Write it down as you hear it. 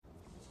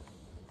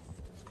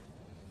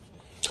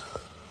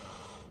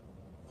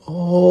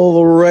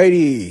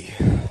Alrighty.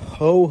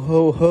 Ho,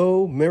 ho,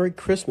 ho. Merry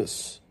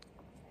Christmas.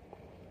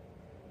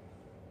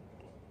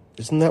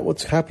 Isn't that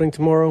what's happening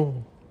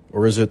tomorrow?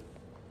 Or is it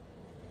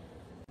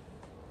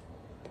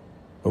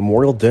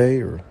Memorial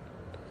Day? Or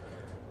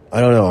I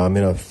don't know. I'm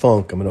in a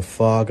funk. I'm in a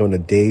fog. I'm in a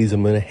daze.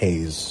 I'm in a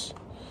haze.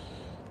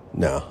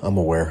 No, I'm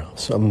aware.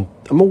 So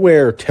I'm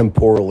aware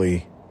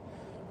temporally,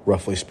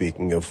 roughly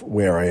speaking, of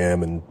where I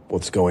am and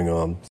what's going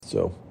on.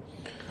 So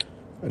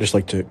I just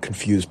like to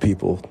confuse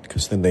people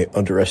because then they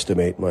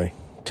underestimate my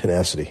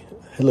tenacity.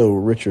 Hello,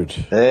 Richard.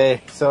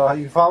 Hey, so are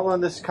you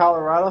following this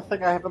Colorado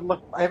thing? I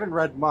haven't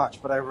read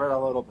much, but I read a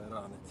little bit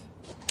on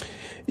it.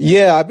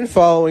 Yeah, I've been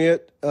following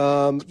it.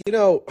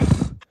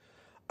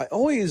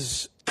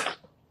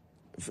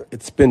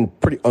 It's been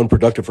pretty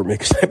unproductive for me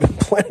because I've been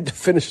planning to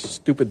finish a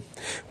stupid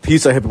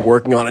piece I have been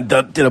working on and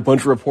did a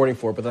bunch of reporting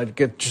for, but I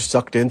get just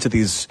sucked into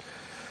these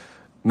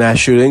mass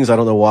shootings. I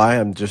don't know why.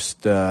 I'm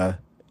just,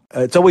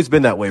 it's always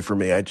been that way for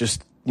me. I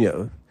just,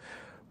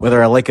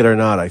 whether I like it or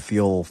not, I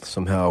feel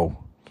somehow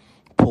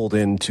pulled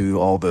into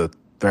all the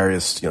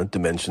various,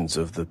 dimensions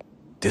of the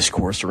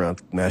discourse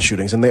around mass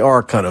shootings. And they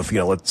are kind of,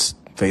 let's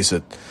face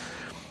it,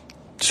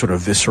 sort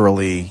of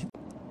viscerally,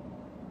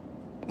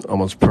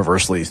 almost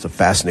perversely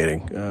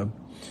fascinating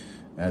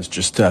as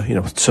just,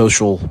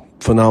 social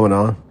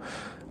phenomena.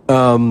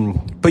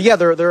 But yeah,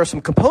 there are some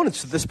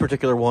components to this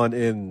particular one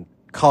in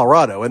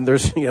Colorado. And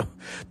there's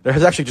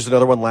actually just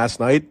another one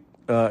last night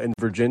in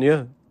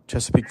Virginia,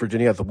 Chesapeake,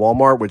 Virginia, at the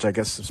Walmart, which I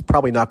guess is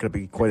probably not going to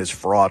be quite as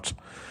fraught.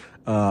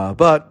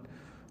 But,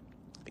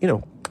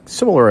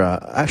 similar,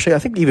 actually, I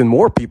think even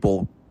more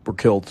people were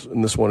killed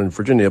in this one in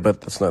Virginia,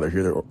 but that's neither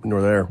here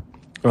nor there.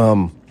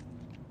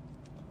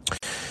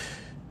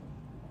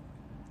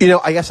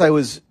 I guess I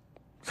was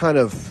kind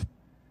of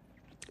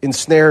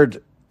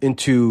ensnared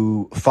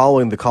into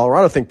following the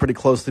Colorado thing pretty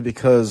closely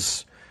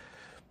because,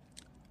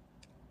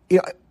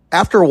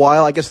 after a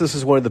while, I guess this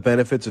is one of the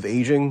benefits of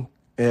aging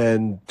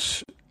and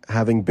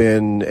having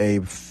been a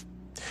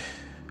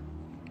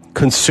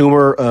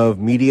consumer of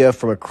media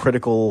from a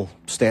critical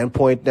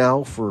standpoint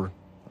now for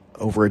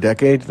over a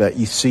decade, that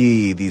you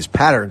see these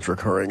patterns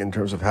recurring in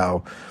terms of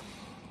how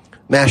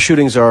mass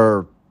shootings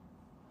are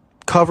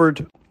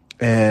covered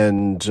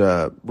and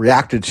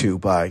reacted to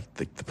by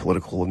the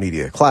political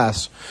media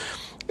class.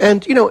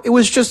 And,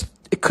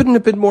 it couldn't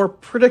have been more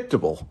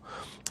predictable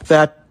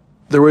that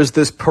there was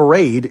this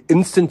parade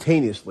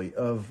instantaneously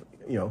of,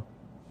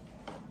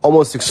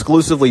 almost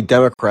exclusively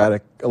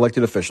Democratic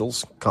elected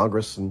officials,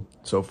 Congress and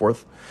so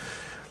forth,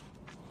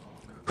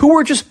 who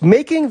were just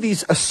making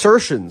these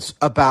assertions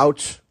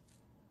about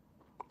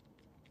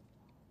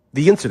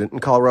the incident in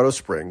Colorado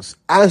Springs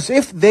as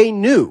if they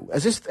knew,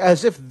 as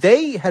if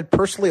they had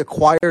personally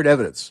acquired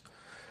evidence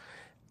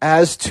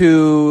as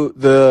to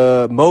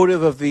the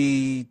motive of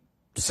the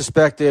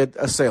suspected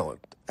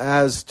assailant,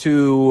 as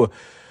to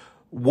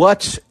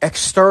what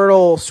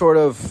external sort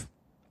of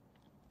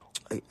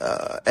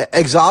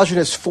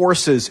exogenous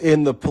forces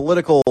in the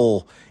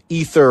political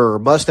ether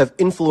must have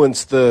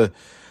influenced the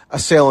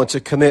assailant to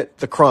commit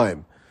the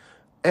crime.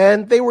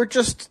 And they were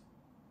just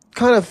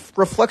kind of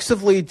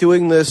reflexively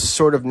doing this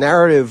sort of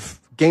narrative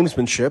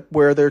gamesmanship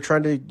where they're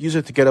trying to use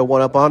it to get a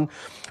one-up on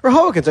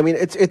Republicans. I mean,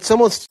 it's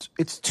almost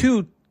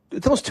too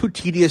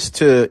tedious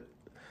to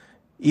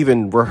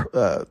even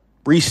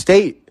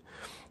restate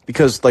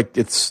because,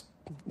 it's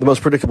the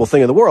most predictable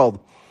thing in the world.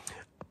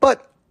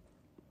 But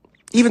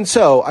even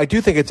so, I do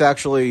think it's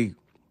actually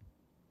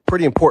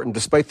pretty important,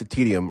 despite the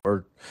tedium,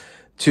 or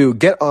to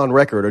get on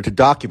record or to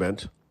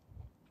document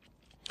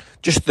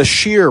just the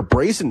sheer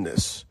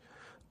brazenness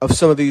of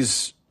some of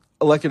these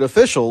elected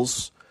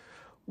officials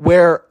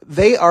where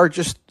they are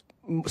just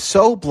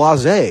so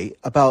blasé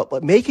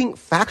about making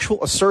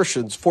factual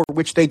assertions for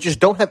which they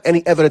just don't have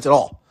any evidence at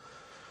all.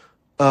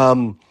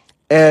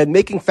 And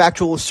making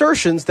factual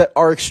assertions that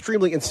are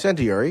extremely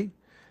incendiary,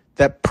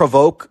 that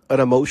provoke an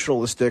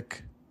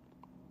emotionalistic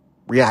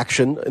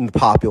reaction in the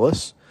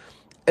populace,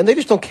 and they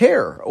just don't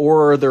care,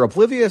 or they're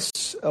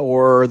oblivious,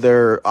 or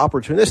they're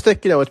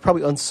opportunistic. It's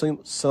probably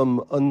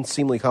some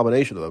unseemly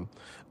combination of them,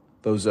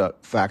 those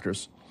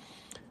factors.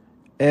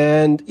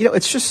 And,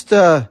 it's just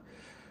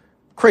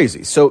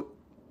crazy. So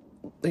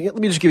let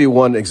me just give you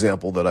one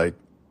example that I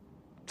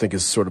think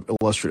is sort of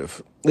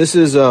illustrative. This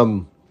is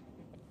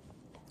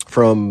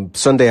from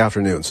Sunday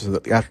afternoon, so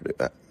the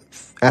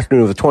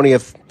afternoon of the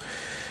 20th.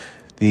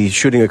 The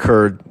shooting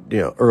occurred,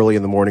 early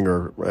in the morning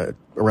or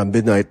around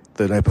midnight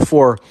the night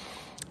before.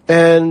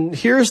 And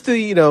here's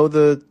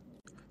the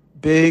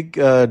big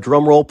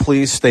drum roll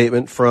please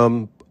statement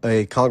from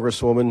a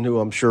congresswoman who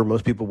I'm sure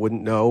most people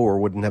wouldn't know or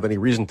wouldn't have any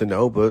reason to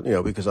know, but,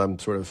 because I'm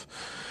sort of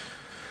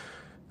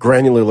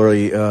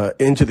granularly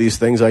into these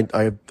things,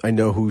 I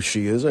know who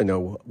she is. I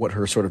know what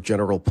her sort of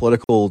general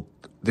political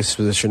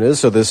disposition is.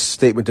 So this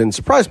statement didn't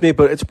surprise me,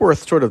 but it's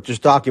worth sort of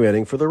just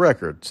documenting for the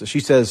record. So she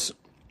says,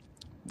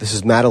 this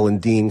is Madeline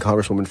Dean,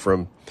 congresswoman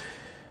from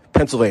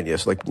Pennsylvania.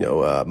 It's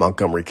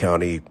Montgomery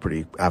County,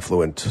 pretty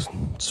affluent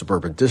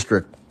suburban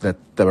district that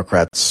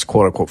Democrats,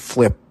 quote unquote,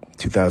 flip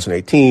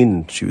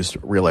 2018. She was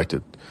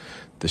reelected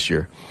this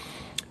year.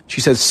 She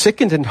says,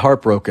 sickened and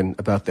heartbroken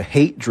about the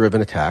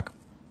hate-driven attack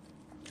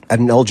at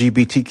an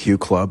LGBTQ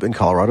club in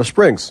Colorado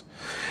Springs.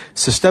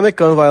 Systemic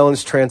gun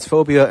violence,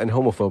 transphobia, and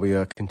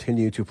homophobia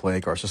continue to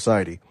plague our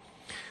society.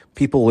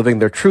 People living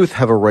their truth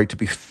have a right to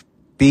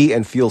be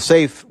and feel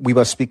safe. We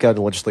must speak out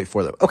and legislate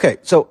for them. Okay,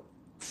 so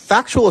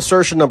factual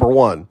assertion number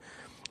one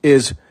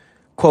is,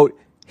 quote,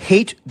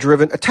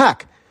 hate-driven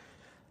attack.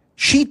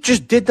 She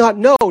just did not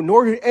know,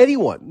 nor did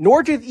anyone,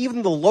 nor did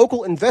even the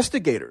local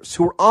investigators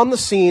who were on the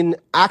scene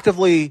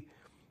actively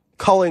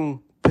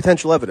culling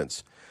potential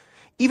evidence.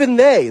 Even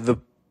they, the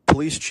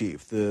police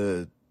chief,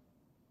 the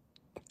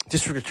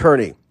district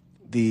attorney,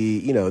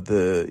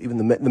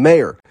 the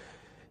mayor,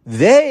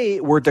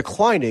 they were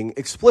declining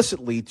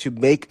explicitly to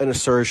make an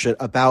assertion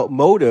about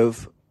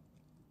motive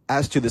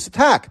as to this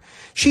attack.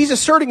 She's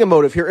asserting a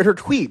motive here in her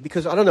tweet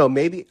because, I don't know,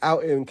 maybe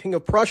out in King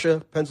of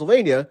Prussia,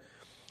 Pennsylvania,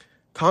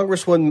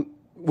 Congresswoman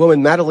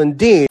Madeline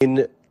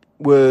Dean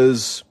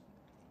was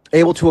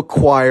able to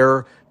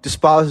acquire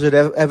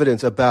dispositive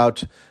evidence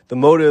about the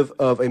motive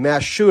of a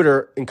mass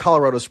shooter in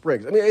Colorado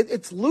Springs. I mean,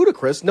 it's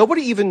ludicrous.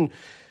 Nobody even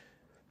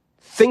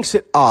thinks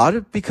it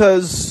odd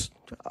because,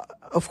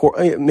 of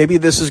course, maybe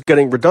this is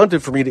getting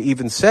redundant for me to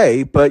even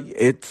say, but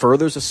it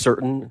furthers a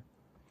certain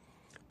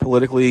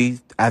politically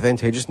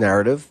advantageous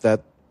narrative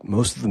that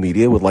most of the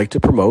media would like to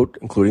promote,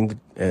 including,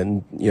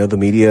 the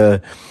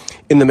media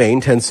in the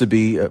main tends to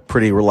be a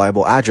pretty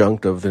reliable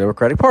adjunct of the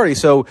Democratic Party.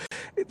 So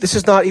this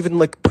is not even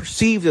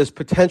perceived as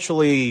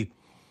potentially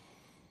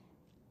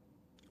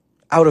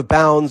out of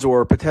bounds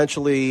or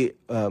potentially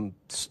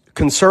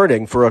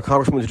concerning for a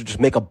congresswoman to just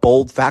make a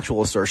bold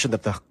factual assertion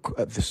that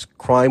this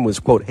crime was,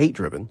 quote,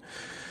 hate-driven.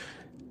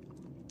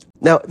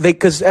 Now,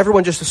 because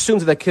everyone just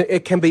assumes that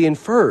it can be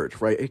inferred,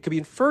 right? It can be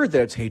inferred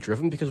that it's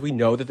hate-driven because we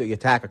know that the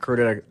attack occurred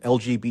at an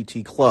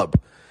LGBT club.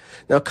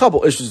 Now, a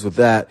couple issues with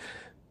that.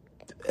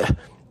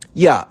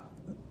 Yeah,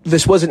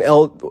 this was an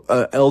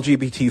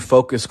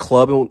LGBT-focused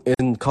club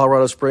in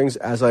Colorado Springs,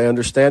 as I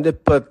understand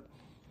it, but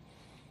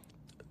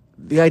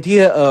the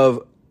idea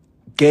of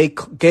gay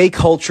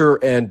culture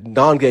and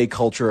non-gay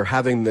culture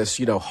having this,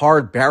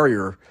 hard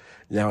barrier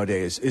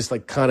nowadays is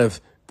kind of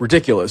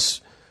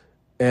ridiculous.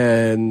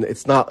 And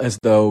it's not as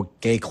though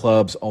gay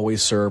clubs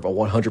always serve a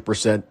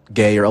 100%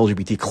 gay or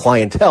LGBT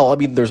clientele. I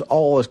mean, there's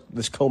all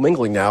this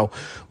commingling now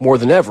more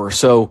than ever.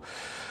 So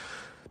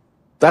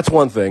that's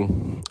one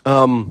thing.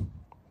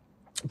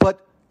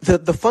 But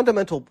the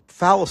fundamental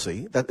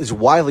fallacy that is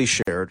widely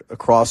shared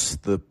across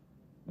the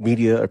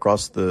media,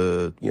 across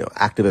the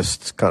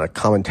activist kind of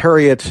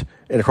commentariat,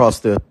 and across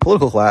the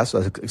political class,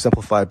 as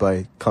exemplified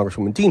by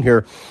Congresswoman Dean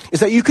here, is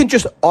that you can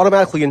just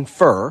automatically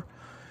infer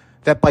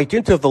that by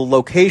dint of the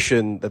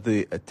location that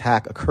the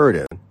attack occurred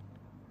in,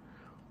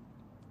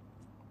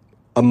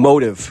 a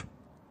motive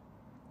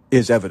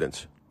is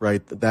evident,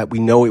 right? That we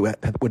know it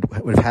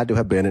would have had to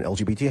have been an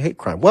LGBT hate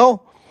crime.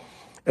 Well,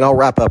 and I'll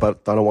wrap up. I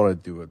don't want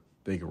to do a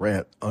big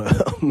rant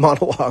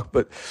monologue,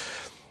 but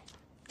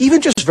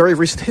even just very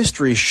recent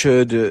history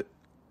should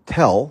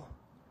tell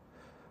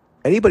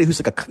anybody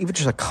who's even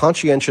just a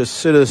conscientious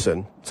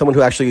citizen, someone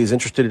who actually is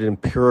interested in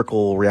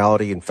empirical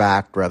reality and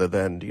fact rather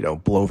than,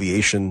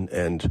 bloviation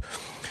and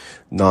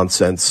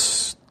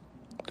nonsense,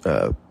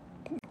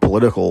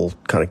 political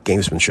kind of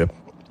gamesmanship,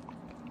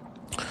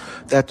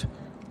 that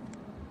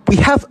we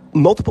have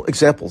multiple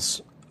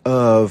examples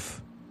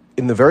of,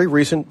 in the very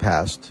recent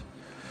past,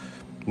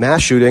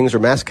 mass shootings or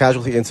mass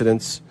casualty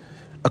incidents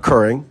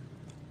occurring,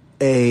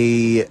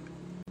 a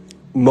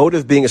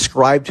motive being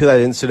ascribed to that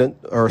incident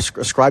or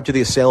ascribed to the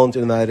assailant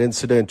in that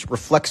incident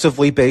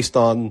reflexively based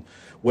on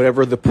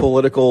whatever the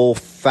political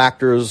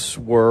factors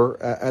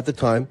were at the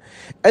time.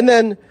 And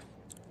then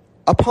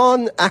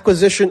upon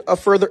acquisition of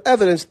further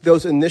evidence,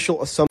 those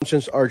initial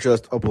assumptions are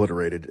just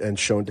obliterated and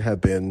shown to have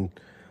been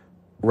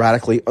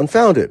radically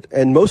unfounded.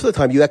 And most of the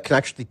time you can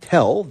actually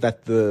tell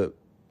that the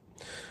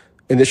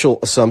initial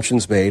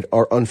assumptions made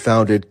are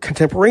unfounded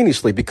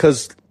contemporaneously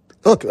because,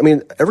 look, I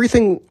mean,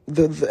 everything,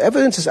 the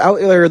evidence is out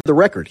there in the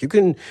record.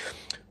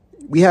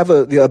 We have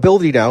the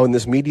ability now in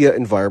this media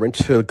environment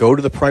to go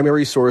to the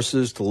primary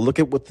sources, to look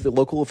at what the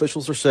local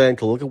officials are saying,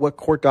 to look at what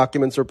court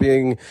documents are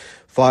being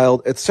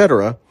filed,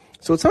 etc.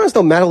 So it's not as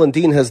though Madeline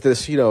Dean has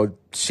this,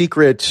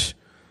 secret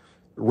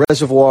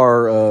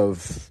reservoir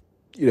of,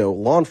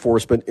 law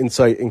enforcement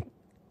insight in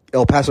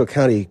El Paso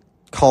County,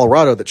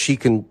 Colorado that she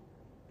can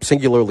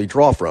singularly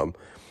draw from.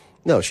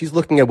 No, she's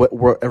looking at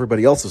what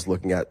everybody else is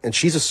looking at, and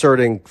she's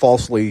asserting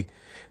falsely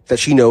that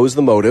she knows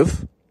the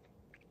motive,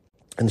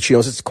 and she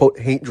knows it's, quote,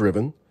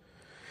 hate-driven,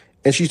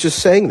 and she's just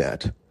saying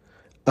that.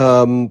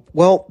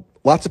 Well,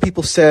 lots of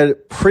people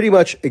said pretty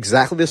much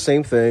exactly the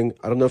same thing.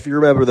 I don't know if you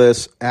remember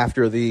this,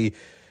 after the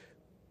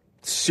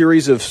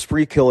series of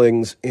spree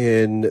killings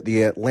in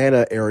the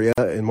Atlanta area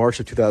in March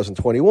of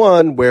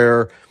 2021,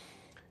 where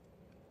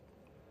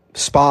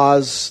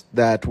spas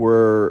that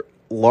were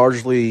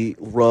largely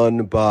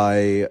run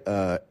by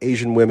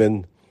Asian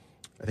women,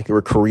 I think they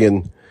were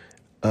Korean,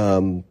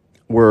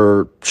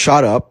 were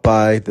shot up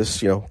by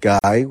this,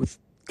 guy with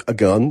a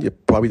gun.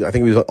 Probably, I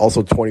think he was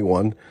also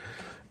 21.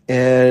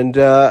 And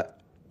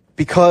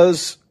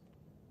because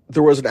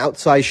there was an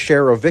outsized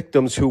share of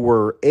victims who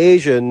were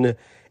Asian,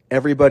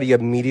 everybody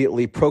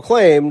immediately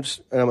proclaimed,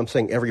 and I'm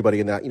saying everybody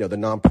in that, the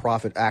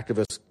nonprofit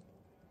activist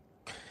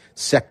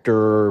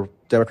sector,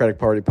 Democratic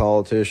Party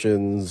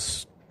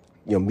politicians,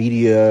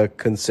 media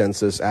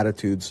consensus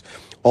attitudes,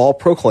 all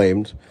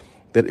proclaimed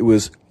that it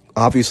was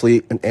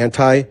obviously an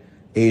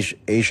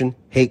anti-Asian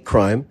hate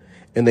crime,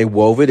 and they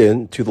wove it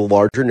into the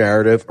larger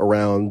narrative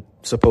around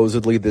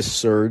supposedly this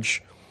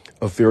surge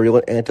of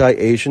virulent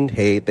anti-Asian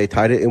hate. They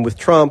tied it in with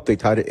Trump, they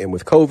tied it in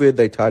with COVID,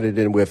 they tied it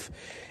in with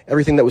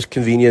everything that was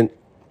convenient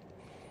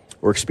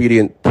or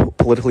expedient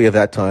politically at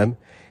that time,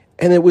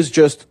 and it was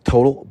just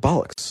total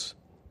bollocks,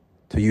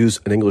 to use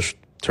an English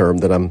term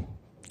that I'm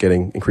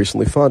getting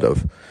increasingly fond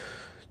of.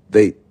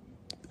 The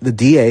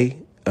DA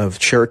of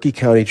Cherokee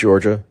County,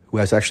 Georgia,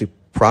 who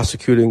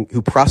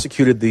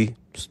prosecuted the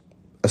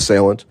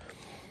assailant,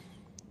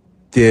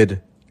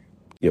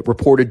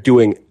 reported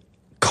doing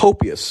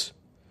copious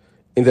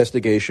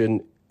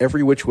investigation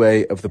every which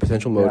way of the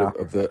potential motive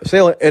of the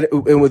assailant, and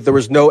there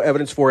was no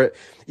evidence for it.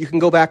 You can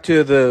go back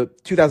to the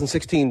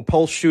 2016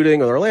 Pulse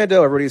shooting in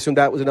Orlando. Everybody assumed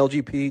that was an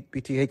LGBT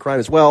hate crime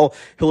as well.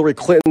 Hillary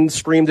Clinton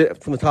screamed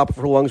it from the top of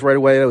her lungs right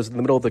away. That was in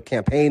the middle of the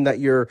campaign that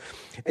year.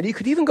 And you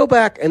could even go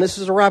back, and this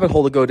is a rabbit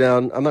hole to go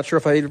down. I'm not sure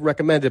if I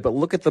recommend it, but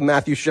look at the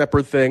Matthew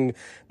Shepard thing,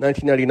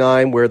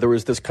 1999, where there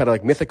was this kind of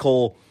like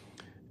mythical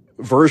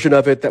version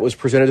of it that was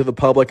presented to the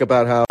public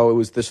about how it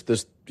was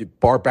this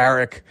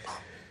barbaric,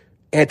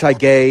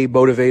 anti-gay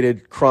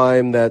motivated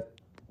crime that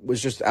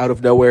was just out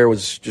of nowhere,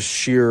 was just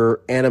sheer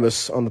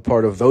animus on the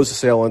part of those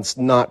assailants.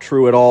 Not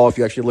true at all if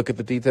you actually look at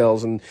the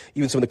details, and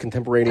even some of the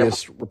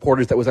contemporaneous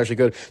reporters, that was actually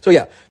good. So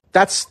yeah,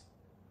 that's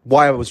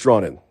why I was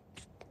drawn in.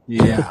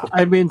 Yeah,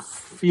 I mean,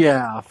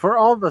 for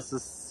all of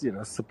us,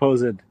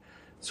 supposed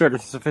sort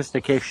of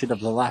sophistication of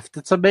the left,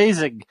 it's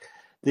amazing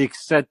the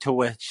extent to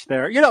which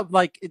they're,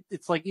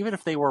 it's like, even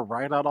if they were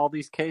right on all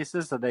these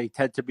cases, and they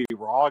tend to be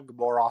wrong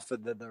more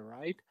often than they're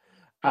right,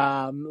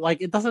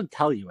 it doesn't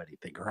tell you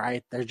anything,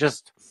 right? They're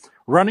just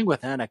running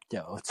with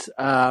anecdotes,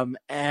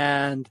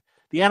 and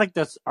the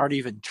anecdotes aren't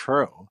even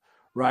true,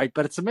 right?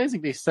 But it's amazing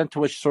the extent to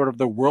which sort of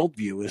the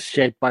worldview is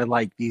shaped by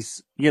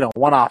these,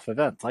 one-off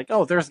events. Like,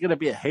 oh, there's going to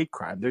be a hate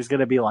crime. There's going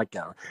to be a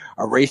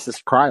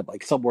racist crime,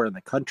 somewhere in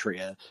the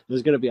country.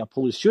 There's going to be a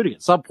police shooting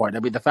at some point.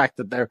 I mean, the fact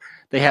that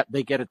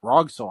they get it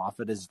wrong so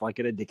often is like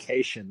an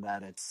indication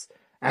that it's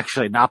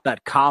actually not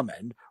that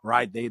common,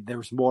 right?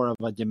 There's more of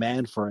a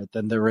demand for it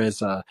than there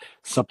is a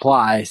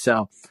supply.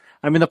 So,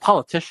 I mean, the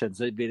politicians,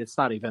 it's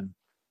not even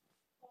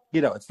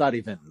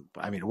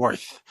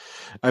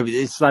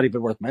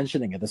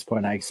mentioning at this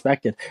point. I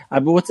expected.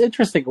 But what's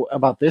interesting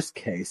about this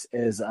case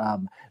is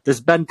this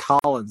Ben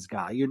Collins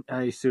guy.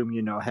 I assume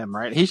you know him,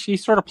 right? He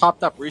sort of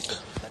popped up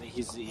recently.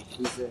 He's an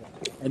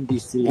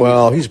NBC.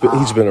 Well, he's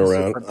been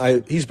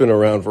around. He's been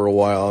around for a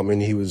while. I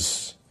mean,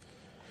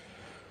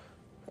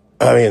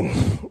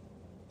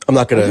 I'm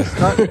not gonna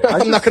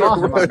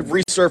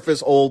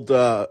resurface old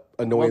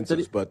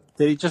annoyances, but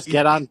did he just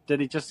get on?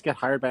 Did he just get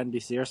hired by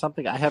NBC or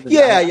something? I haven't.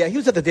 Yeah. He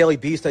was at the Daily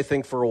Beast, I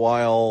think, for a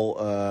while,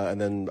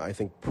 and then I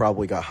think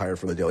probably got hired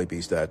from the Daily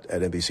Beast at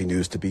NBC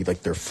News to be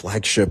like their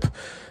flagship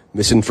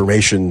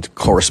misinformation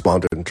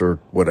correspondent or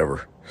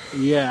whatever.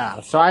 Yeah.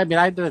 So I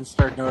didn't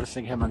start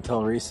noticing him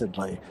until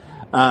recently.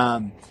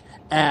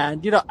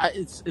 And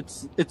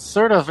it's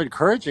sort of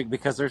encouraging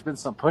because there's been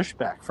some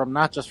pushback from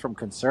not just from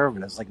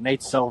conservatives, like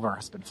Nate Silver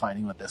has been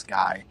fighting with this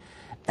guy,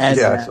 and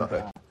I saw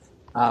that.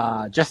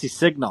 Jesse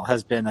Signal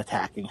has been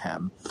attacking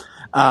him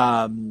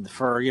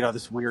for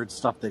this weird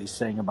stuff that he's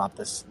saying about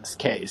this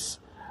case,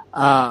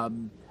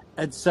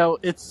 and so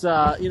it's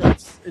I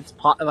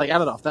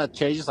don't know if that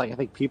changes. I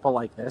think people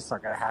like this are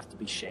going to have to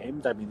be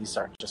shamed. I mean, these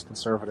aren't just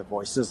conservative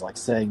voices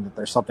saying that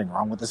there's something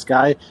wrong with this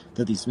guy.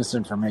 That these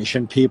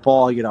misinformation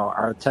people,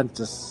 tend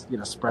to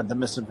spread the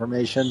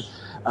misinformation,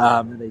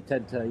 and they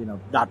tend to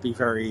not be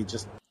very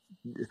just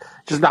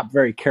not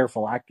very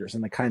careful actors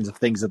in the kinds of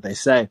things that they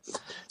say.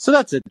 So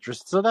that's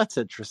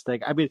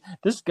interesting. I mean,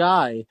 this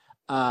guy.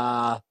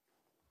 But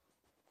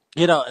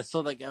in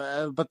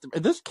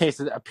this case,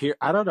 it appears,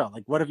 I don't know,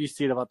 what have you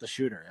seen about the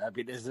shooter? I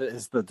mean,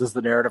 does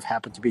the narrative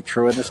happen to be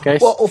true in this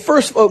case? Well,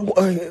 first,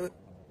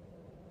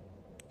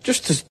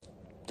 just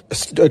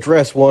to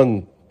address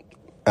one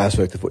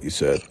aspect of what you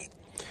said,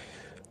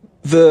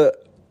 the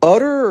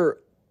utter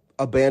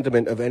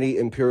abandonment of any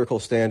empirical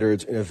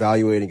standards in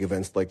evaluating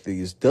events like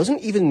these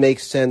doesn't even make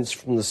sense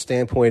from the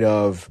standpoint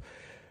of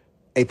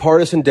a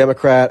partisan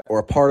Democrat or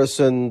a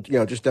partisan,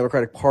 just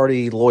Democratic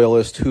Party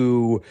loyalist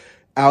who,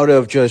 out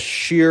of just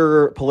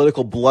sheer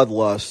political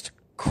bloodlust,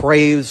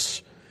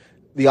 craves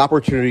the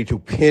opportunity to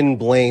pin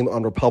blame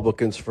on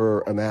Republicans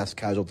for a mass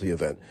casualty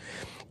event.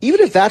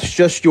 Even if that's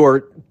just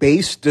your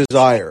base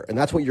desire and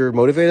that's what you're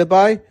motivated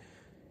by,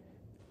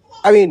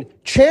 I mean,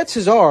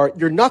 chances are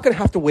you're not going to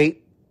have to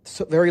wait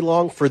so very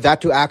long for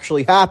that to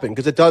actually happen,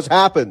 because it does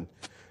happen.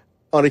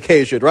 on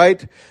occasion,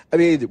 right? I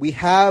mean, we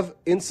have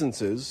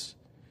instances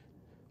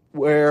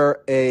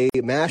where a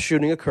mass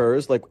shooting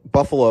occurs, like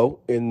Buffalo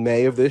in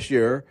May of this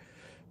year,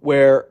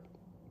 where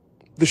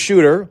the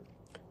shooter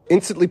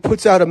instantly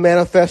puts out a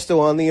manifesto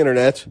on the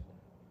internet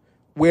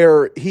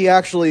where he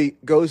actually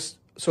goes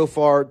so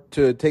far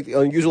to take the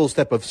unusual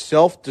step of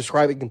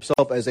self-describing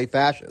himself as a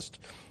fascist.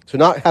 So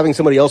not having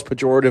somebody else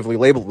pejoratively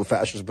labeled a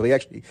fascist, but he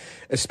actually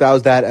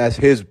espoused that as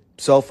his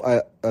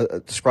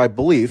self-described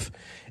belief.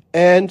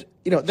 And,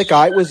 the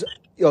guy was,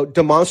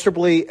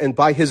 demonstrably and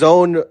by his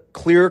own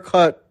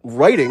clear-cut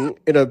writing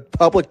in a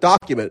public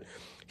document,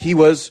 he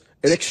was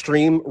an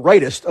extreme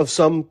rightist of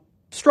some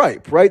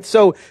stripe, right?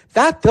 So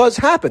that does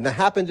happen. That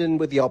happened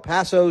with the El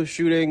Paso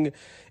shooting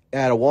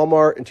at a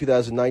Walmart in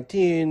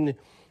 2019.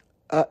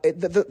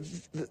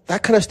 That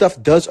kind of stuff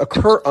does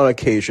occur on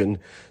occasion.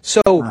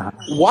 So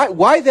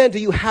why then do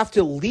you have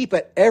to leap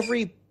at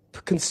every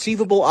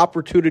conceivable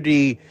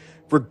opportunity,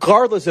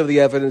 regardless of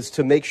the evidence,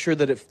 to make sure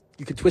that if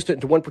you can twist it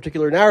into one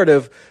particular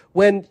narrative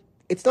when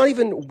it's not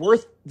even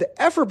worth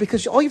the effort,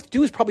 because all you have to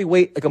do is probably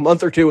wait like a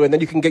month or two and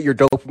then you can get your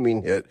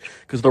dopamine hit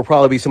because there'll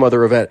probably be some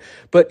other event.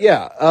 But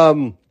yeah,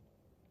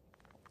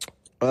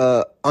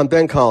 on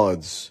Ben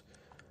Collins,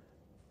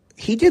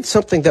 he did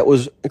something that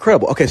was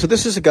incredible. Okay, so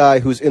this is a guy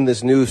who's in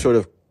this new sort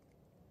of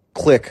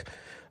clique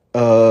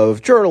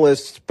of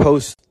journalists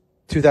post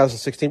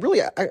 2016.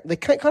 Really, they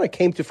kind of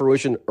came to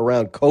fruition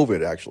around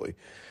COVID, actually,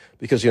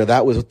 because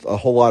that was a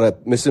whole lot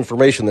of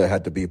misinformation that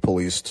had to be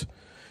policed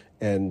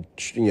and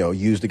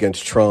used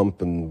against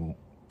Trump and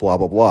blah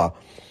blah blah.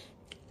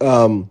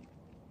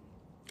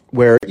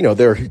 Where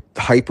they're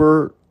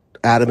hyper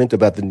adamant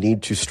about the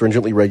need to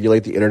stringently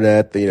regulate the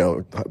internet.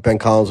 Ben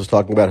Collins was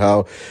talking about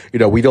how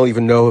we don't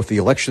even know if the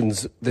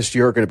elections this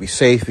year are going to be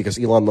safe because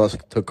Elon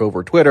Musk took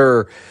over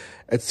Twitter.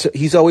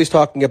 He's always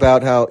talking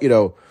about how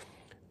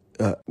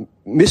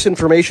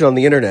misinformation on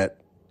the internet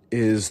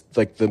is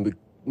like the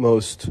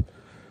most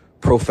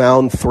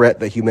profound threat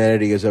that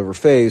humanity has ever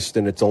faced,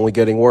 and it's only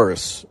getting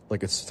worse.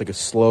 Like it's like a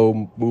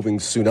slow moving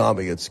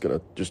tsunami. It's going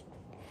to just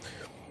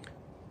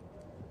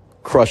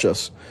crush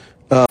us.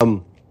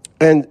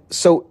 And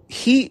so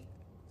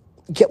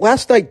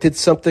last night did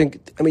something.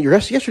 I mean,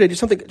 yesterday did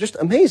something just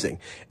amazing.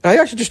 And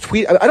I actually just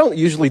tweet. I don't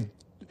usually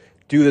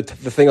do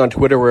the thing on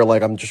Twitter where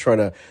like I'm just trying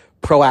to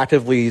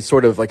proactively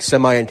sort of like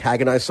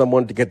semi-antagonize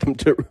someone to get them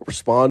to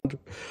respond.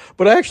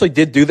 But I actually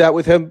did do that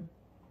with him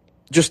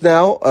just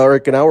now, or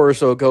like an hour or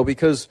so ago,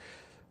 because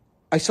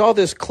I saw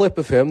this clip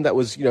of him that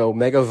was,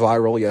 mega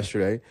viral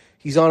yesterday.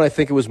 He's on, I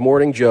think it was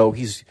Morning Joe.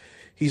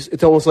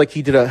 It's almost like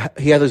he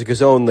had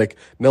his own like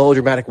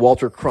melodramatic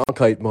Walter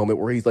Cronkite moment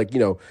where he's like,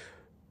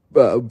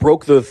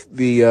 broke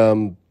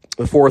the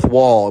fourth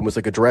wall and was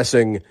like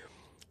addressing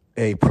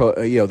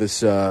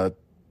this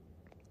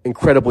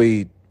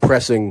incredibly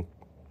pressing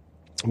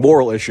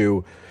moral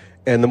issue.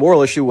 And the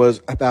moral issue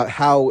was about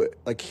how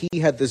like he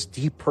had this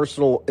deep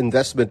personal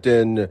investment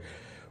in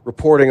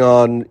reporting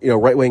on,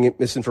 right-wing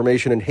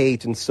misinformation and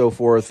hate and so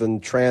forth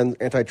and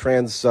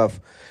anti-trans stuff.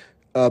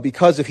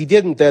 Because if he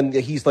didn't, then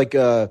he's like,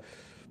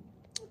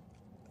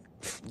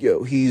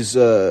 he's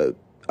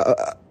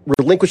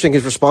relinquishing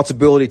his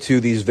responsibility to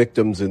these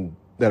victims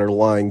that are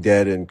lying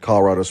dead in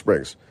Colorado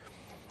Springs.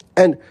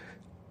 And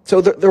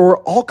so there were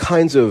all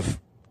kinds of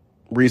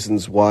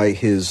reasons why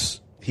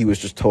he was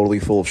just totally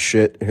full of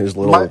shit in his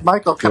little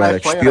Michael, can I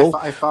play spiel. it?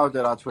 I found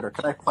it on Twitter.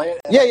 Can I play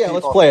it? Yeah,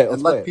 let's play it.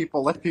 Let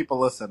people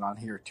listen on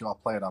here too. I'll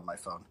play it on my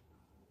phone.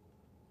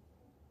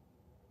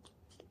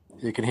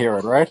 You can hear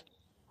it, right?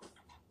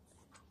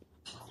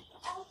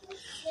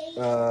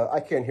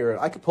 I can't hear it.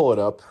 I could pull it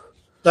up.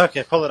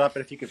 Okay, pull it up,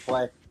 and if you could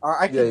play,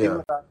 or I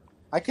could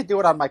I could do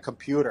it on my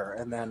computer,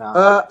 and then.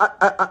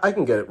 I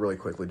can get it really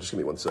quickly. Just give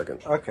me 1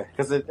 second. Okay,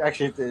 because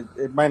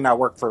it might not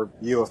work for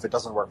you if it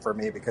doesn't work for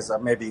me, because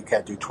maybe you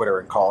can't do Twitter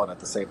and call in at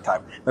the same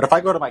time. But if I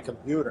go to my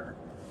computer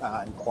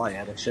and play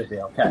it, it should be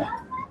okay.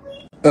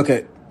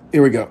 Okay,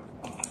 here we go.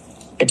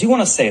 I do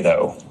want to say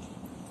though,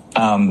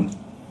 am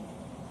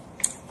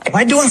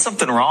I doing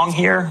something wrong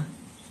here?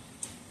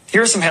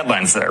 Here are some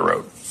headlines that I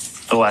wrote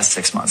the last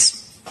 6 months.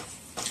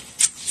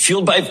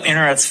 Fueled by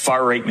internet's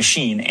far-right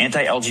machine,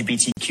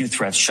 anti-LGBTQ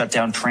threats shut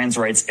down trans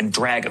rights and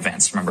drag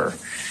events. Remember,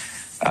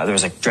 there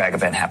was a drag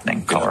event happening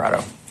in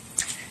Colorado.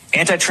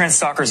 Anti-trans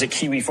stalkers at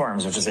Kiwi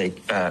Farms, which is a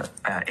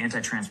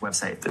anti-trans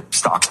website that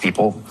stalks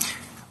people,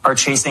 are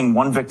chasing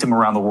one victim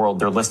around the world.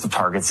 Their list of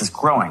targets is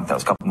growing. That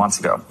was a couple months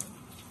ago.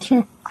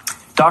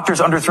 Doctors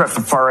under threat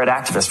from far-right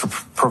activists for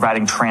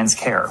providing trans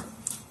care.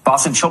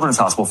 Boston Children's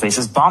Hospital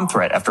faces bomb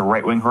threat after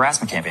right-wing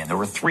harassment campaign. There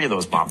were 3 of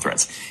those bomb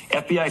threats.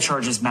 FBI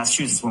charges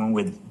Massachusetts woman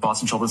with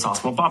Boston Children's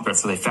Hospital bomb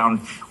threats, so they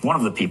found one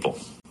of the people.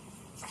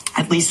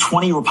 At least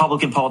 20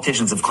 Republican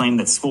politicians have claimed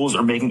that schools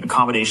are making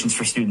accommodations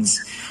for students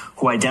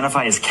who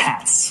identify as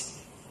cats.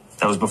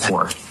 That was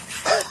before.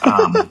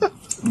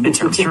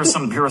 Midterms.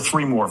 Here are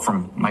 3 more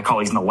from my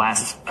colleagues in the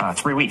last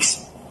 3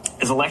 weeks.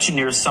 As election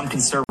nears, some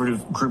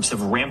conservative groups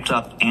have ramped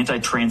up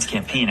anti-trans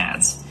campaign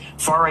ads.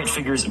 Far-right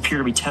figures appear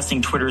to be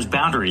testing Twitter's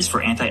boundaries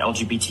for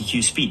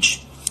anti-LGBTQ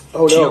speech.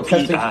 Oh, no. GOP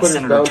Testing Twitter's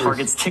senator boundaries.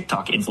 targets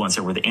TikTok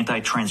influencer with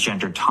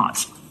anti-transgender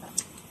taunt.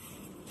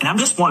 And I'm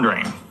just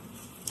wondering,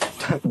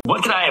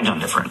 what could I have done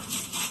different?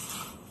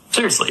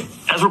 Seriously,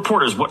 as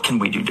reporters, what can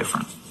we do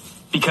different?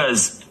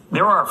 Because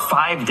there are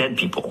 5 dead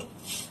people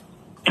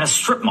in a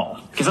strip mall,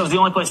 because that was the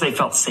only place they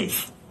felt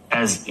safe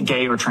as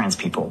gay or trans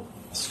people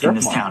in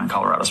this town in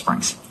Colorado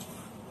Springs.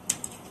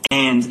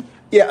 And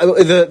yeah,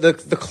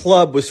 the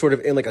club was sort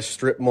of in like a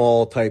strip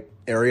mall type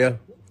area.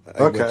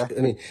 Okay.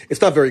 I mean,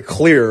 it's not very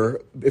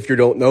clear if you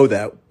don't know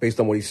that based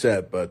on what he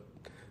said, but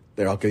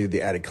there, I'll give you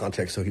the added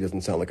context so he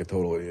doesn't sound like a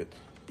total idiot.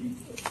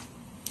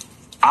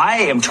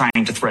 I am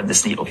trying to thread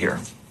this needle here.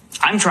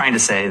 I'm trying to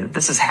say that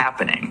this is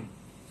happening.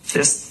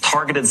 This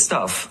targeted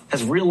stuff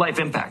has real life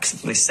impacts.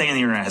 They say on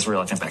the internet has real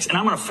life impacts. And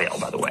I'm going to fail,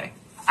 by the way.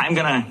 I'm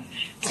going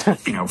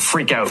to,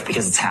 freak out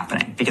because it's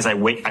happening. Because I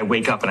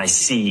wake up and I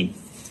see.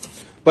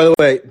 By the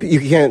way, you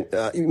can't,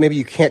 maybe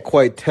you can't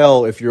quite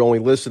tell if you're only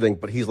listening,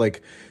 but he's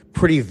like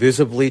pretty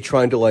visibly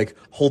trying to like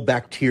hold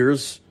back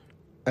tears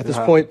at this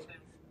point.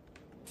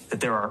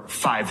 That there are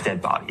 5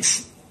 dead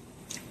bodies.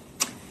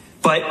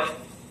 But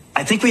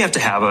I think we have to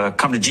have a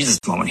come to Jesus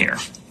moment here.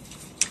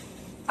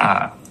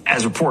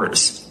 As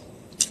reporters,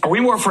 are we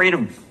more afraid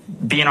of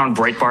being on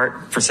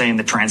Breitbart for saying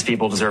that trans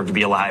people deserve to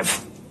be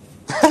alive?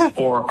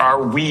 Or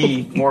are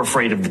we more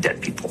afraid of the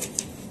dead people?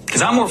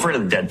 Because I'm more afraid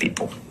of the dead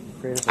people.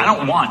 I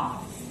don't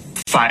want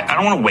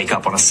to wake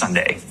up on a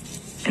Sunday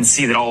and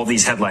see that all of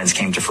these headlines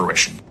came to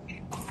fruition.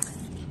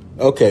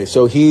 Okay,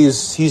 so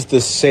he's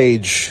the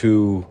sage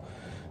who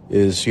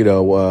is,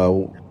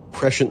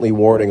 presciently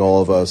warning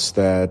all of us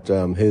that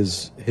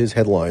his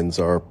headlines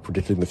are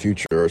predicting the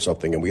future or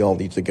something, and we all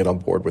need to get on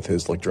board with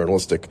his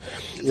journalistic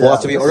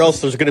philosophy, or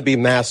else there's going to be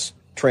mass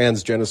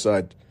trans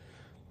genocide.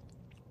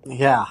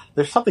 Yeah,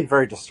 there's something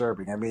very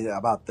disturbing. I mean,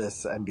 about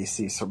this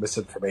NBC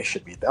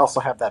misinformation beat. They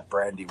also have that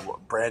Brandy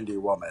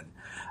woman.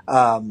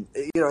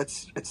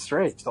 It's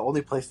strange. The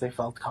only place they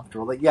felt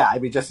comfortable.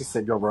 Jesse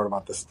Signal wrote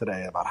about this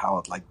today about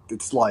how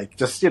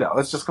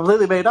it's just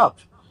completely made up.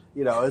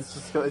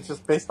 It's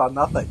just based on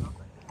nothing.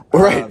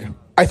 Right.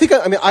 I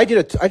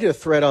did a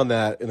thread on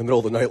that in the middle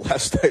of the night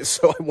last night.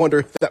 So I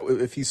wonder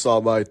if he saw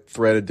my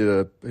thread and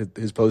did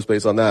his post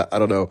based on that. I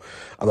don't know.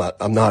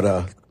 I'm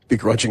not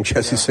begrudging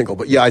Jesse Single,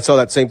 but yeah, I saw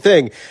that same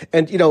thing.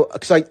 And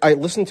because I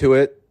listened to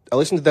it, I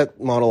listened to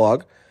that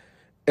monologue,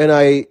 and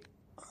I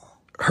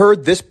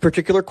heard this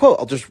particular quote.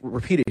 I'll just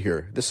repeat it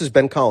here. This is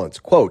Ben Collins.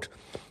 Quote: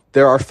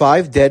 "There are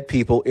 5 dead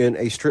people in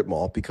a strip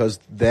mall because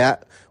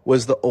that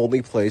was the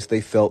only place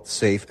they felt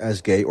safe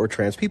as gay or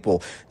trans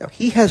people."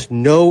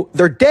 Now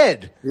they're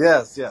dead.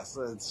 Yes.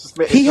 It's just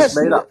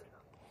made up.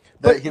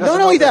 But not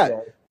only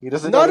that, he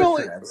doesn't know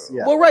they're trans.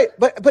 Yeah. Well, right,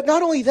 but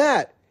not only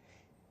that,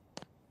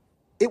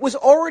 it was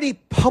already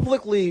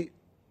publicly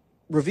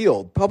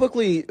revealed,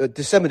 publicly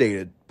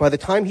disseminated by the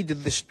time he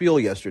did the spiel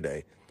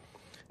yesterday,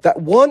 that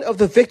one of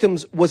the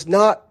victims was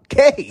not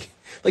gay.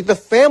 Like, the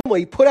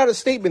family put out a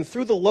statement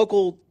through the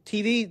local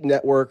TV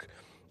network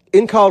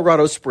in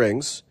Colorado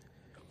Springs.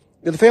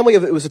 The family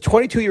it was a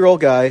 22-year-old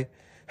guy,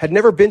 had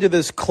never been to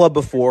this club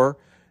before,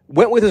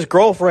 went with his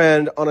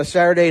girlfriend on a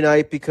Saturday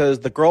night because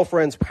the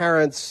girlfriend's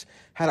parents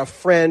had a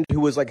friend who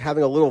was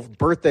having a little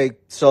birthday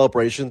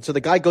celebration. So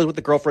the guy goes with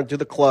the girlfriend to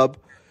the club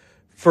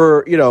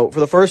for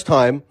the first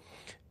time,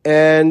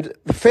 and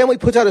the family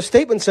puts out a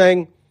statement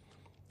saying,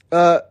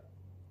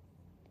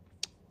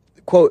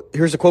 quote,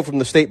 here's a quote from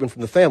the statement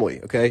from the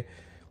family, okay?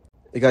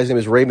 The guy's name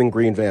is Raymond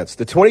Green Vance.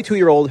 "The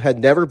 22-year-old had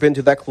never been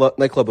to that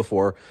nightclub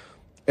before,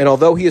 and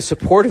although he is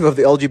supportive of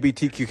the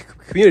LGBTQ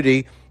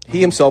community,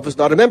 he himself is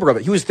not a member of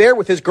it." He was there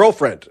with his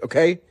girlfriend,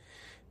 okay?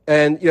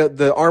 And,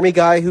 the Army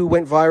guy who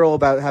went viral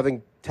about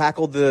having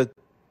tackled the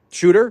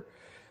shooter,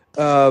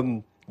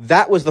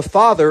 that was the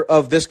father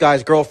of this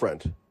guy's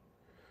girlfriend.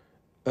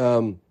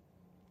 And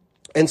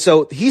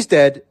so he's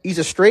dead. He's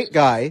a straight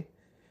guy,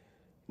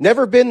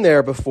 never been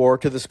there before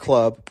to this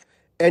club.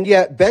 And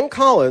yet Ben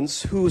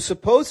Collins, who's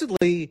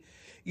supposedly,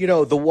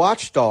 the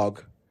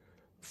watchdog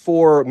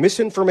for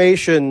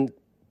misinformation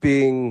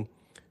being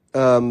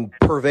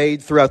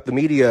pervade throughout the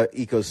media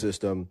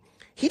ecosystem,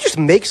 he just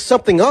makes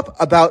something up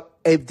about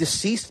a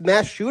deceased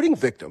mass shooting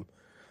victim.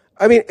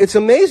 I mean, it's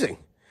amazing.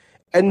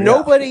 And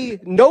nobody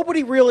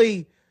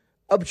really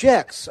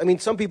objects. I mean,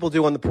 some people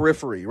do on the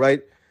periphery,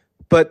 right?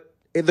 But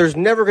there's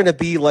never going to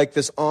be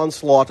this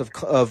onslaught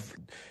of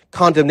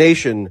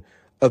condemnation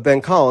of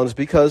Ben Collins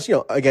because,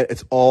 again,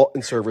 it's all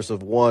in service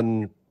of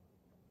one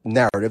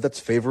narrative that's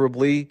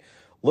favorably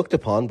looked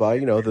upon by,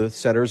 the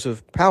centers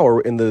of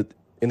power in the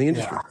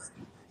industry.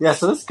 Yeah.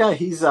 So this guy,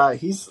 he's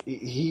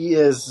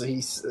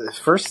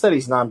first said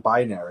he's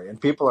non-binary, and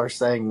people are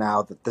saying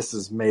now that this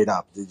is made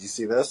up. Did you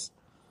see this?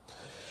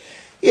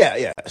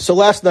 Yeah. So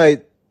last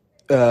night,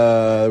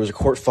 there was a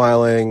court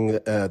filing.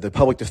 The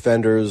public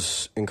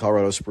defenders in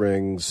Colorado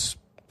Springs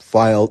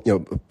filed,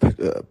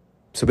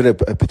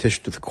 submitted a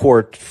petition to the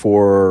court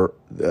for,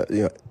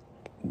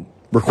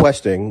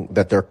 requesting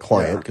that their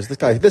client, because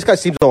this guy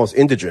seems almost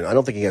indigent. I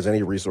don't think he has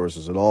any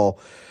resources at all.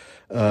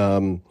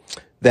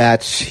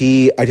 That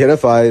he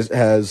identifies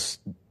as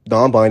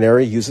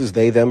non-binary, uses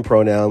they them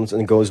pronouns,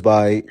 and goes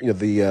by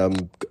the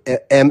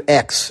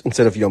MX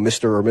instead of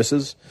Mr. or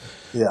Mrs.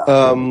 Yeah.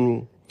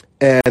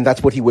 And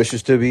that's what he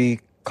wishes to be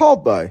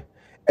called by.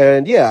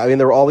 And yeah, I mean,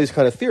 there are all these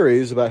kind of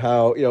theories about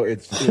how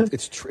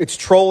it's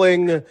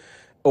trolling,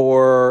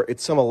 or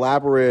it's some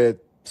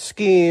elaborate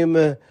scheme.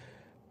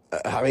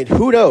 I mean,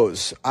 who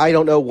knows? I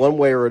don't know one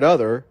way or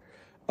another.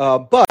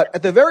 But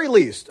at the very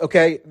least,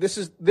 okay,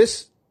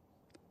 this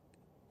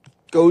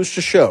goes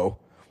to show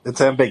It's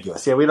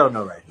ambiguous. Yeah, we don't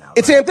know right now.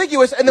 it's right?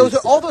 ambiguous, and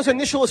all those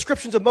initial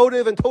ascriptions of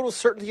motive and total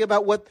certainty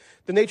about what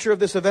the nature of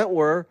this event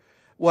were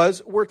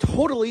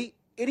totally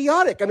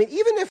idiotic. I mean,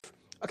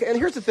 and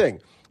here's the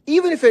thing,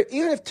 even if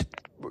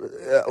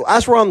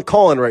as we're on the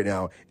call-in right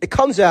now, it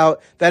comes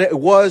out that it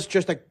was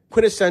just a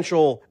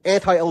quintessential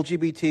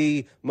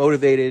anti-LGBT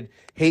motivated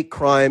hate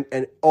crime,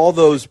 and all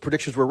those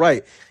predictions were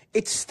right,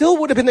 it still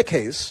would have been the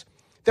case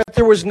that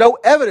there was no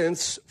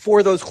evidence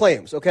for those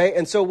claims, okay?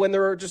 And so when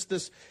there are just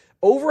this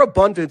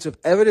overabundance of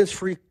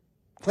evidence-free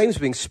claims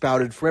being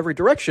spouted from every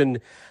direction,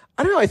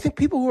 I don't know, I think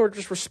people who are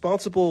just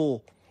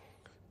responsible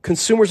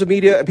consumers of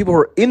media and people who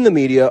are in the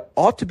media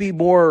ought to be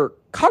more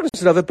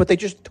cognizant of it, but they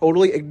just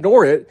totally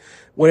ignore it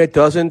when it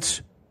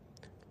doesn't,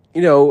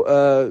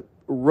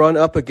 run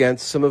up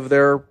against some of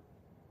their,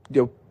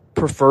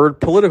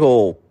 preferred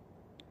political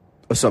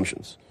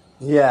assumptions.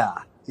 Yeah,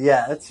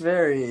 it's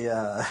very,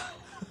 yeah,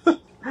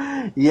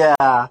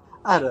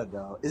 I don't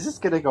know. Is this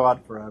going to go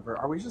on forever?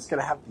 Are we just going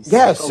to have these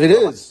Yes, cycles it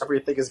where, is.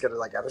 everything is going to,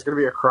 there's going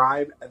to be a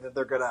crime, and then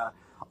they're going to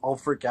all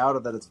freak out,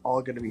 and then it's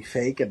all going to be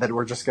fake, and then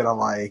we're just going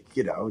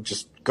to,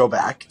 just go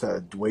back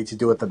to wait to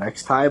do it the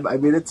next time? I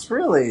mean, it's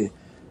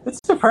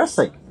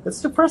depressing.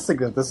 It's depressing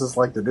that this is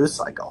like the news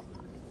cycle.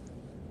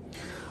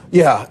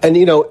 Yeah, and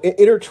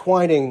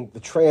intertwining the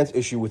trans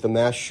issue with the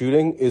mass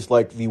shooting is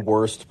like the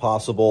worst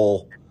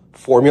possible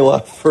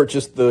formula for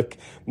just the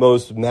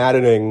most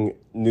maddening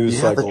news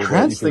cycle. The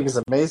trans thing is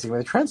amazing. I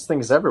mean, the trans thing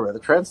is everywhere. The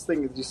trans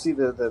thing. Did you see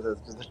the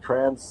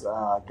trans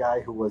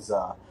guy who was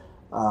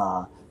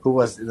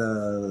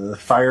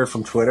fired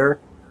from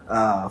Twitter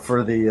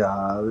for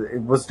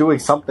was doing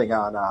something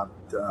on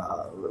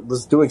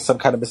was doing some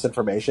kind of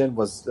misinformation,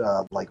 was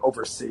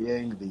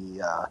overseeing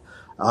the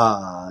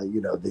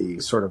the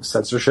sort of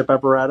censorship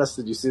apparatus.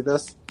 Did you see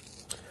this?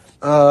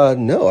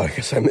 No, I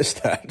guess I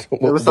missed that.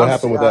 What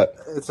happened with that?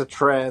 It's a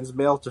trans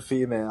male to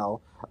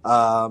female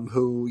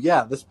who,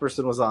 this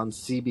person was on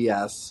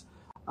CBS.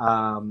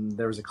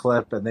 There was a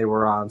clip, and they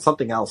were on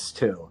something else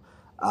too.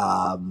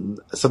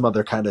 Some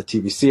other kind of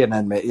TV,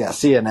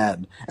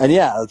 CNN, and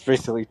it's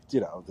basically,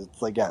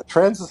 it's like,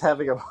 trans is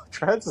having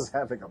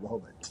a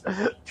moment.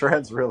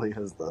 Trans really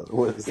is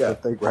the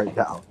thing right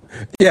now.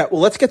 Yeah,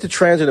 well, let's get to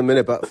trans in a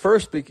minute, but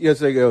first,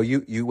 because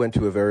you went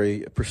to a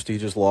very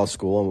prestigious law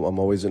school. I'm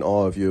always in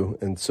awe of you,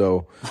 and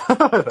so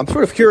I'm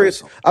sort of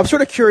curious.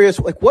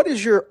 Like, what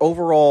is your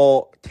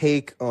overall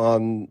take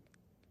on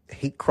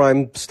hate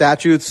crime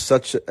statutes,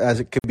 such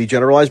as it can be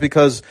generalized?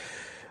 Because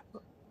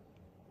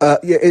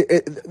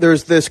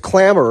there's this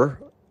clamor,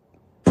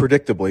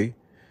 predictably,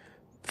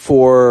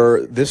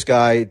 for this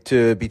guy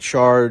to be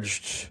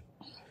charged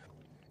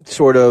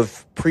sort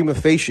of prima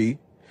facie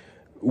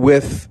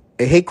with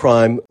a hate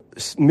crime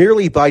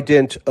merely by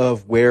dint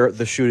of where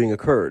the shooting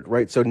occurred,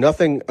 right? So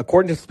nothing,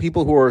 according to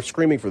people who are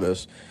screaming for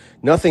this,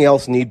 nothing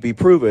else need be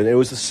proven. It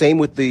was the same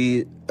with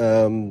the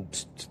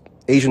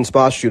Asian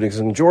spa shootings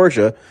in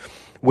Georgia,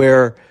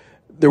 where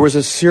there was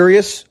a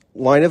serious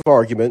line of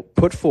argument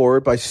put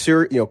forward by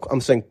I'm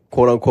saying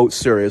quote unquote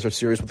serious, or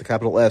serious with a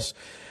capital S,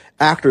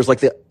 actors like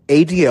the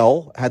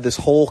ADL had this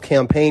whole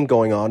campaign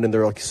going on in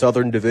their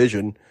southern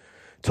division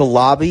to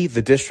lobby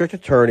the district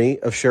attorney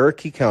of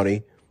Cherokee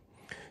County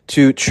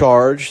to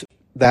charge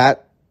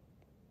that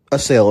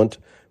assailant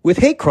with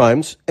hate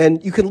crimes.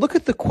 And you can look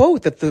at the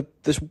quote that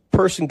this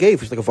person gave,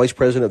 who's like a vice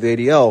president of the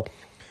ADL.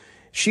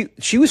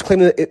 She was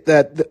claiming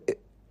that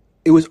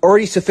it was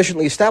already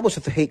sufficiently established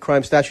that the hate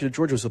crime statute of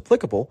Georgia was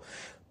applicable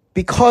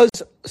because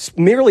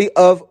merely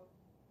of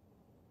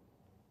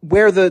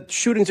where the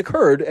shootings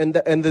occurred and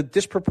the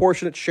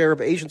disproportionate share of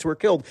Asians who were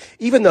killed,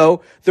 even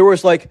though there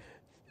was a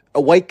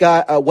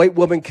white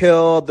woman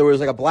killed, there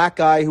was a black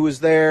guy who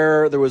was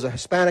there was a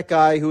Hispanic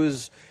guy who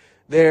was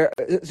there.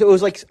 So it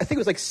was I think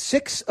it was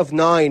 6 of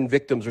 9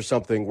 victims or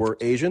something were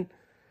Asian.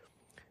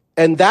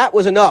 And that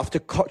was enough to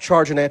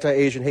charge an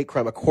anti-Asian hate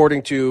crime,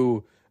 according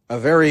to a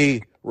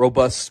very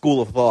robust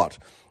school of thought.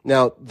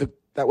 Now,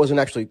 that wasn't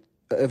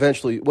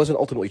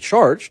ultimately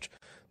charged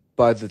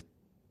by the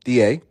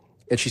DA,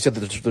 and she said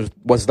that there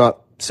was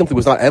not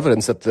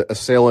evidence that the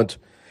assailant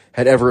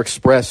had ever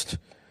expressed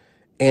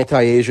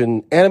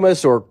anti-Asian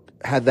animus or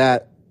had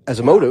that as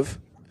a motive.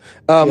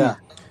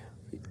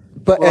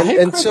 But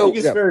it's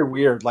very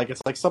weird.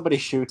 It's like somebody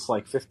shoots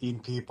 15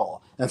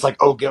 people, and it's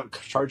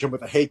charge him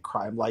with a hate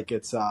crime,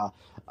 it's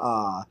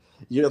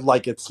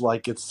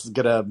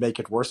gonna make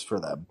it worse for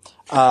them.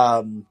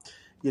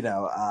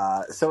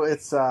 So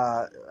it's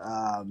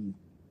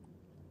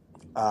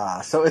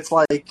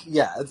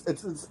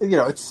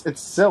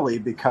it's silly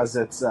because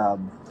it's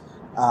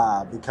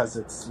because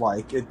it's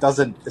like it's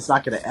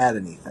not going to add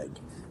anything,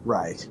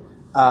 right?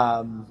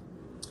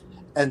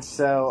 And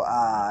so,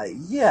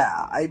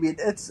 yeah, I mean,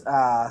 it's,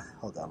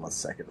 hold on 1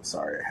 second. I'm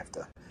sorry. I have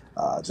to,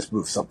 just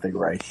move something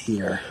right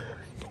here.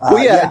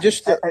 Well, yeah,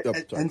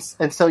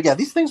 and so, yeah,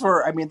 these things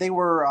were, I mean, they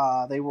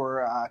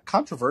were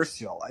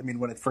controversial. I mean,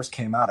 when it first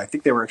came out, I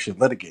think they were actually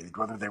litigated,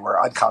 whether they were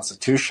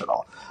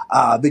unconstitutional,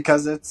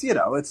 because it's,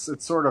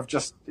 it's sort of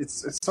just,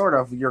 it's sort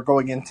of, you're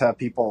going into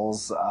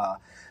people's,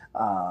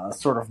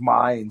 sort of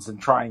minds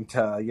and trying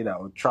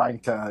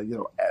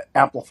to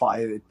amplify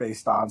it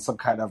based on some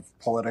kind of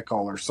political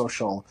or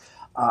social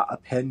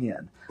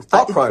opinion.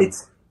 Thought crime.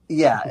 It's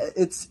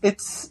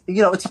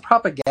a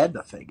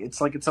propaganda thing.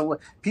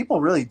 People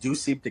really do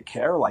seem to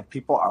care. Like,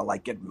 people are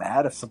like get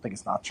mad if something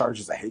is not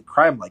charged as a hate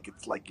crime. Like,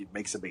 it's like it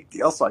makes a big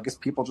deal. So I guess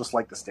people just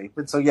like the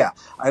statement. So yeah,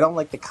 I don't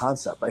like the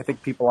concept. I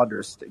think people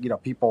understand.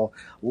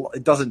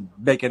 It doesn't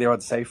make anyone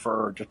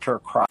safer or deter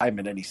crime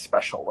in any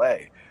special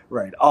way.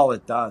 Right. All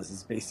it does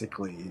is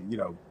basically,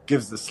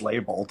 gives this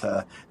label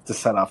to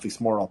set off these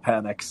moral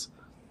panics.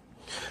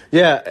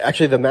 Yeah,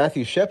 actually, the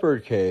Matthew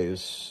Shepard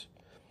case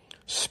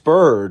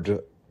spurred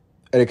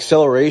an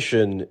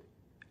acceleration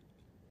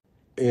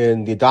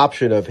in the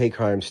adoption of hate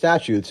crime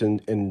statutes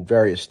in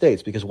various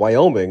states, because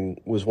Wyoming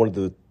was one of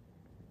the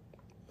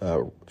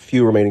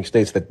few remaining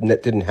states that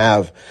didn't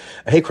have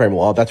a hate crime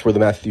law. That's where the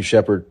Matthew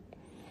Shepard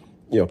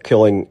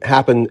killing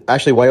happened.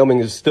 Actually, Wyoming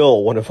is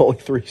still one of only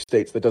 3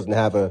 states that doesn't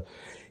have a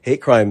hate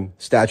crime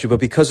statute, but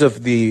because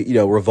of the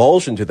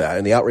revulsion to that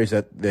and the outrage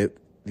that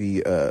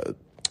the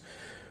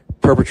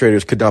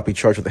perpetrators could not be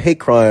charged with a hate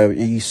crime,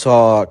 you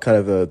saw kind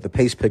of the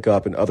pace pick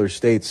up in other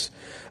states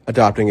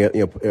adopting it,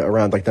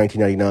 around like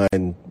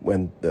 1999,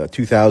 when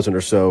 2000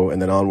 or so,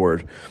 and then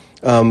onward.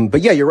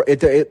 But yeah, you're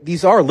right.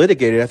 These are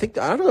litigated.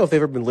 I don't know if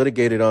they've ever been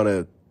litigated on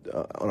a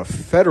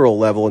federal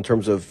level in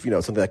terms of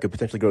something that could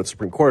potentially go to the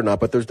Supreme Court or not.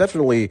 But there's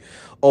definitely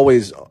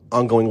always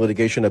ongoing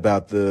litigation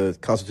about the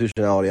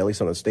constitutionality, at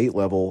least on a state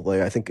level.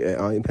 Like, I think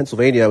in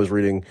Pennsylvania, I was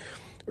reading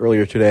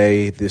earlier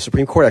today, the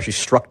Supreme Court actually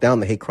struck down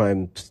the hate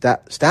crime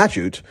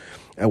statute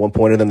at one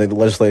point, and then the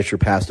legislature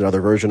passed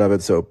another version of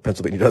it. So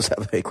Pennsylvania does have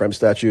a hate crime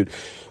statute.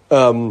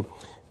 And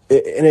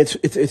it's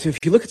if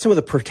you look at some of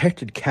the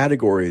protected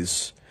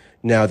categories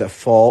now that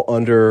fall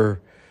under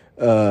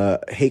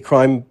hate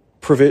crime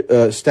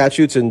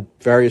statutes in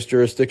various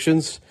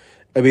jurisdictions,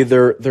 I mean,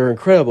 they're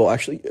incredible.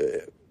 Actually,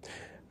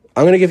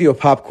 I'm going to give you a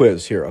pop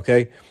quiz here,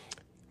 okay?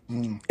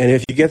 And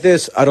if you get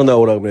this, I don't know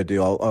what I'm going to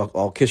do.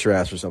 I'll kiss your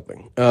ass or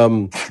something.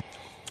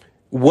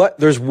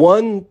 There's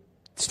one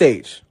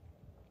state,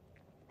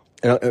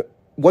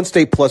 one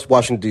state plus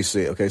Washington,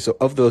 D.C., okay? So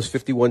of those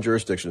 51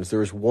 jurisdictions,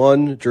 there is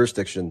one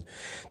jurisdiction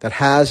that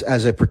has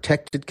as a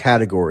protected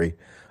category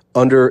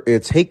under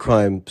its hate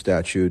crime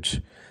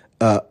statute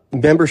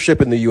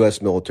membership in the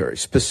U.S. military.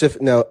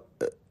 Now,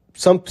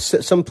 some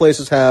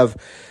places have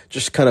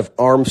just kind of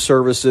armed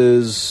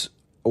services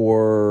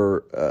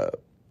or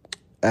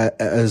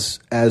as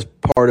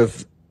part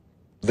of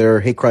their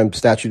hate crime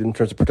statute in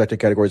terms of protected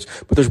categories.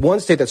 But there's one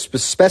state that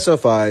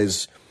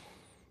specifies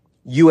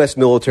U.S.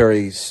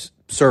 military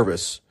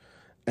service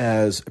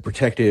as a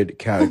protected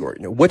category.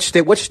 Now, which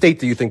state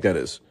do you think that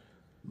is?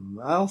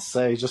 I'll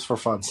say, just for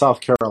fun,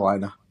 South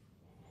Carolina.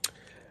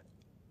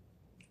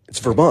 It's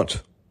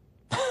Vermont.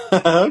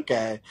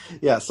 Okay.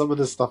 Yeah, some of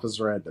this stuff is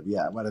random.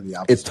 Yeah, it might have the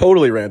opposite. It's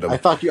totally random. I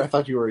thought you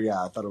were,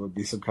 I thought it would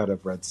be some kind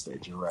of red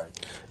state. You're right.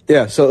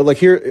 Yeah, so like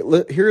here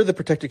are the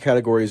protected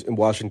categories in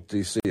Washington,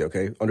 D.C.,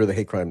 okay, under the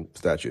hate crime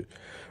statute.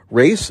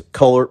 Race,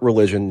 color,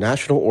 religion,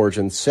 national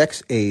origin,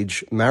 sex,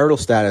 age, marital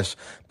status,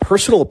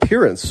 personal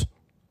appearance,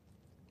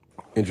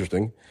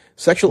 interesting,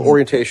 sexual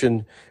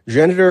orientation,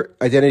 gender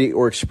identity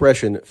or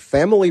expression,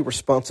 family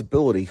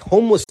responsibility,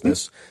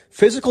 homelessness,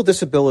 physical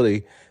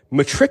disability,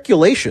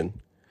 matriculation,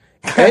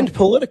 and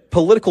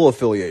political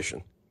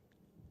affiliation.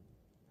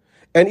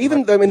 And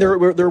even, I mean, there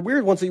are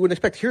weird ones that you wouldn't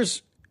expect.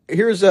 Here's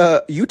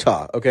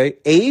Utah, okay?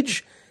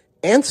 Age,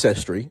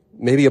 ancestry,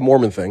 maybe a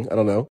Mormon thing, I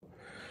don't know.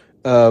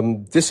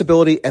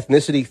 Disability,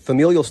 ethnicity,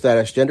 familial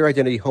status, gender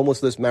identity,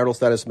 homelessness, marital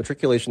status,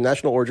 matriculation,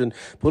 national origin,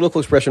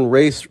 political expression,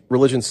 race,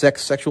 religion,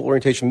 sex, sexual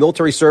orientation,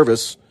 military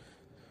service,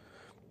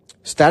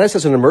 status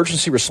as an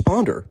emergency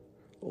responder,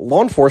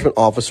 law enforcement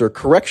officer,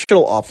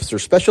 correctional officer,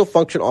 special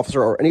function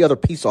officer, or any other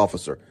peace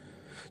officer.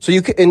 So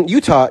in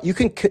Utah, you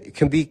can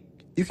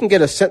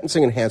get a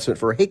sentencing enhancement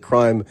for a hate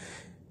crime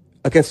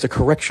against a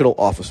correctional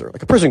officer,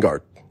 like a prison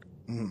guard.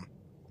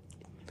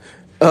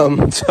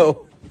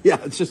 So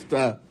yeah, it's just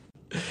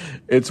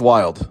it's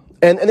wild.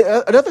 And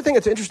another thing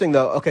that's interesting,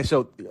 though. Okay,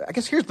 so I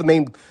guess here's the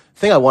main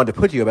thing I wanted to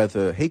put to you about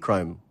the hate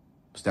crime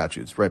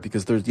statutes, right?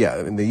 Because I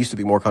mean, they used to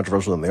be more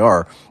controversial than they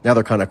are. Now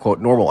they're kind of,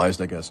 quote,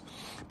 normalized, I guess.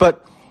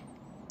 But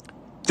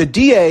the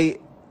DA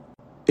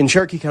in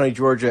Cherokee County,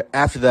 Georgia,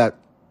 after that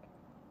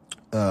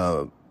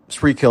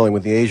spree killing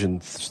with the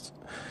Asians,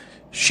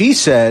 she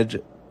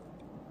said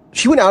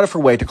she went out of her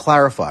way to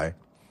clarify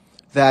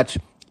that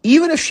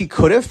even if she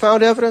could have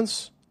found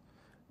evidence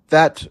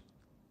that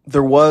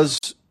there was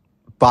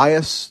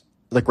bias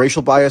like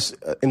racial bias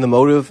in the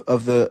motive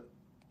of the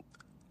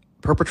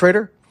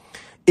perpetrator,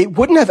 it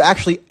wouldn't have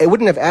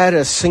added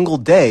a single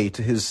day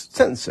to his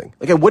sentencing.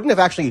 Like, it wouldn't have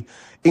actually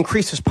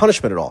increased his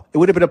punishment at all. It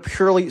would have been a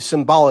purely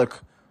symbolic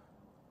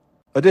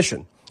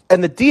addition.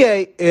 And the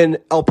DA in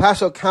El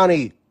Paso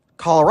County,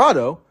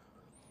 Colorado,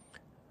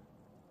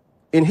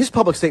 in his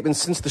public statement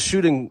since the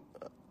shooting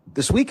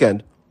this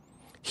weekend,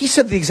 he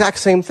said the exact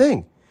same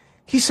thing.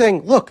 He's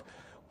saying, look,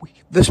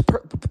 this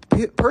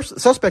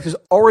suspect is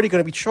already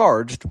going to be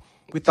charged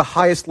with the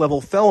highest level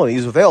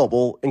felonies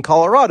available in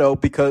Colorado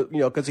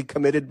because he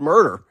committed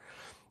murder.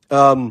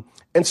 And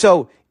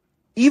so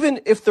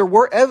even if there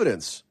were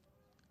evidence,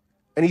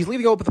 and he's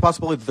leaving open the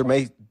possibility that there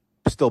may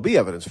still be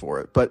evidence for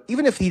it, but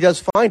even if he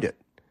does find it,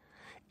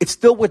 it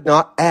still would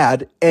not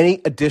add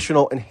any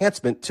additional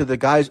enhancement to the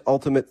guy's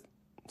ultimate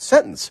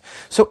sentence.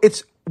 So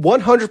it's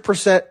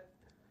 100%.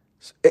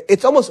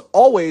 It's almost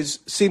always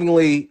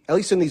seemingly, at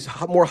least in these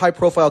more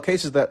high-profile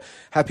cases that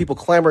have people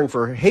clamoring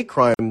for hate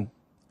crime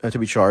to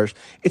be charged,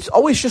 it's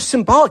always just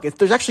symbolic.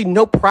 There's actually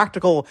no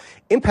practical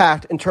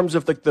impact in terms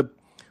of the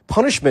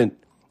punishment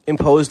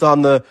imposed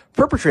on the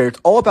perpetrator. It's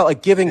all about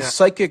like giving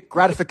psychic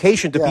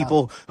gratification to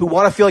people who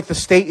want to feel like the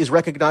state is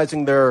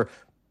recognizing their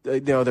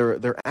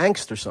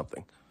angst or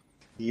something.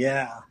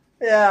 Yeah.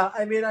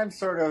 I mean, I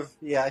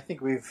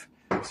think we've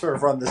sort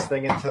of run this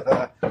thing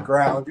into the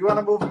ground. Do you want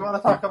to move? You want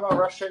to talk about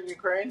Russia and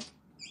Ukraine?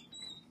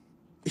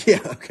 Yeah.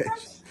 Okay.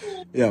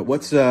 Yeah.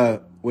 What's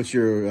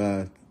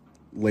your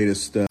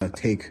latest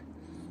take?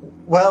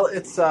 Well,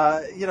 it's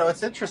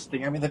it's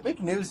interesting. I mean, the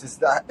big news is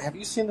that, have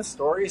you seen the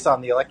stories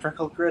on the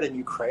electrical grid in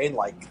Ukraine,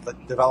 like the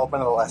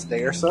development of the last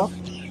day or so?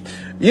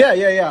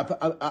 Yeah.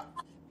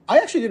 I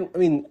actually didn't. I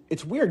mean,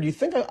 it's weird. You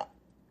think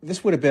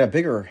this would have been a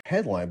bigger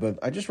headline, but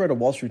I just read a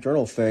Wall Street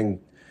Journal thing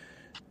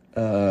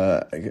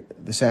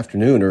this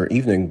afternoon or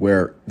evening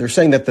where they're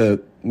saying that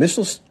the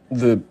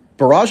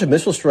barrage of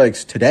missile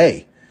strikes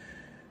today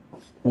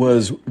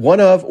was one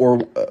of,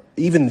 or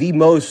even the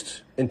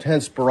most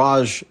intense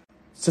barrage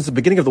since the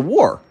beginning of the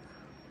war.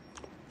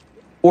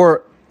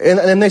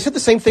 And they said the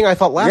same thing I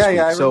thought last week.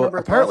 I so remember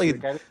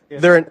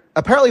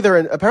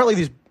apparently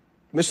these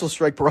missile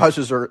strike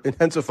barrages are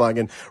intensifying,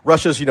 and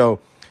Russia's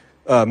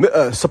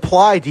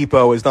supply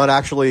depot is not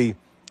actually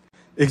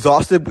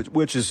exhausted,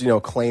 which is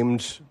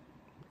claimed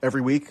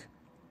every week,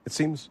 it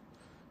seems,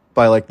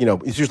 by it's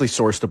usually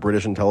sourced to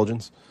British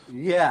intelligence.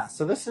 Yeah,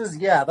 so this is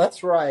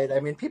that's right.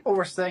 I mean, people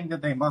were saying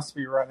that they must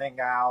be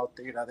running out.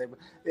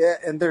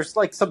 And there's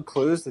like some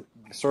clues that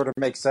sort of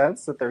make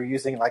sense that they're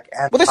using like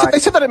Well, they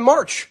said that in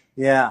March.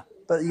 Yeah,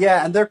 but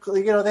and they're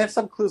they have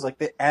some clues like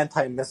the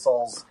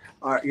anti-missiles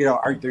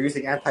they're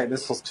using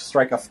anti-missiles to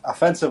strike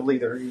offensively.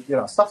 They're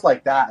stuff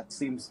like that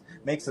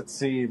makes it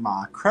seem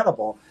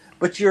credible.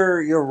 But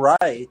you're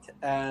right,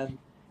 and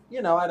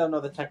I don't know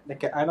the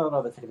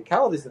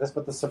technicalities of this,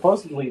 but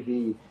supposedly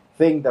the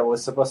thing that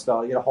was supposed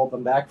to hold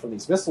them back from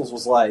these missiles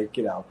was like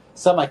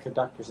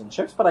semiconductors and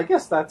chips. But I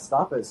guess that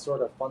stuff is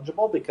sort of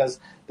fungible because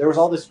there was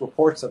all these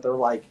reports that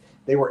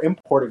they were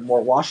importing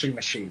more washing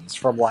machines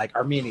from like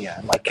Armenia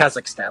and like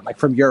Kazakhstan, like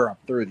from Europe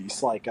through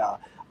these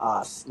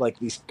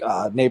these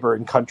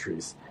neighboring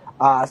countries.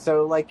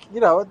 So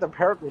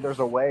apparently there's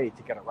a way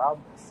to get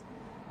around this.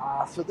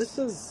 So this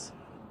is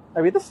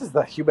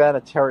the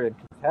humanitarian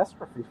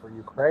catastrophe for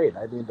Ukraine.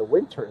 I mean, the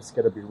winter is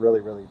going to be really,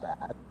 really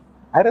bad.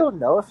 I don't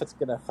know if it's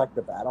going to affect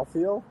the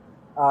battlefield,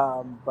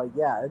 but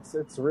yeah,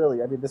 it's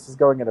really. I mean, this is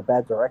going in a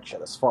bad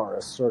direction as far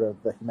as sort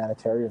of the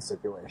humanitarian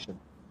situation.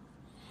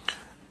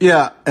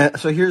 Yeah.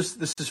 So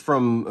this is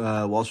from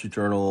Wall Street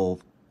Journal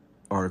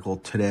article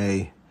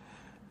today,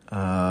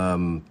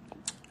 and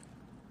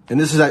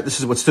this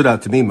is what stood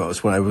out to me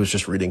most when I was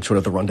just reading sort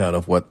of the rundown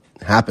of what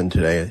happened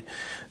today.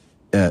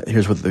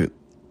 Here's what the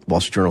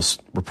Wall Street Journal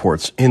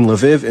reports. In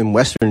Lviv in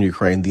western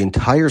Ukraine, the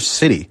entire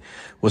city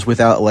was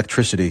without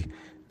electricity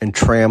and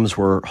trams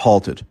were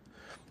halted.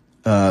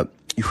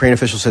 Ukraine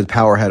officials said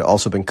power had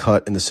also been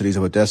cut in the cities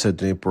of Odessa,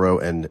 Dnipro,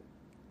 and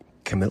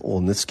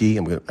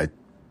Khmelnytsky. I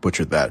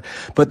butchered that.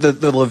 But the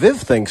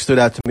Lviv thing stood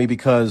out to me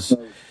because,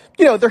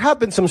 there have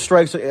been some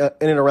strikes in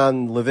and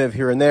around Lviv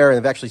here and there, and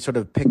they've actually sort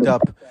of picked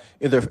up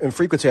in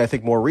frequency, I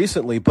think, more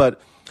recently.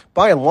 But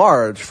by and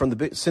large,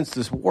 since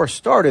this war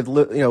started,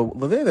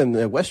 Lviv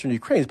in western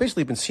Ukraine has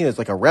basically been seen as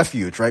like a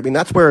refuge, right? I mean,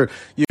 that's where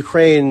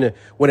Ukraine,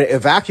 when it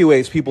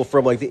evacuates people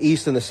from like the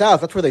east and the south,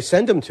 that's where they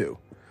send them to.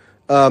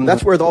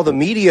 That's where all the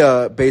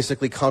media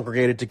basically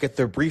congregated to get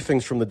their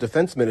briefings from the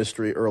defense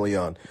ministry early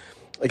on.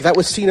 Like that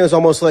was seen as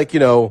almost like,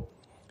 the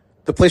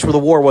place where the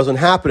war wasn't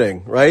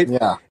happening, right?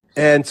 Yeah.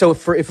 And so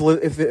if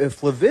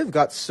Lviv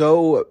got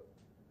so,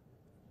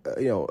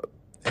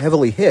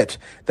 heavily hit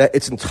that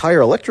its entire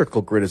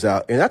electrical grid is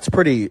out, and that's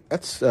pretty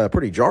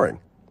jarring.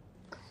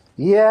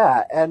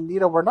 Yeah, and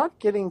we're not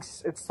getting.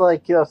 It's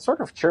like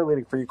sort of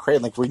cheerleading for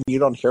Ukraine. Like when you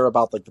don't hear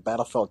about like the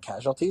battlefield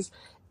casualties,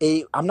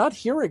 I'm not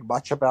hearing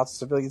much about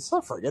civilian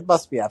suffering. It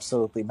must be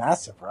absolutely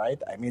massive,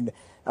 right? I mean,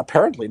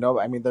 apparently no.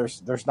 I mean,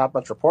 there's not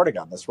much reporting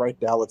on this right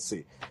now. Let's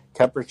see,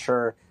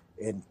 temperature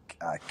in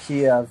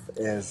Kiev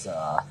is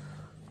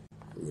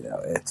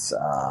it's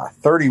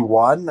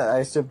 31. I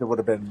assumed it would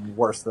have been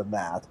worse than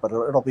that, but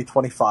it'll be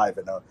 25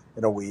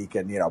 in a week,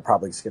 and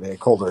probably it's going to get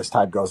colder as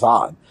time goes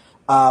on.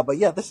 But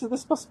yeah, this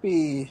must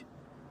be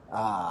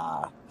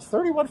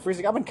 31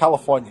 freezing. I'm in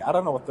California. I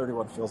don't know what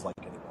 31 feels like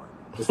anymore.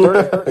 Is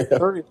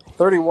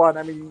 31?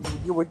 I mean,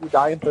 would you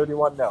die in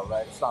 31? No,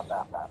 right? It's not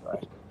that bad,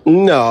 right?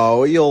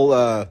 No, you'll.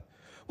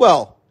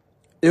 Well,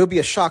 it would be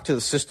a shock to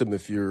the system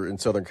if you're in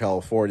Southern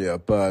California,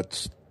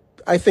 but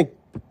I think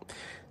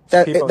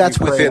that's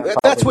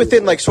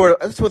within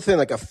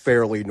like a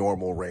fairly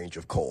normal range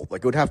of cold.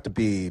 Like it would have to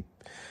be,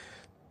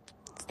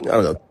 I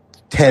don't know,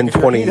 10,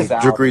 20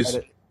 degrees.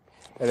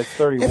 And it's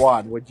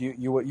 31.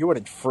 You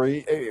wouldn't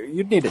freeze?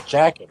 You'd need a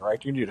jacket,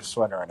 right? You need a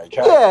sweater and a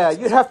jacket. Yeah,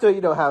 you'd have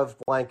to have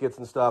blankets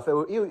and stuff,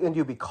 and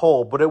you'd be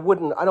cold. But it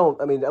wouldn't. I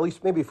mean, at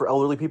least maybe for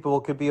elderly people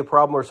it could be a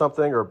problem or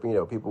something, or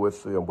people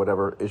with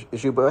whatever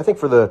issue. But I think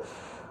for the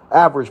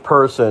average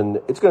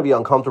person, it's going to be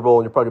uncomfortable,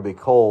 and you're probably going to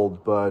be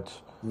cold. But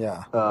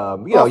yeah,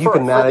 you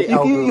can manage.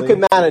 You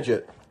can manage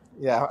it.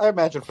 Yeah, I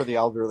imagine for the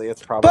elderly,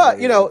 it's probably.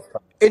 But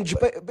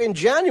in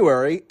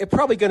January, it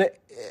probably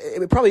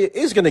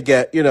is going to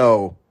get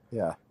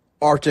Yeah.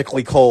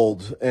 Arctically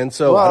cold, and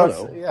so I don't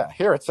know. Yeah,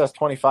 here it says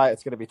 25.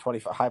 It's going to be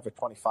 25, high of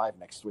 25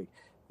 next week.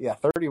 Yeah,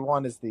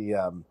 31 is the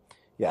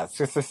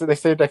they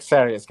say next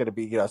Saturday it's going to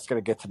be it's going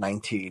to get to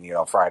 19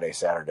 Friday,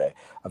 Saturday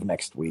of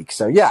next week.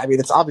 So yeah, I mean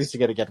it's obviously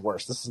going to get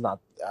worse. This is not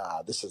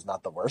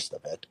the worst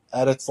of it,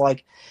 and it's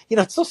like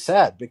it's so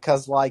sad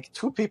because like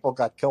 2 people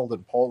got killed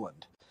in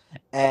Poland,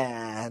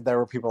 and there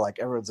were people like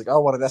everyone's like,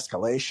 oh, what an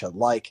escalation,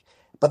 like.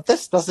 But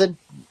this doesn't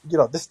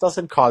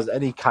cause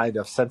any kind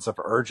of sense of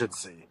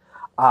urgency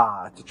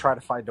to try to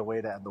find a way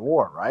to end the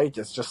war, right?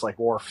 It's just like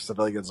war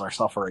civilians are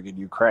suffering in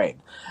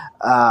Ukraine,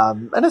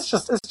 and it's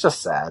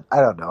just sad.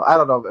 I don't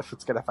know if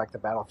it's going to affect the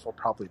battlefield.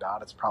 Probably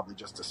not. It's probably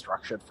just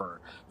destruction for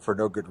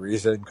no good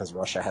reason because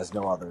Russia has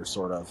no other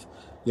sort of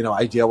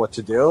idea what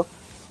to do.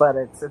 But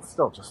it's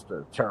still just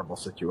a terrible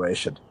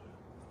situation.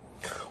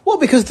 Well,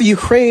 because the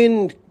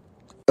Ukraine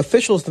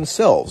officials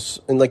themselves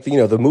and like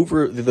the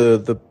mover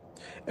the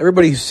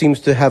everybody seems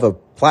to have a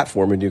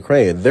platform in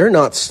Ukraine. They're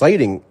not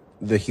citing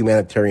the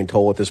humanitarian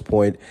toll at this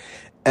point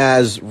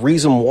as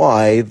reason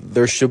why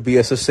there should be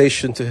a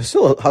cessation to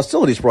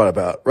hostilities brought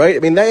about, right? I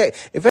mean,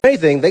 if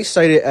anything, they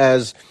cite it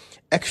as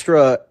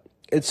extra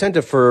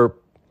incentive for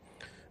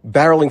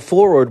barreling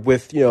forward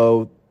with,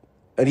 an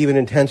even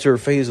intenser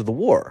phase of the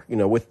war,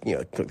 with,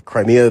 the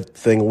Crimea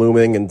thing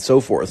looming and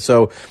so forth.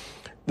 So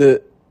we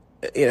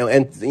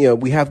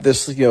have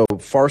this,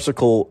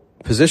 farcical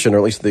position, or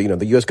at least the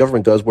U.S.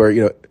 government does,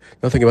 where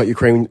nothing about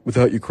Ukraine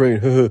without Ukraine,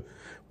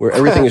 where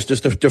everything is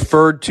just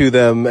deferred to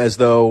them as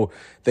though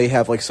they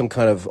have like some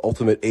kind of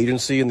ultimate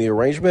agency in the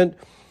arrangement,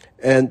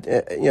 and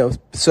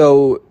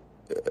so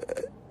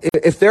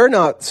if they're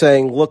not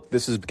saying, look,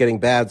 this is getting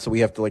bad, so we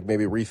have to like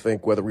maybe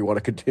rethink whether we want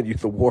to continue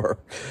the war,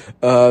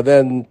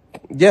 then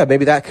yeah,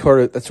 maybe that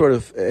sort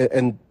of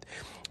and.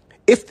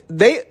 If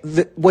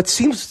what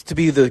seems to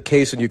be the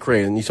case in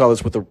Ukraine, and you saw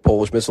this with the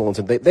Polish missile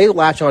incident, they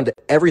latch on to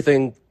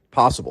everything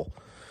possible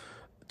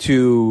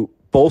to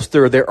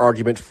bolster their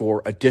argument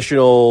for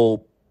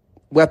additional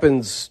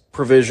weapons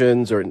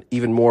provisions or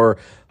even more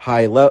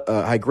high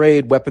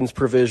grade weapons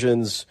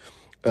provisions.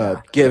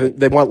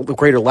 They want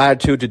greater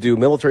latitude to do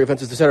military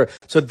offenses, etc.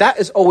 So that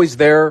is always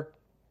their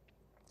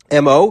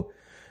MO,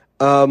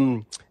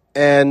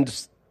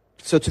 and.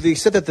 So to the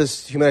extent that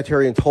this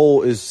humanitarian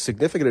toll is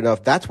significant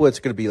enough, that's what it's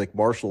going to be like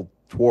marshaled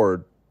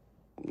toward,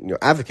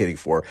 advocating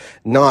for,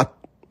 not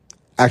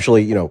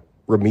actually,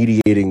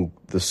 remediating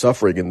the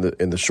suffering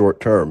in the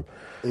short term.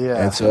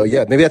 Yeah. And so,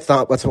 yeah, maybe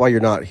that's why you're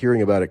not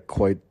hearing about it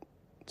quite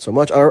so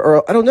much.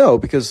 Or I don't know,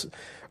 because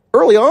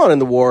early on in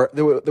the war,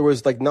 there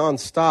was like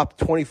nonstop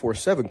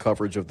 24/7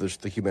 coverage of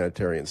the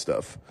humanitarian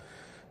stuff.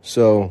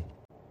 So.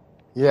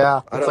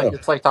 Yeah.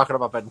 It's like talking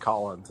about Ben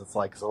Collins. It's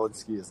like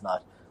Zelensky is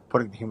not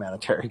putting the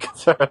humanitarian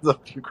concerns of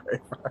Ukraine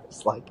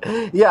first. Like,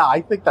 yeah,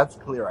 I think that's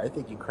clear. I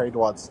think Ukraine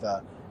wants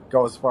to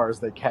go as far as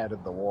they can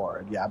in the war,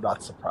 and yeah, I'm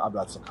not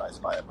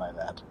surprised by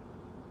that.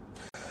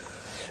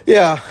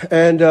 Yeah,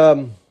 and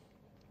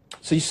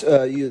so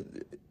you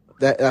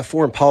that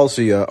foreign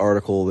policy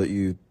article that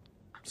you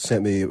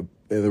sent me.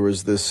 There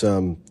was this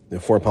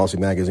Foreign Policy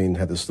magazine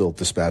had this little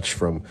dispatch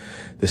from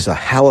this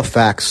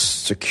Halifax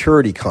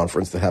security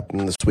conference that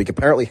happened this week.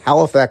 Apparently,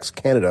 Halifax,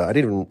 Canada.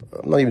 I'm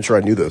not even sure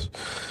I knew this.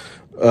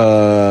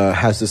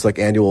 Has this like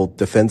annual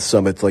defense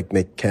summit to like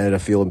make Canada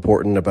feel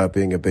important about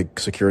being a big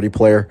security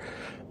player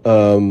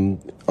on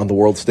the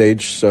world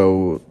stage.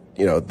 So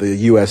the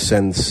U.S.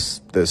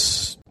 sends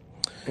this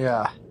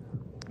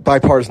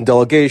bipartisan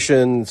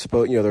delegation.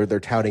 They're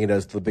touting it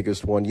as the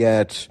biggest one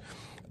yet.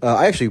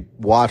 I actually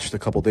watched a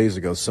couple days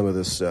ago some of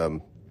this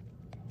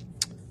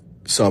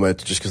summit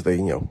just because they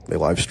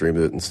live streamed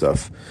it and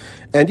stuff.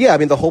 And yeah, I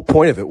mean, the whole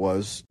point of it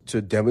was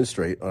to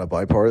demonstrate on a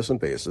bipartisan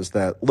basis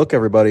that, look,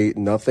 everybody,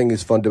 nothing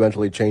is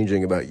fundamentally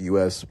changing about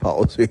U.S.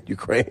 policy in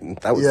Ukraine.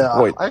 That was the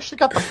point. I actually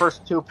got the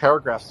first 2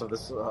 paragraphs of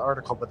this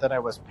article, but then I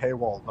was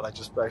paywalled, but I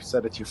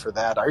sent it to you for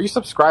that. Are you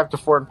subscribed to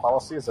Foreign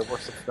Policy? Is it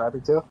worth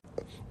subscribing to?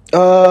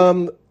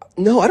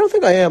 No, I don't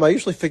think I am. I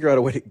usually figure out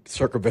a way to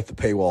circumvent the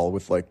paywall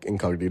with like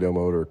incognito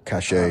mode or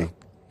cache.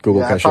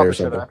 Google Cache or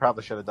something. I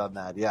probably should have done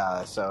that.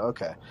 Yeah. So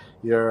okay,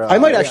 I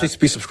might actually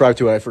be subscribed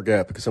to it. I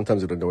forget because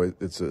sometimes it annoys me.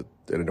 It's I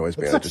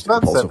just expensive.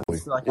 impulsively.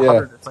 It's like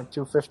it's like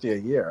 $250 a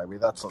year. I mean,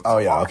 that's. Oh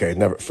yeah. Okay.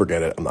 Never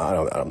forget it. I'm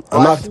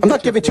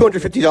not giving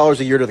 $250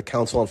 a year to the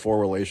Council on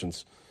Foreign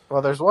Relations.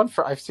 Well, there's one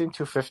I've seen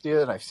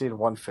 $250 and I've seen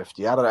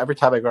 $150. I don't know. Every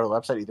time I go to the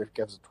website, either it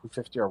gives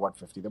 $250 or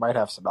 $150. They might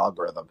have some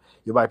algorithm.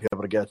 You might be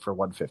able to get it for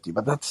 $150,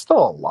 but that's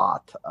still a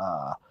lot.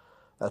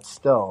 That's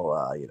still,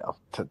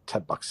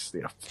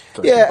 $10.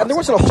 Yeah, and there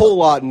wasn't a whole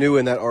lot new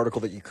in that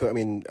article that you could. I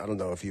mean, I don't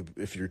know if you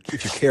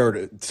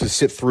cared to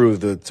sit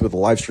through some of the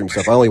live stream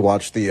stuff. I only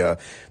watched the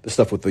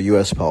stuff with the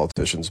U.S.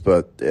 politicians,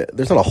 but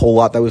there's not a whole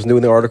lot that was new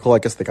in the article. I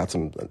guess they got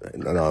some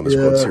anonymous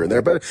quotes here and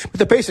there, but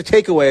the basic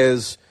takeaway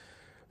is,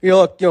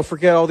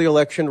 forget all the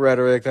election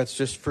rhetoric. That's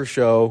just for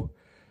show.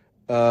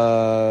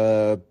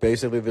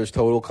 Basically, there's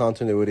total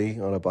continuity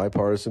on a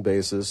bipartisan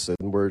basis,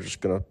 and we're just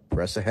going to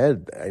press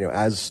ahead.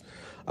 As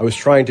I was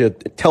trying to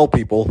tell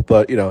people,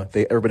 but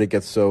everybody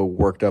gets so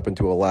worked up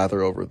into a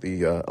lather over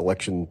the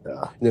election,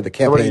 the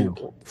campaign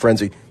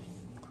frenzy.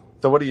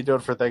 So, what are you doing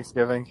for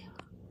Thanksgiving?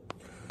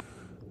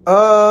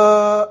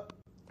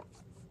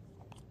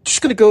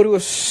 Just going to go to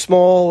a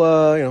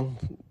small,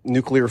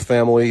 nuclear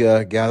family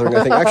gathering.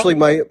 I think actually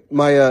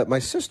my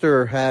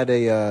sister had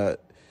a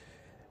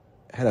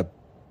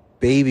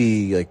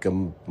baby like a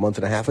month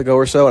and a half ago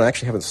or so, and I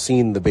actually haven't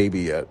seen the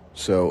baby yet.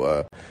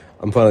 So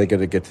I'm finally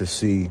going to get to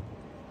see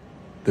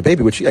the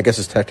baby, which I guess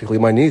is technically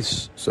my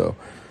niece. So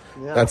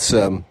that's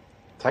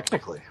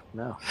technically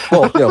no.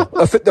 Well, no,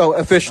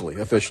 officially.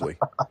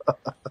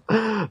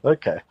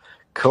 Okay,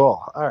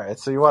 cool. All right.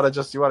 So you want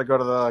to go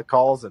to the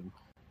calls and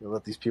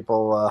let these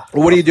people.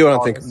 What are you doing?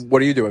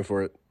 What are you doing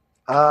for it?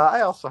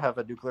 I also have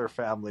a nuclear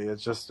family.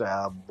 It's just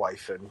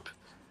wife and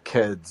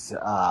kids.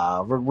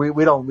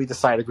 We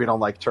decided we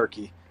don't like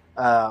turkey,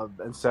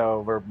 and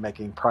so we're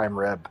making prime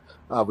rib.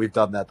 We've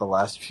done that the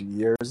last few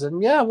years, and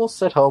we'll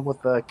sit home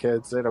with the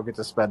kids. They don't get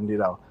to spend,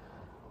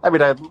 I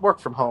mean, I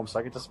work from home, so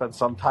I get to spend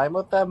some time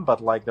with them,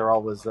 but like they're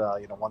always,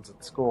 one's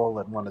at school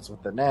and one is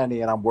with the nanny,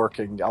 and I'm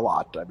working a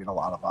lot. I mean, a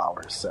lot of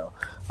hours. So,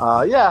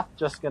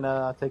 just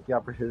gonna take the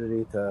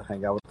opportunity to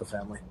hang out with the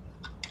family.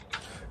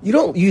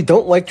 You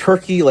don't like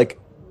turkey, like,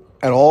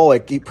 at all?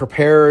 Like, eat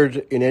prepared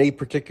in any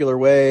particular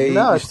way?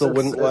 No,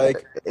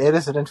 like? It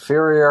is an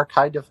inferior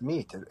kind of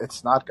meat.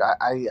 It's not.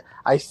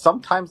 I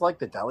sometimes like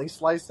the deli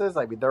slices.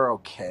 I mean, they're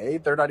okay.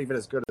 They're not even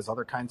as good as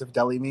other kinds of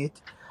deli meat.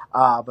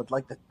 But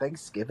like the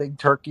Thanksgiving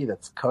turkey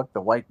that's cooked,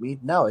 the white meat,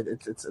 no,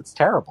 it's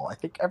terrible. I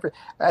think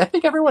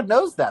everyone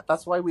knows that.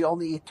 That's why we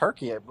only eat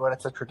turkey when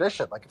it's a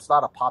tradition. Like it's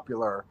not a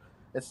popular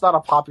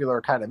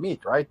kind of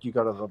meat, right? You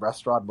go to the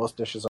restaurant, most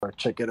dishes are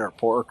chicken or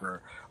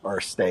pork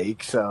or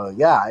steak. So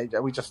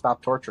we just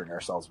stopped torturing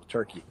ourselves with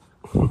turkey.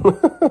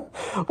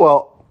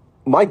 Well,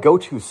 my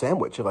go-to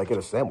sandwich, if I get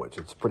a sandwich,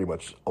 it's pretty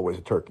much always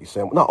a turkey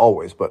sandwich. Not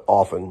always, but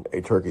often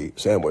a turkey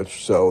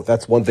sandwich. So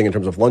that's one thing in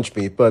terms of lunch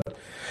meat. But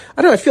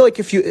I don't know, I feel like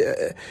if you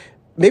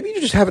maybe you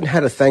just haven't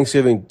had a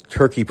Thanksgiving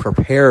turkey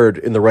prepared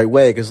in the right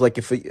way. Because like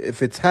if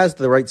it has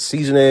the right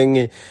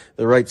seasoning,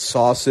 the right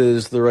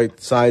sauces, the right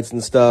sides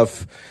and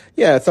stuff,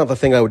 it's not the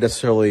thing I would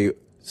necessarily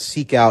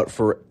seek out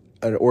for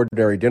an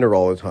ordinary dinner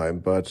all the time.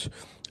 But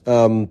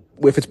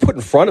if it's put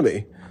in front of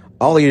me,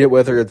 I'll eat it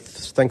whether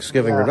it's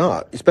Thanksgiving or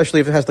not, especially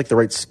if it has like the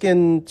right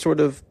skin sort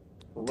of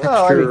texture.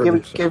 Well, I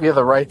mean, give you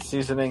the right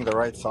seasoning, the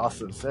right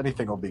sauces,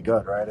 anything will be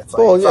good, right? It's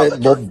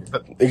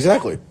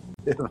exactly.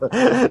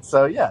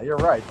 So you're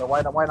right. But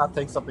why not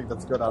take something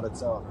that's good on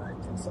its own, right?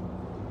 Take some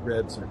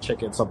ribs or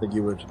chicken, something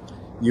you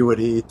would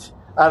eat.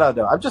 I don't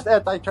know. I'm just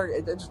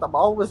anti-turkey. I'm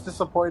always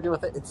disappointed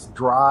with it. It's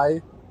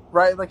dry,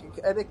 right? Like,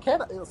 and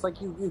it's like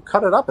you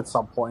cut it up at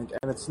some point,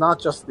 and it's not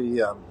just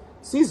the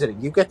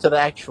seasoning. You get to the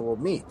actual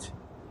meat.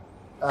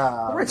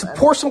 Right, so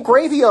pour some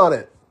gravy on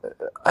it.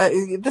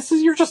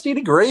 You're just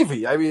eating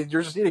gravy. I mean,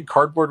 you're just eating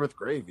cardboard with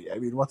gravy. I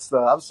mean,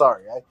 I'm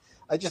sorry.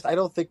 I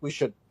don't think we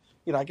should,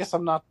 I guess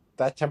I'm not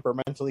that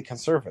temperamentally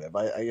conservative.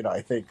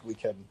 I think we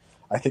can,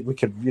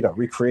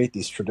 recreate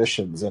these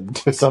traditions and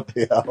do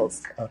something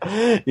else.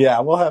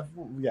 We'll have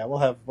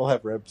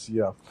ribs.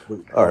 All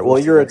right. Well,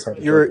 you're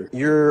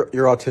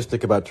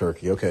autistic about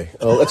turkey. Okay.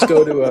 Let's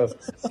go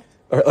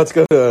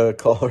to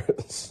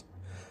callers.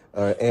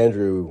 All right,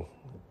 Andrew.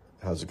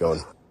 How's it going?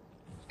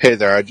 Hey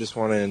there. I just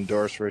want to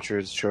endorse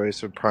Richard's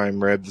choice of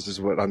prime rib. This is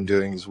what I'm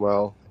doing as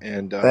well.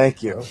 And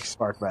thank you,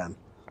 smart man.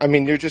 I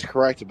mean, you're just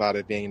correct about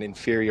it being an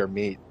inferior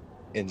meat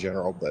in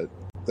general, but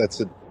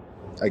that's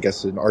I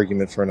guess an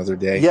argument for another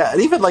day. Yeah,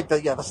 and even like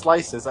the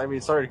slices. I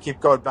mean, sorry to keep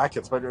going back,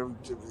 but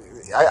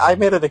I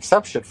made an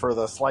exception for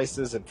the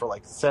slices and for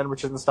like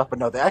sandwiches and stuff, but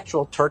no, the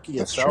actual turkey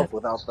That's itself, true.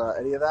 without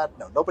any of that,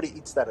 no, nobody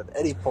eats that at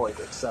any point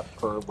except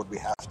for when we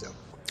have to.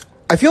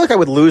 I feel like I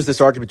would lose this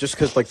argument just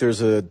because like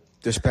there's a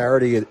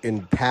disparity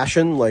in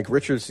passion. Like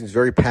Richard seems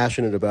very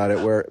passionate about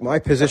it, where my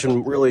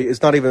position really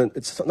is not even.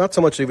 It's not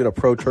so much even a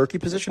pro-turkey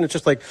position. It's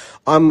just like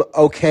I'm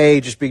okay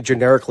just being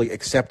generically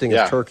accepting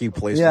Yeah. of turkey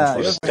placed Yeah, in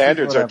The front of me.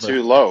 standards are whatever.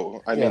 too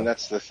low. I Yeah. mean,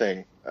 that's the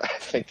thing. I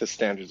think the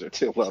standards are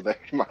too low there,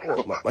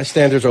 Michael. My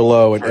standards are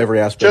low in every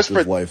aspect Just of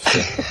for life.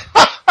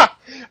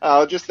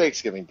 So. just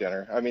Thanksgiving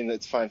dinner. I mean,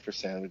 it's fine for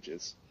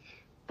sandwiches.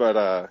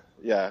 But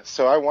yeah,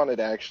 so I wanted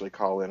to actually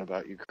call in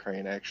about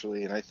Ukraine,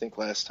 actually, and I think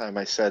last time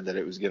I said that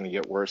it was going to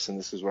get worse, and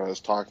this is what I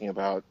was talking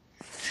about.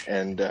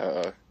 And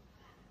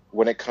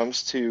when it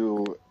comes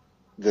to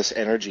this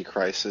energy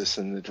crisis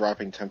and the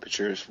dropping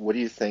temperatures, what do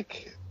you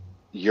think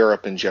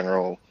Europe in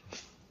general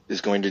is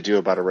going to do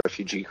about a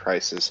refugee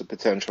crisis, a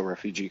potential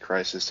refugee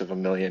crisis of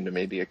 1 million to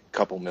maybe a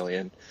couple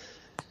million?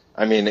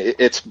 I mean, it's What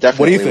do you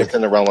definitely think?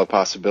 within the realm of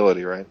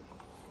possibility, right?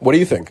 What do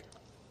you think?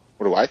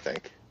 What do I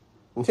think?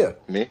 Yeah.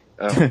 Me?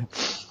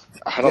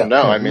 I don't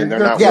know. I mean, they're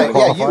not Yeah,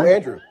 willing. you,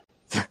 Andrew.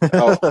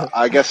 Oh,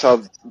 I guess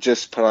I'll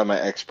just put on my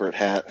expert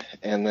hat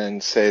and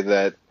then say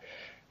that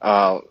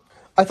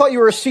I thought you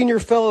were a senior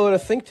fellow at a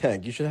think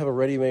tank. You should have a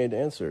ready-made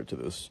answer to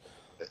this.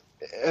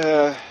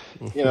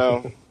 you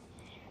know,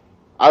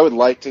 I would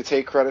like to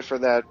take credit for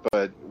that,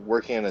 but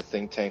working in a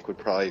think tank would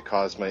probably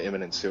cause my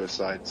imminent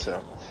suicide.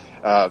 So,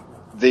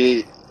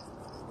 the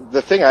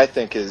thing I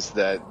think is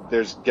that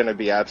there's going to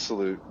be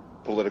absolute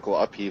political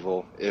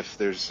upheaval if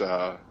there's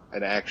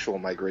an actual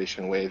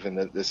migration wave, and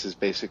that this is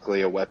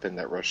basically a weapon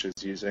that Russia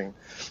is using.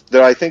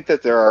 Though I think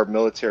that there are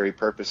military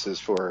purposes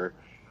for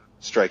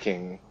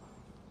striking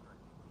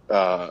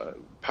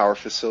power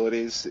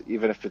facilities,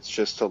 even if it's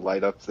just to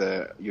light up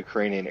the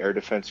Ukrainian air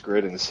defense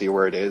grid and see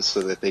where it is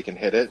so that they can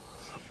hit it.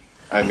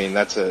 I mean,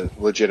 that's a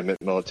legitimate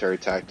military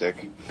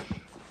tactic.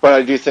 But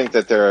I do think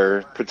that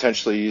they're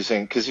potentially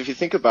using, because if you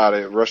think about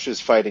it, Russia's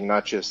fighting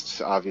not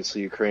just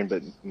obviously Ukraine,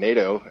 but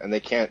NATO, and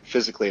they can't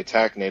physically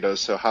attack NATO,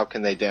 so how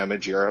can they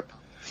damage Europe?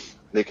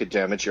 They could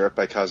damage Europe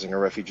by causing a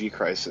refugee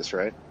crisis,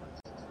 right?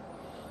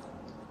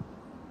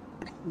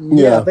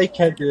 Yeah, they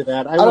can do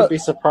that. I don't- would be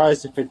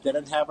surprised if it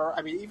didn't have her.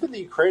 I mean, even the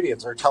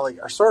Ukrainians are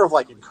sort of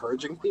like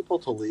encouraging people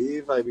to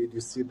leave. I mean,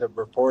 you see them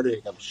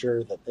reporting. I'm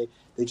sure that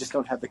they just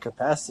don't have the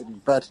capacity.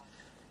 But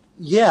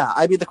yeah,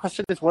 I mean, the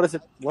question is,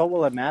 what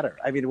will it matter?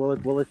 I mean,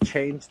 will it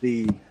change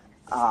the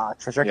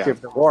trajectory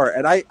of the war?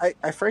 And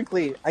I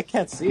frankly, I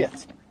can't see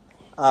it.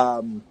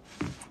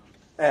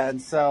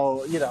 And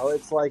so,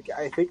 it's like,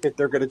 I think that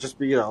they're going to just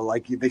be,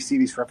 like they see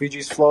these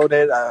refugees float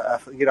in, they're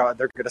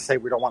going to say,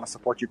 we don't want to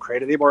support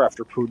Ukraine anymore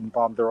after Putin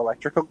bombed their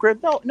electrical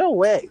grid. No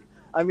way.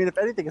 I mean, if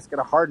anything, it's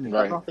going to harden it.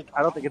 Right.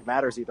 I don't think it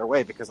matters either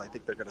way, because I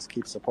think they're going to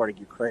keep supporting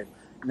Ukraine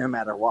no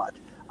matter what.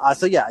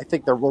 So yeah, I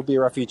think there will be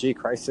a refugee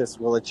crisis.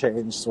 Will it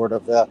change sort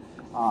of the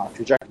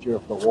trajectory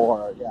of the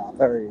war? Yeah,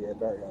 very,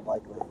 very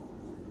unlikely.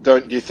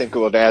 Don't you think it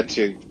would add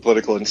to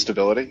political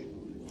instability?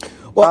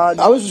 Well,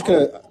 I was just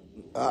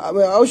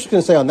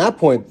gonna say on that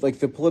point, like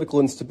the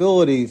political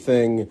instability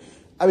thing.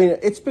 I mean,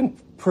 it's been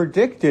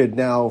predicted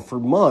now for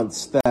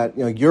months that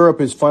Europe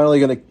is finally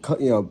going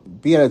to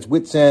be at its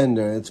wit's end,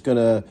 and it's going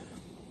to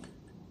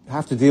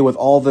have to deal with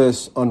all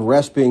this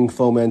unrest being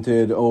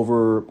fomented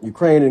over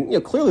Ukraine,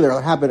 and clearly there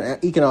have been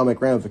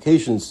economic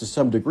ramifications to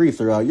some degree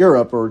throughout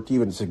Europe, or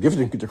even a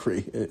significant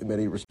degree in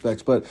many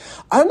respects. But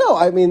I don't know.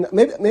 I mean,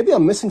 maybe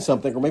I'm missing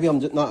something, or maybe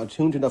I'm just not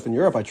attuned enough in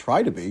Europe. I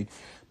try to be,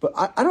 but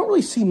I don't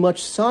really see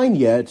much sign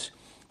yet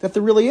that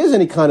there really is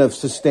any kind of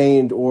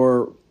sustained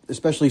or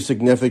especially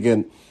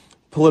significant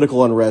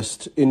political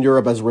unrest in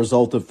Europe as a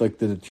result of like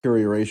the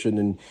deterioration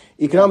in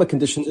economic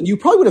conditions. And you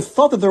probably would have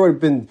thought that there would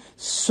have been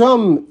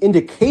some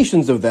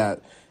indications of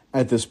that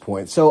at this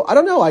point. So I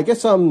don't know. I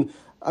guess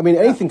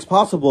anything's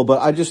possible,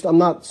 but I'm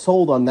not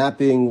sold on that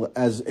being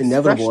as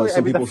inevitable as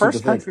some people seem to think. The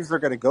first countries they're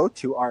going to go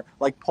to are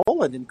like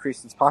Poland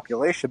increased its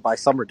population by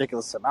some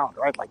ridiculous amount,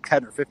 right? Like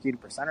 10 or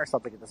 15% or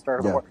something at the start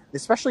of the war.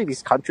 Especially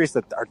these countries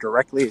that are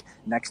directly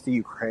next to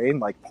Ukraine,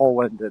 like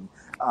Poland and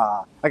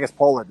I guess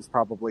Poland is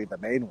probably the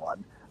main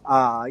one.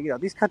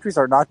 These countries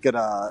are not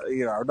gonna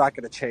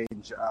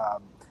change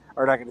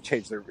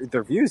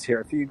their views here.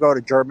 If you go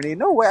to Germany,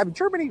 no way. I mean,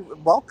 Germany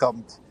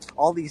welcomed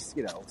all these,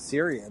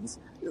 Syrians.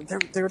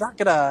 They're not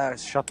gonna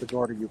shut the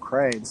door to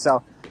Ukraine.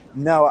 So,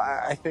 no,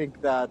 I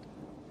think that,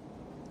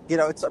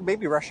 it's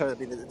maybe Russia. I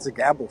mean, it's a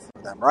gamble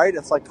for them, right?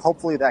 It's like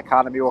hopefully the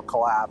economy will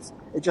collapse.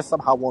 It just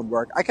somehow won't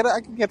work. I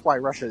can get why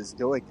Russia is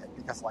doing it,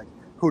 because like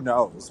who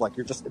knows? Like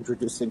you're just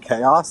introducing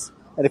chaos.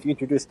 And if you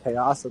introduce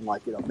chaos and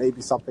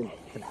maybe something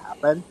can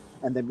happen,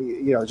 and then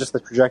just the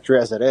trajectory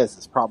as it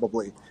is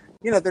probably,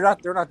 they're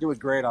not doing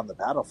great on the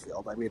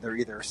battlefield. I mean, they're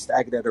either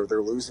stagnant or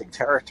they're losing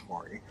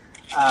territory.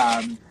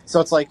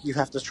 So it's like you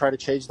have to try to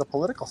change the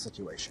political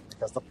situation,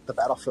 because the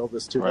battlefield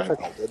is too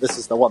difficult. This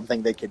is the one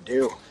thing they can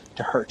do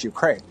to hurt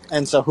Ukraine.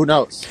 And so who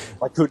knows?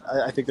 I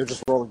think they're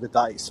just rolling the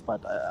dice,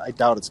 but I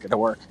doubt it's going to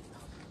work.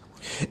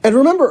 And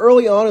remember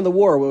early on in the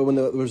war when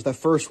there was that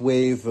first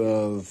wave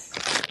of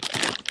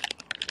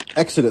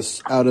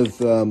exodus out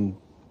of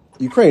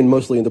Ukraine,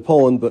 mostly into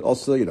Poland, but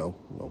also,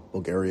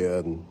 Bulgaria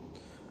and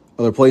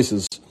other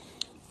places.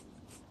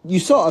 You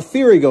saw a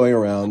theory going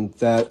around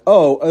that,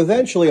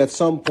 eventually at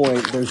some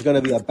point there's going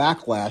to be a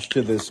backlash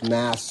to this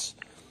mass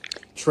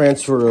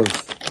transfer of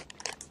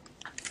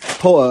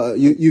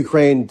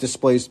Ukraine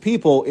displaced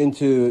people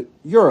into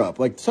Europe.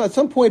 Like, so at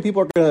some point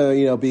people are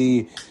going to,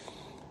 be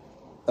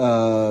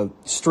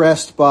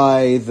stressed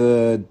by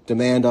the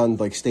demand on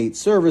like state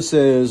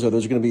services, or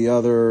there's going to be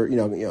other,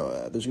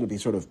 there's going to be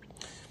sort of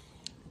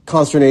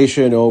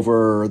consternation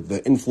over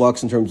the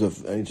influx in terms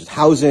of just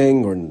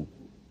housing or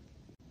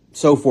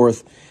so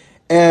forth.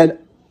 And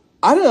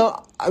I don't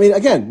know. I mean,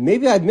 again,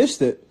 maybe I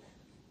missed it.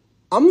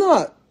 I'm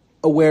not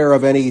aware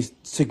of any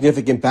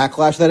significant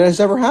backlash that has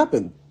ever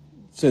happened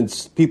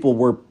since people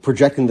were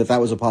projecting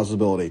that was a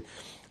possibility.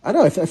 I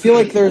don't know. I feel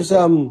like there's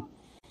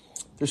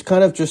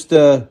kind of just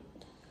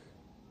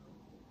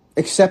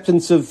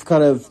acceptance of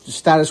kind of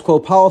status quo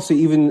policy,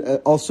 even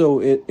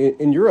also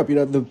in Europe.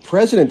 The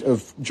president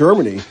of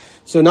Germany,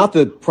 so not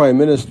the prime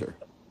minister,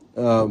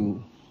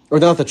 or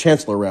not the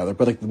chancellor rather,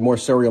 but like the more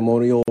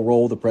ceremonial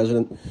role, the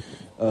president,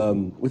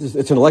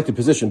 it's an elected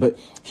position. But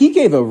he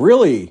gave a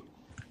really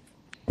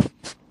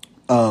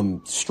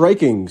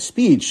striking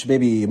speech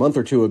maybe a month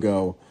or two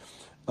ago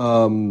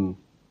on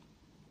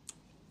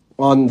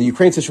the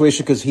Ukraine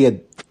situation, because he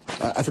had,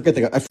 I forget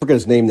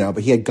his name now,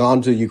 but he had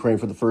gone to Ukraine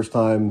for the first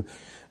time.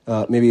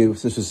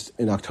 This was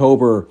in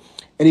October,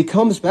 and he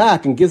comes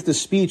back and gives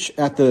this speech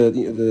at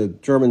the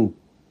German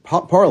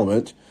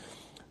parliament,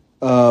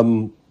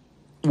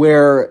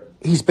 where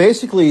he's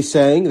basically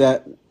saying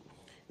that,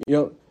 we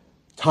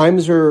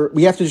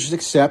have to just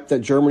accept that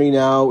Germany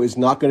now is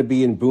not going to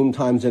be in boom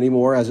times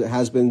anymore, as it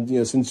has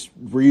been, since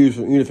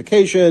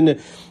reunification.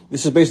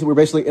 We're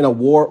basically in a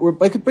war. We're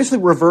basically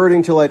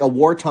reverting to like a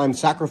wartime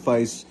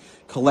sacrifice,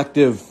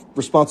 collective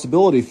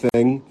responsibility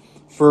thing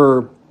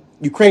for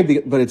Ukraine.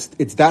 But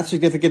it's that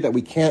significant that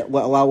we can't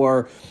allow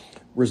our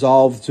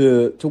resolve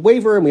to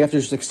waver, and we have to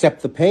just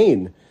accept the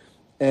pain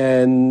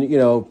and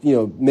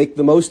make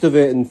the most of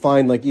it and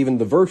find like even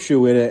the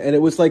virtue in it. And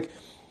it was like,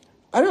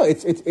 I don't know.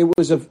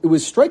 It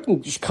was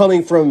striking, just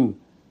coming from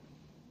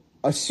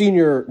a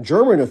senior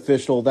German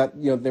official, that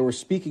they were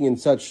speaking in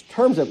such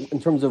terms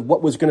in terms of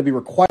what was going to be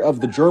required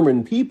of the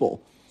German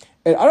people.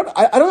 And I don't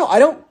know. I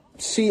don't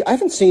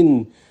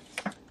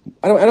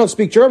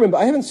speak German, but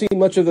I haven't seen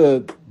much of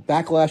a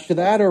backlash to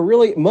that, or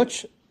really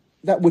much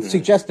that would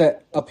suggest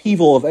that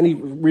upheaval of any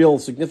real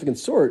significant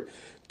sort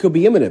could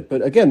be imminent.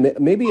 But again,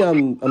 maybe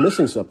I'm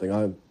missing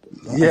something.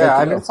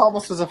 It's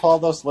almost as if all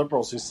those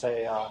liberals who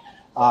say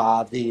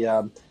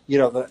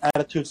the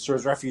attitudes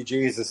towards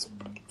refugees is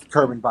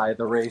determined by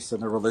the race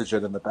and the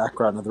religion and the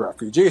background of the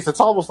refugees. It's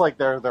almost like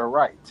they're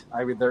right.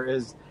 I mean, there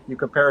is, you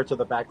compare it to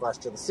the backlash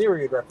to the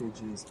Syrian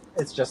refugees,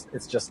 it's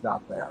just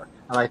not there.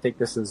 And I think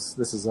this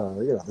is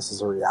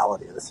a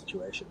reality of the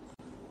situation.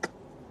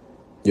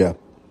 Yeah.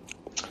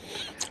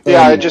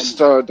 Yeah, I just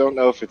don't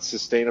know if it's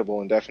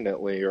sustainable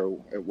indefinitely, or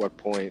at what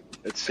point.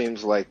 It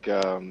seems like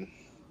the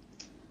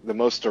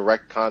most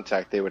direct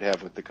contact they would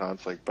have with the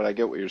conflict. But I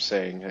get what you're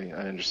saying.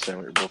 I understand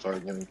what you're both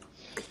arguing.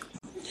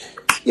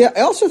 Yeah,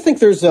 I also think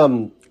there's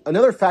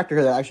another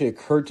factor that actually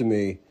occurred to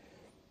me,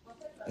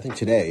 I think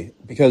today,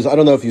 because I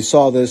don't know if you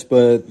saw this,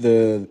 but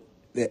there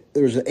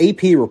was an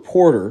AP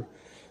reporter.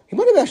 He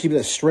might have actually been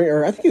a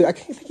stringer. I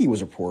think he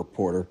was a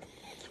reporter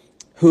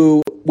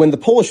who, when the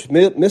Polish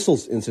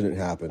missiles incident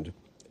happened,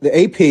 the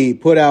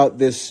AP put out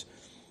this,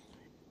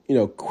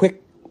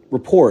 quick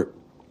report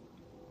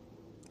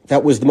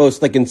that was the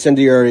most like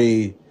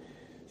incendiary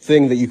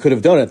thing that you could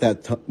have done at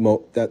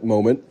that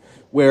moment,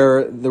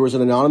 where there was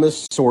an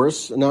anonymous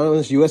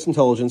U.S.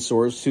 intelligence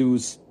source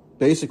who's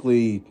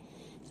basically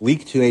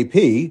leaked to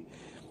AP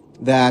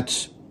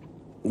that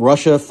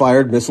Russia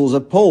fired missiles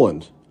at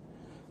Poland,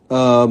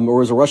 or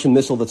was a Russian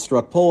missile that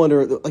struck Poland,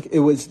 or like it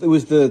was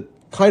the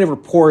kind of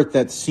report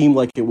that seemed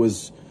like it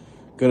was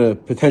going to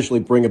potentially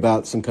bring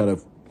about some kind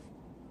of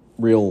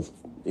real,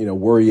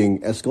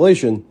 worrying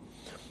escalation.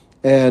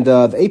 And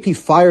the AP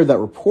fired that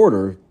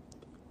reporter,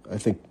 I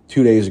think,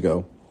 2 days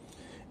ago.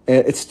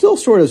 And it's still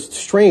sort of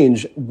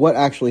strange what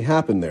actually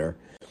happened there,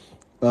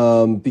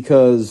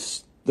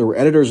 because there were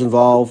editors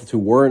involved who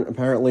weren't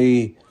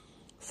apparently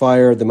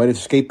fired. They might have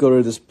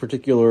scapegoated this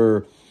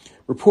particular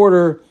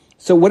reporter.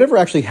 So whatever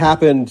actually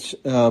happened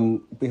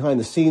behind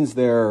the scenes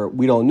there,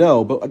 we don't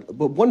know. But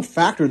one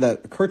factor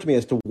that occurred to me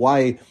as to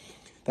why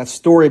that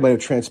story might have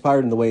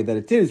transpired in the way that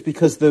it did is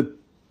because the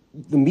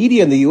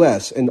media in the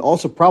U.S. and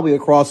also probably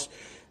across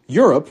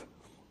Europe,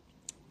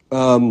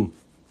 or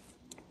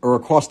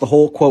across the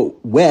whole, quote,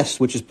 West,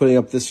 which is putting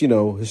up this,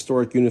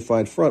 historic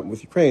unified front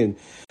with Ukraine,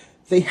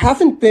 they've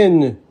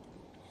been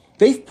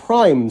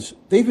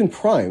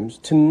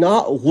primed to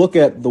not look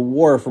at the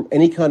war from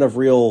any kind of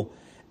real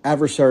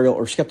adversarial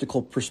or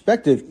skeptical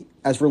perspective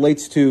as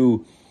relates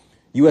to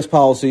U.S.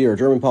 policy or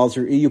German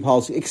policy or EU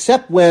policy,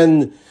 except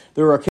when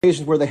there are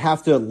occasions where they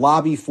have to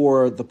lobby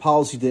for the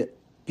policy to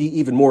be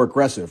even more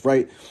aggressive,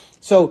 right?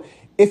 So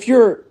if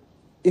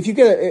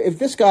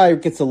this guy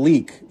gets a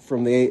leak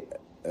from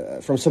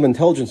some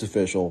intelligence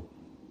official,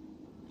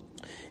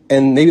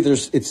 and maybe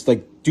it's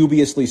like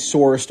dubiously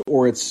sourced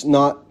or it's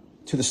not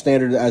to the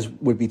standard as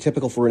would be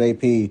typical for an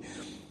AP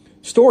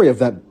story of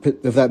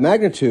that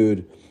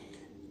magnitude,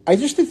 I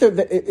just think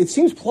that it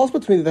seems plausible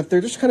to me that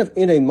they're just kind of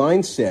in a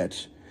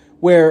mindset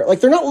where, like,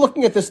 they're not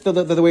looking at this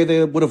the way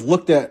they would have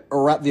looked at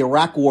the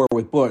Iraq War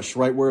with Bush,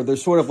 right? Where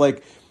there's sort of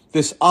like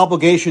this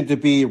obligation to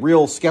be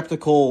real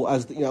skeptical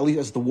as at least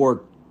as the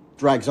war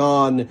drags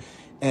on,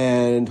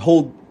 and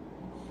hold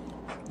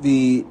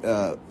the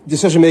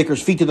decision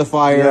makers' feet to the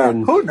fire,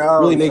 and who knows?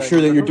 Really make sure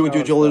that you're doing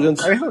due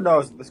diligence. I mean, who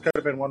knows? This could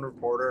have been one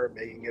reporter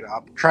making it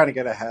up, trying to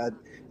get ahead.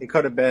 It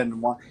could have been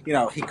one.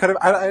 He could have.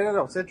 I don't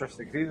know. It's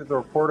interesting. Either the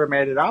reporter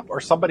made it up,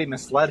 or somebody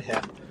misled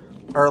him,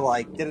 or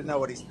like didn't know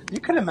what he's. You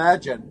can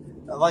imagine.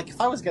 Like, if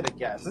I was going to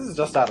guess, this is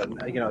just out of,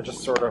 just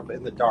sort of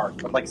in the dark,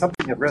 but like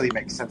something that really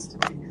makes sense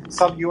to me.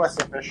 Some U.S.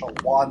 official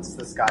wants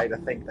this guy to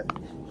think that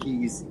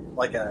he's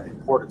like an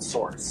important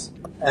source.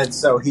 And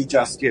so he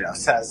just,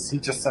 says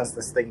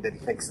this thing that he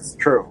thinks is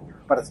true,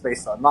 but it's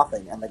based on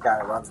nothing, and the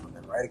guy runs with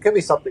it, right? It could be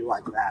something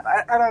like that.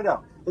 I don't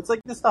know. It's like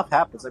this stuff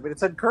happens. I mean,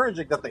 it's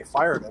encouraging that they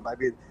fired him. I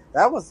mean,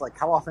 that was like,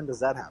 how often does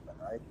that happen,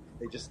 right?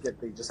 They just get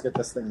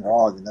this thing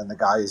wrong, and then the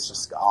guy is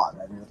just gone.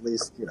 I mean, at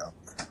least,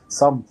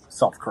 some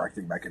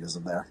self-correcting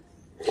mechanism there.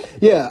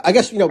 Yeah, I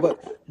guess,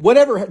 but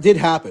whatever did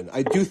happen,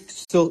 I do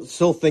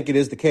still think it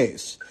is the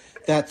case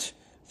that,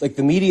 like,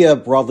 the media,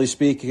 broadly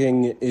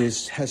speaking,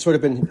 has sort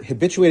of been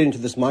habituated into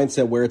this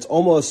mindset where it's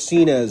almost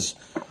seen as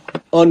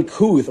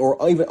uncouth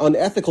or even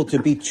unethical to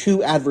be too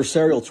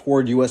adversarial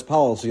toward U.S.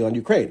 policy on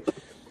Ukraine.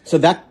 So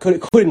that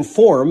could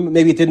inform,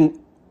 maybe it did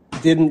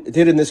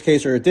in this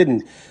case, or it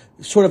didn't,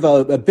 sort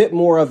of a bit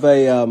more of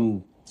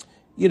a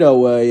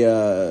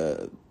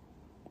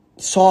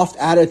soft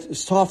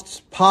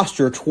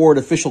posture toward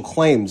official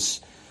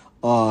claims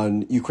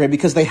on Ukraine,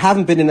 because they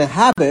haven't been in a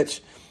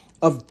habit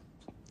of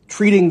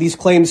treating these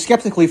claims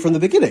skeptically from the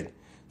beginning.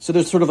 So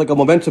there's sort of like a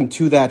momentum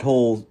to that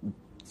whole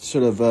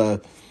sort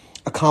of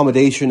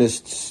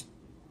accommodationist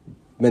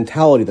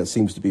mentality that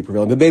seems to be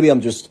prevailing. But maybe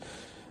I'm just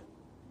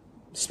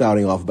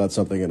spouting off about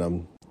something and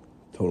I'm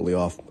totally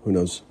off. Who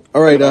knows?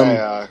 All right.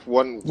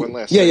 One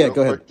last. Yeah.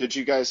 Go ahead. Did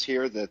you guys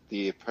hear that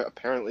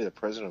apparently the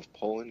president of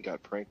Poland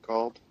got prank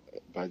called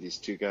by these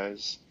two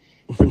guys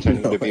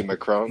pretending to be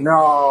Macron?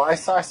 No, I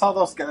saw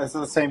those guys.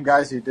 They're the same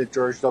guys who did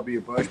George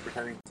W. Bush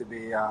pretending to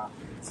be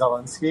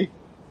Zelensky.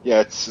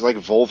 Yeah, it's like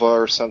Volva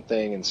or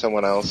something and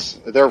someone else.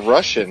 They're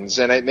Russians,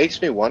 and it makes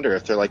me wonder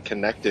if they're like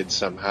connected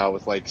somehow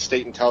with like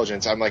state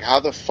intelligence. I'm like, how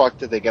the fuck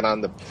did they get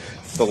on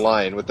the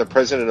line with the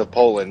president of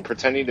Poland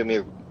pretending to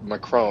be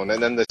Macron?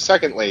 And then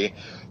secondly,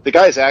 the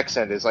guy's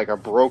accent is like a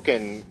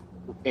broken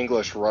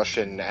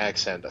English-Russian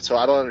accent. So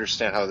I don't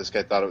understand how this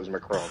guy thought it was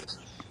Macron.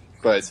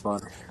 But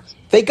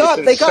they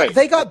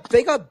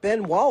got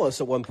Ben Wallace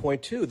at one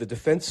point too, the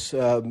defense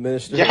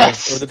minister,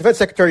 yes, or the defense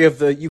secretary of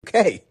the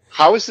UK.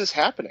 How is this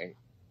happening?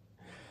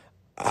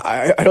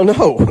 I don't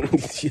know.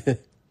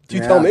 You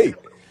tell me.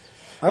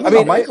 I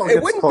mean,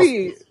 it wouldn't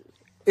be.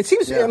 It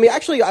seems. Yeah. I mean,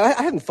 actually,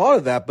 I hadn't thought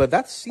of that, but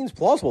that seems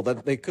plausible.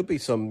 That they could be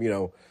some,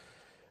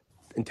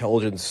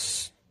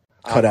 intelligence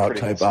cutout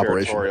type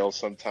operation. Territorial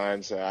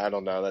sometimes. I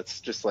don't know. That's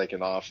just like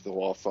an off the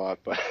wall thought,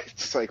 but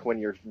it's like when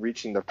you're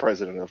reaching the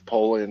president of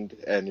Poland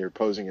and you're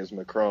posing as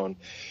Macron.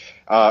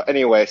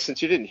 Anyway,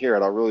 since you didn't hear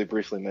it, I'll really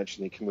briefly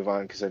mention. You can move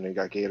on because I know you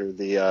got Gator.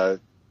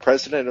 The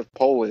president of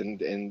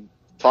Poland and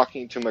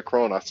talking to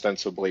Macron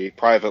ostensibly,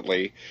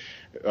 privately,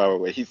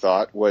 what he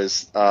thought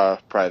was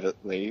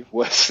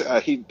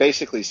he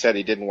basically said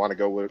he didn't want to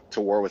go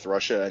to war with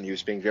Russia, and he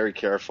was being very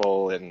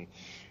careful and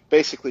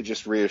basically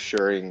just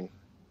reassuring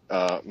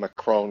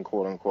Macron,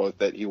 quote unquote,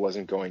 that he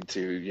wasn't going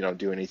to,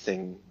 do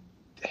anything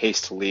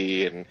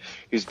hastily, and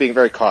he was being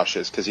very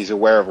cautious because he's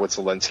aware of what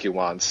Zelensky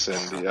wants,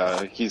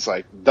 and he's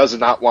like does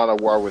not want a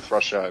war with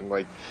Russia. And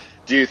like,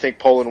 do you think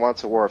Poland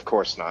wants a war? Of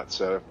course not.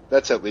 So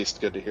that's at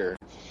least good to hear.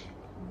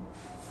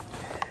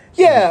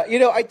 Yeah,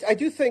 I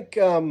do think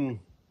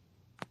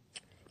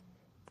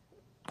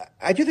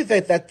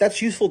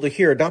that's useful to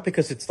hear, not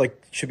because it's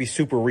like should be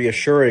super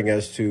reassuring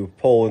as to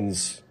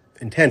Poland's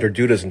intent or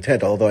Duda's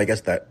intent, although I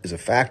guess that is a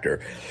factor.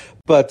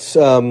 But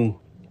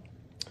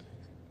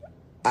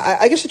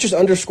I guess it just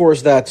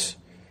underscores that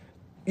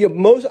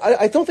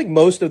I don't think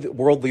most of the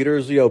world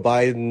leaders,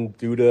 Biden,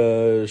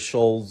 Duda,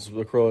 Scholz,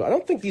 Macron, I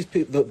don't think these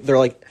people they're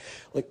like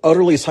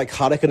utterly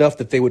psychotic enough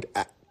that they would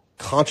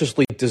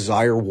consciously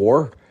desire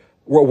war.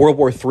 World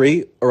War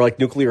III or like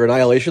nuclear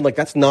annihilation, like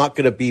that's not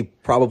going to be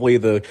probably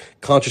the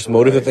conscious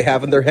motive that they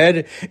have in their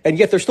head, and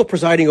yet they're still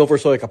presiding over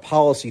sort of like a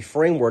policy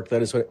framework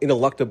that is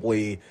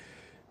ineluctably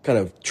kind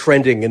of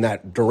trending in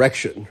that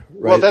direction,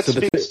 right? Well, that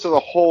speaks to the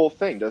whole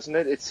thing, doesn't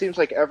it? It seems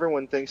like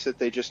everyone thinks that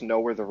they just know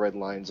where the red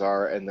lines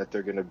are and that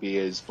they're going to be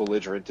as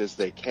belligerent as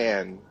they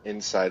can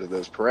inside of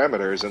those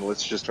parameters, and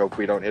let's just hope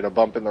we don't hit a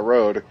bump in the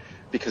road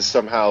because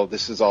somehow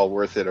this is all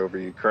worth it over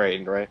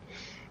Ukraine, right?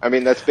 I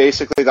mean, that's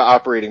basically the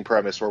operating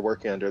premise we're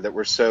working under, that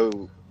we're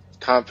so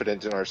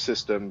confident in our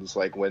systems,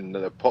 like when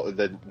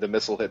the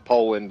missile hit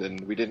Poland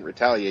and we didn't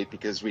retaliate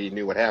because we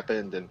knew what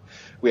happened and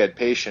we had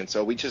patience.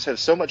 So we just have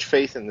so much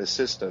faith in this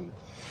system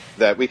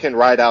that we can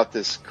ride out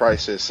this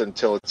crisis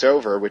until it's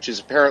over, which is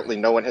apparently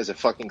no one has a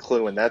fucking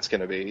clue when that's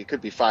going to be. It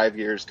could be 5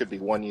 years, could be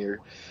 1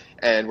 year,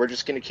 and we're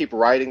just going to keep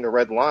riding the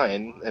red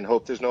line and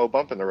hope there's no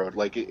bump in the road.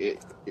 Like,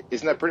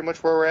 isn't that pretty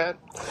much where we're at?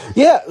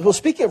 Yeah. Well,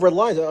 speaking of red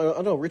lines, I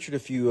don't know, Richard,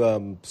 if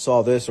you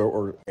saw this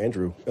or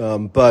Andrew,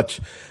 but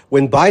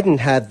when Biden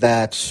had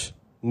that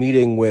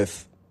meeting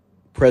with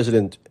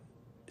President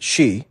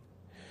Xi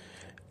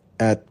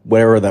at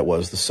whatever that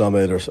was, the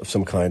summit or of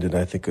some kind, and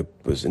I think it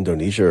was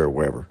Indonesia or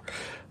wherever.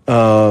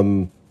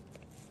 The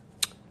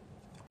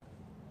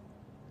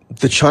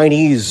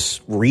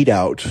Chinese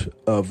readout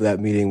of that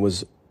meeting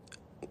was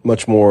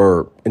much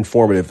more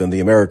informative than the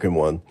American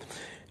one.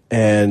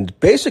 And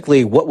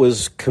basically what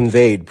was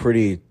conveyed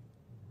pretty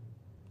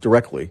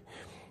directly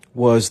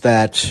was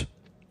that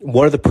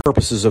one of the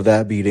purposes of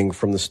that meeting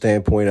from the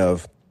standpoint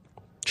of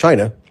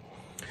China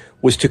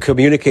was to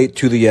communicate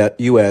to the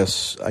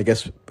U.S., I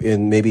guess,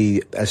 in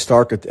maybe as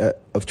stark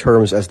of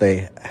terms as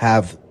they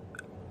have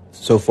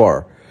so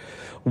far,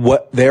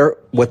 what their,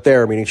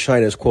 meaning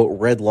China's, quote,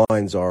 red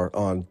lines are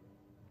on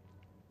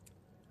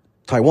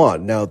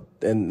Taiwan. Now,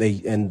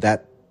 and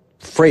that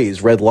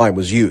phrase, red line,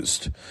 was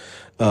used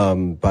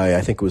by,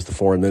 I think it was the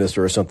foreign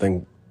minister or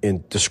something,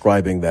 in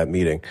describing that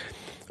meeting.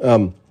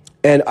 And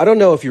I don't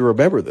know if you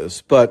remember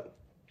this, but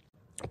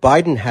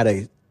Biden had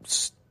a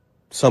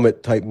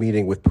summit-type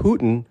meeting with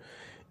Putin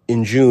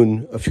in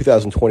June of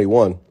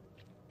 2021. It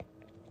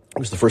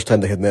was the first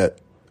time they had met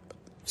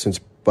since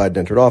Biden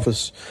entered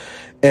office.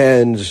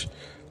 And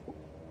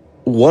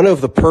one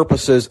of the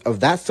purposes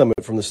of that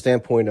summit from the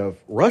standpoint of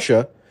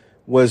Russia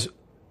was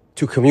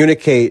to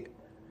communicate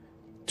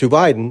to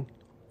Biden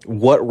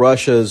what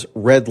Russia's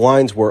red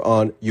lines were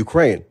on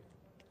Ukraine.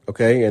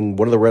 Okay, and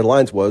one of the red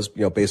lines was,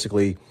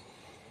 basically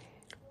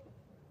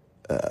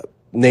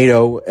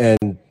NATO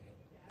and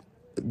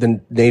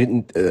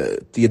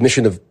the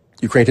admission of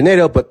Ukraine to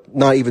NATO, but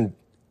not even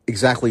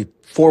exactly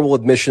formal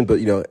admission, but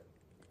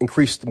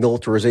increased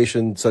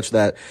militarization such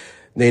that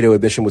NATO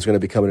admission was going to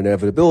become an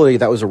inevitability.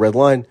 That was a red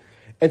line.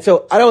 And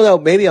so I don't know,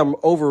 maybe I'm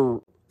over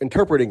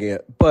interpreting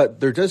it, but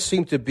there does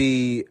seem to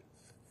be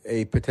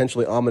a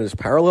potentially ominous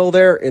parallel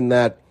there in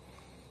that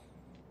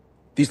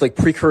these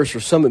precursor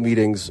summit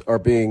meetings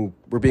seem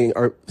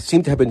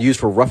to have been used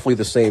for roughly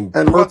the same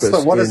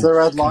purpose. What is the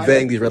red line?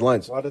 Conveying these red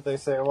lines. What did they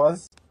say it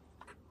was?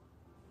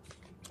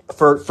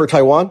 For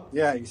Taiwan?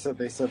 Yeah,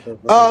 they said that.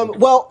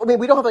 Well, I mean,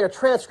 we don't have a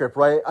transcript,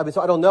 right? I mean,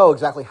 so I don't know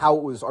exactly how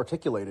it was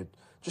articulated.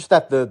 Just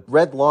that the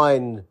red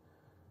line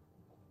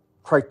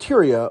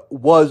criteria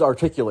was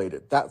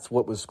articulated. That's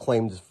what was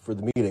claimed for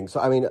the meeting. So,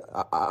 I mean,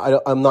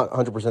 I'm not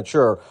 100%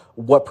 sure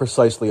what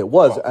precisely it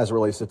was as it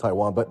relates to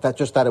Taiwan, but that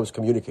it was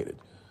communicated.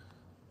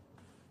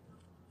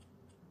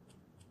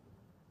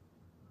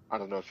 I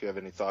don't know if you have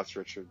any thoughts,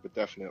 Richard, but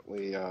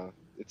definitely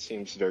it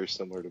seems very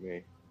similar to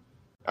me.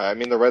 I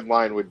mean, the red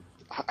line would...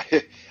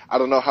 I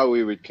don't know how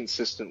we would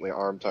consistently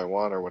arm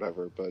Taiwan or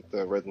whatever, but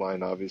the red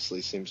line obviously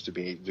seems to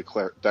be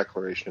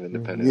Declaration of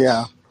Independence.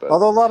 Yeah, but,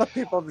 although a lot of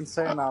people have been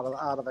saying out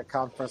of the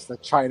conference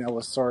that China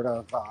was sort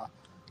of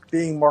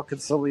being more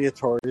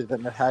conciliatory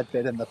than it had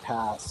been in the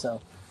past. So,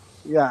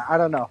 yeah, I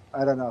don't know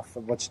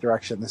which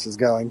direction this is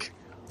going.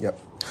 Yep.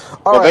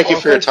 Thank you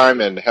for your time,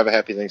 and have a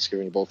happy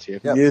Thanksgiving to both of you.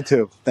 Yep. You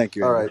too. Thank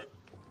you. All right.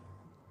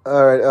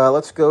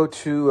 Let's go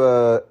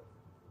to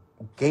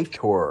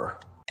Gator.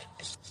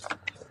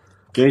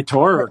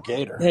 Gator or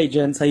Gator? Hey,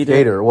 gents, how you doing?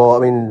 Gator. Well, I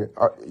mean,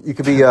 you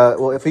could be.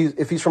 Well, if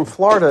he's from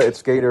Florida,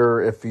 it's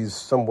Gator. If he's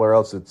somewhere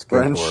else, it's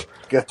Gator. French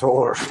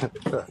Gator.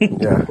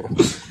 Yeah.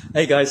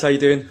 Hey guys, how you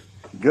doing?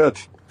 Good.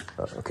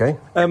 Okay.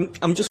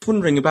 I'm just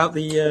wondering about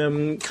the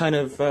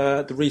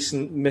the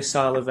recent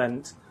missile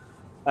event.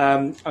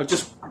 I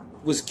just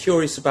was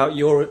curious about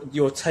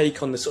your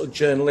take on the sort of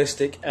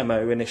journalistic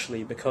MO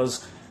initially,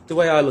 because the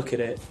way I look at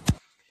it,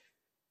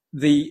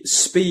 the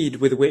speed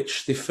with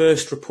which the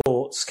first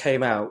reports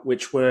came out,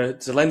 which were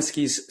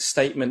Zelensky's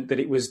statement that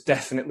it was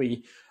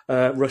definitely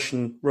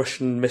Russian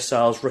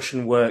missiles,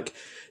 Russian work,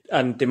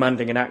 and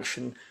demanding an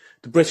action.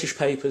 The British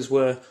papers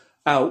were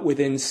out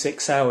within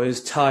 6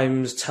 hours.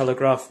 Times,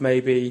 Telegraph,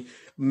 maybe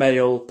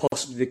Mail,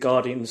 possibly the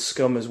Guardian,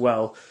 Scum as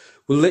well,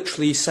 were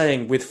literally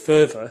saying with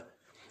fervour,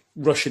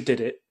 Russia did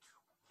it.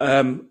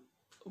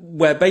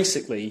 Where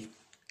basically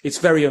it's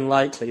very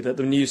unlikely that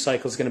the news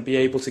cycle is going to be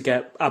able to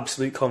get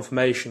absolute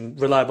confirmation,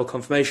 reliable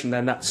confirmation,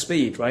 then that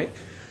speed, right?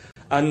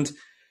 And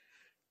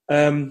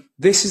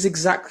this is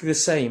exactly the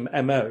same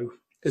MO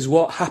as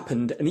what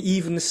happened, and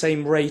even the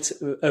same rate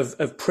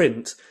of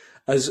print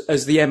as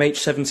the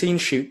MH17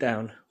 shoot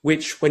down,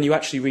 which, when you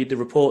actually read the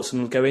reports,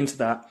 and we'll go into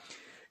that,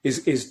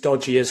 is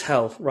dodgy as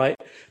hell, right?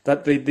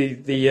 That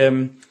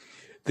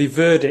the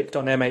verdict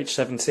on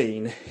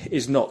MH17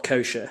 is not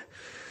kosher.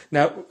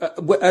 Now,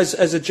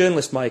 as a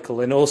journalist, Michael,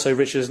 and also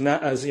Richard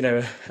as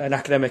an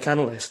academic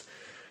analyst,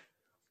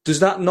 does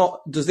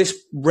this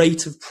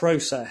rate of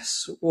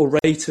process or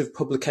rate of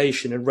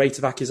publication and rate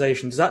of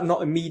accusation, does that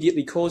not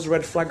immediately cause a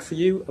red flag for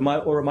you? Am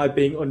I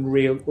being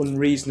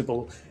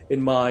unreasonable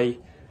in my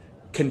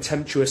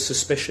contemptuous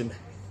suspicion?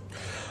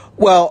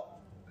 Well,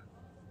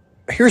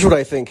 here's what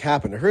I think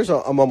happened.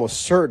 I'm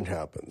almost certain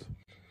happened.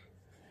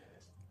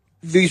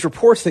 These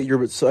reports that you're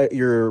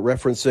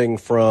referencing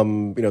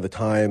from, the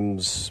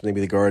Times, maybe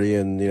the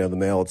Guardian, the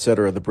Mail,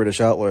 etc., the British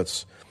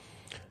outlets,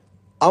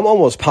 I'm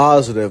almost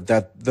positive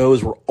that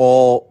those were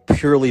all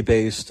purely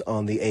based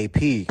on the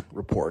AP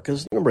report.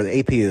 Because remember, the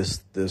AP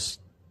is this,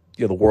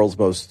 the world's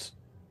most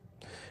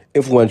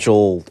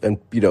influential and,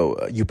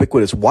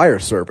 ubiquitous wire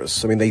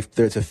service. I mean,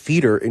 it's a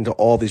feeder into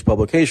all these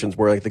publications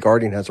where, like, the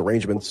Guardian has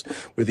arrangements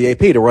with the AP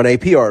to run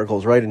AP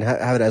articles, right, and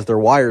have it as their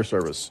wire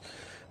service.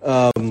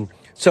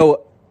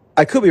 So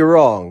I could be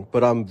wrong,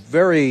 but I'm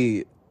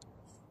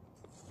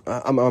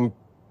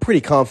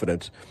pretty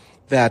confident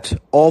that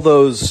all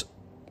those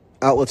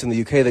outlets in the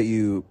UK that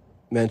you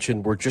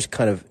mentioned were just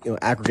kind of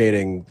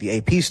aggregating the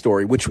AP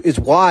story, which is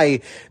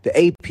why the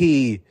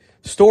AP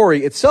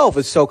story itself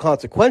is so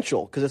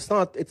consequential, because it's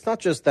not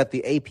just that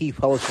the AP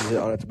publishes it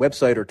on its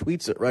website or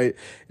tweets it, right?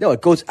 No,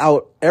 it goes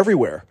out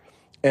everywhere.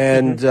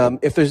 And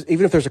if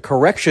there's a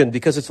correction,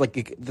 because it's like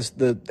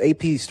the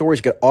AP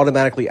stories get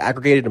automatically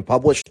aggregated and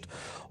published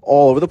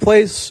all over the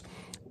place,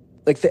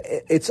 like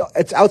it's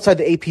outside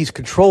the AP's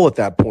control at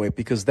that point,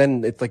 because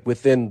then it's like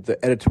within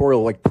the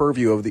editorial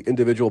purview of the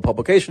individual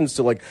publications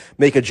to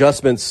make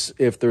adjustments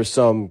if there's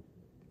some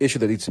issue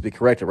that needs to be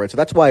corrected, right? So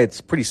that's why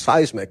it's pretty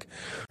seismic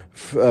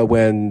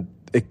when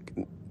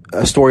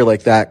a story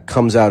like that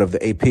comes out of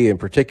the AP in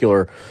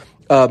particular.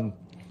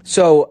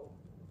 So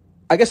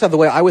I guess the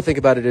way I would think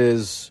about it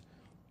is,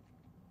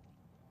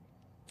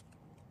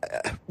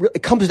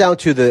 it comes down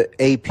to the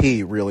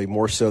AP really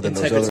more so than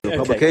those other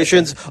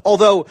publications. Okay.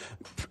 Although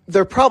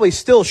there probably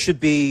still should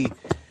be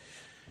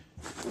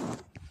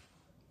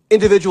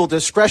individual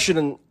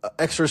discretion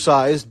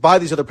exercised by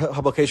these other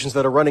publications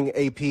that are running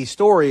AP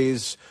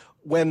stories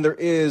when there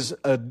is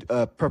a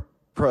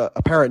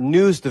apparent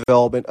news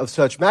development of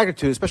such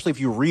magnitude, especially if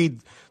you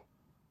read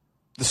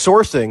the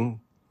sourcing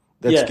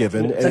that's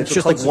given, and it's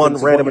just like one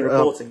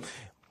random.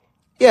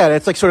 Yeah, and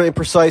it's sort of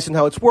imprecise in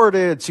how it's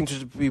worded. It seems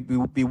to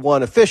be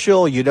one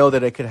official. You know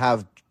that it could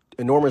have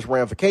enormous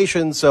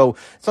ramifications. So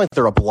it's not like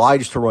they're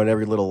obliged to run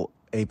every little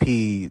AP,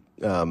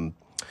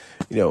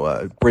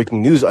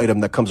 breaking news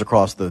item that comes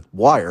across the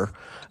wire.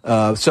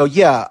 So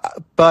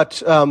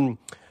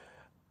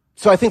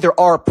I think there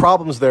are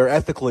problems there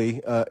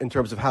ethically in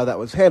terms of how that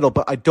was handled,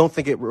 but I don't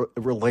think it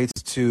relates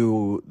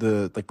to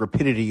the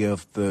rapidity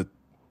of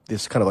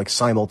this kind of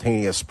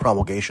simultaneous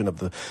promulgation of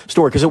the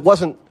story, because it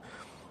wasn't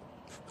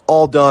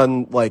all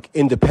done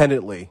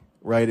independently,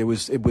 right? It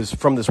was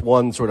from this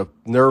one sort of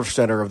nerve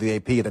center of the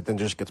AP that then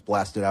just gets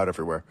blasted out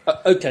everywhere.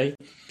 Okay,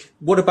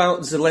 what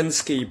about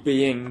Zelensky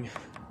being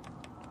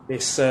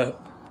this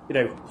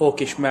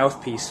hawkish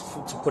mouthpiece,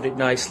 to put it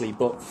nicely,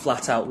 but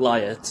flat out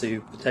liar, to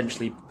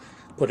potentially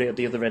put it at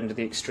the other end of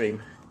the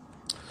extreme?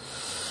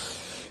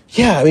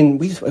 Yeah, I mean,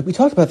 we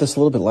talked about this a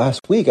little bit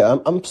last week.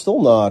 I'm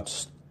still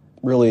not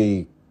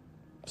really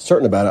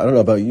certain about it. I don't know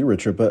about you,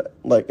 Richard, but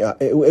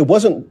it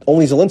wasn't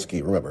only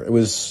Zelensky. Remember, it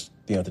was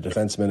the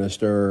defense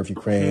minister of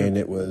Ukraine.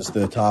 It was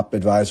the top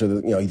advisor.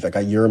 Like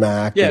a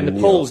Yermak. Yeah, and the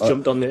Poles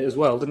jumped on it as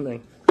well, didn't they?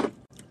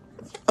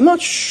 I'm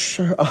not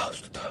sure.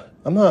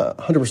 I'm not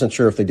 100%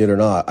 sure if they did or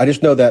not. I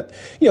just know that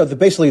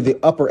basically the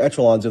upper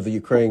echelons of the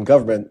Ukraine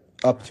government,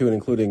 up to and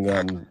including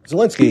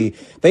Zelensky,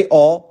 they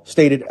all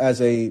stated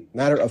as a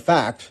matter of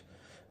fact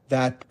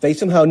that they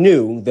somehow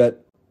knew that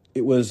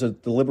it was a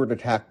deliberate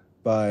attack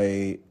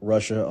by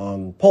Russia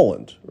on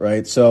Poland,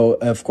 right? So,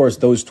 of course,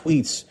 those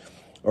tweets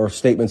or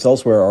statements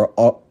elsewhere are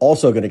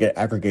also going to get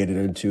aggregated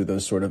into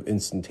those sort of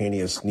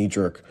instantaneous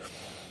knee-jerk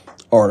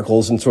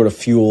articles and sort of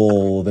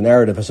fuel the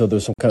narrative. So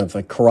there's some kind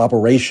of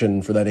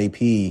corroboration for that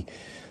AP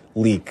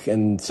leak.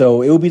 And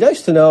so it would be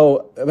nice to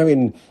know, I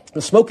mean,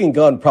 the smoking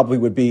gun probably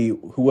would be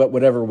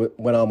whatever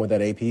went on with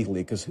that AP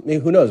leak, because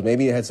who knows?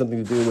 Maybe it had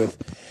something to do with,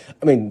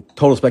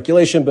 total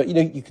speculation, but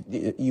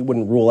you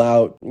wouldn't rule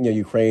out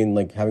Ukraine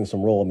having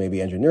some role in maybe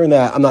engineering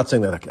that. I'm not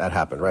saying that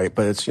happened, right?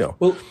 But it's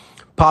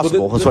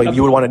possible. That's why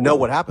you would want to know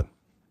what happened.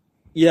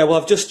 Yeah,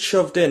 well, I've just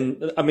shoved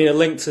in, a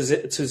link to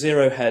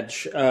Zero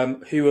Hedge,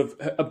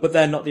 but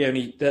they're not the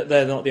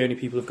only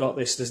people who've got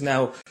this. There's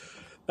now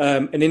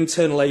an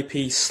internal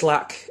AP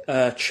Slack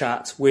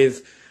chat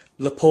with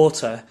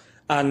Laporta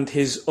and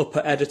his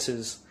upper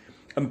editors,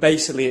 and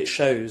basically it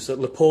shows that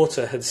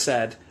Laporta had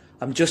said,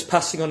 "I'm just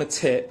passing on a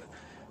tip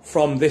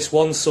from this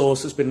one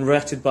source that's been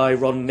vetted by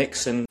Ron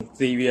Nixon,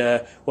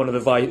 the one of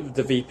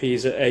the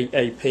VPs at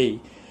AP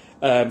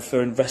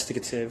for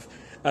investigative,"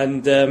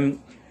 and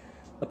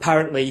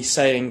apparently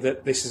saying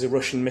that this is a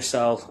Russian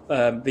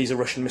missile, these are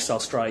Russian missile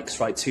strikes,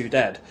 right, 2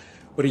 dead.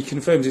 But he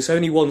confirms it's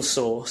only one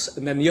source,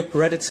 and then the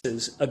upper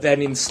editors are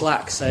then in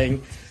Slack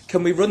saying,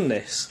 can we run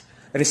this?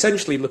 And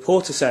essentially,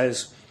 Laporta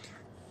says,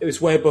 it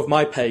was way above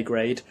my pay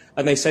grade,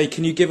 and they say,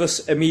 can you give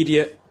us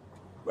immediate...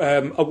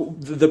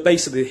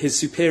 basically, his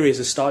superiors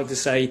are starting to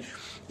say,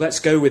 let's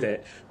go with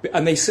it.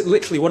 And they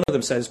literally, one of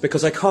them says,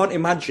 because I can't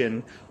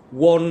imagine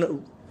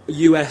one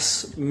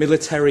US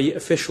military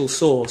official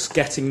source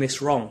getting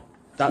this wrong.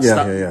 That's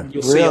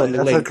You'll see it on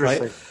the link,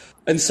 right?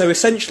 And so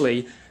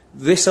essentially,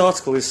 this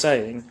article is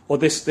saying, or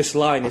this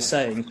line is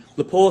saying,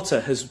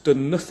 Laporta has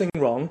done nothing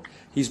wrong.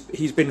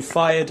 He's been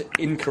fired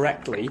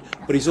incorrectly,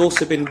 but he's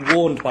also been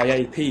warned by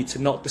AP to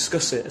not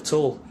discuss it at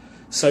all.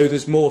 So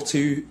there's more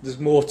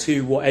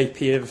to what AP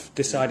have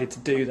decided to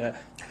do there.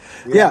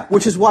 Yeah,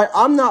 which is why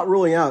I'm not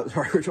ruling out.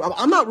 Sorry, Richard,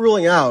 I'm not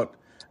ruling out.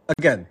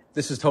 Again,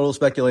 this is total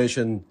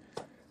speculation,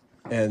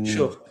 and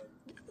sure.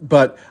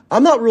 But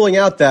I'm not ruling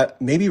out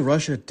that maybe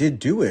Russia did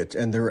do it,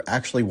 and there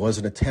actually was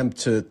an attempt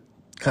to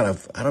kind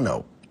of, I don't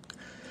know,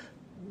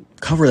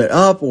 cover that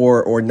up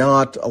or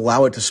not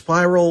allow it to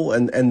spiral,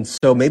 and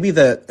so maybe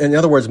that, in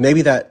other words,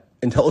 maybe that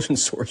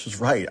intelligence source was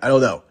right. I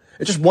don't know.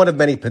 It's just one of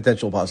many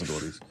potential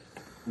possibilities.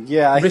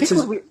 Yeah, I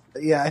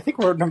think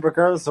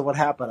regardless of what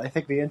happened, I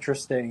think the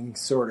interesting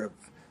sort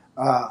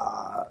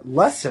of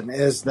lesson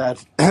is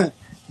that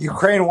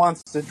Ukraine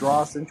wants to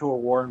draw us into a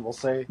war, and we'll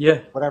say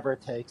whatever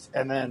it takes,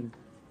 and then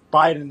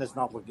Biden is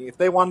not looking. If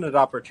they wanted an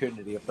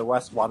opportunity, if the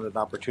West wanted an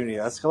opportunity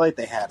to escalate,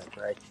 they had it,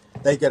 right?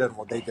 They didn't.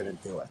 Well, they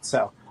didn't do it.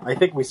 So I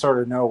think we sort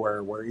of know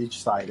where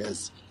each side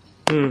is.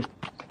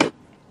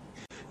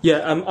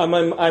 Yeah,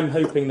 I'm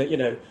hoping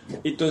that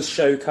it does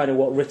show kind of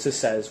what Ritter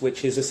says,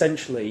 which is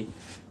essentially,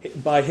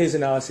 by his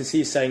analysis,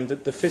 he's saying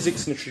that the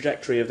physics and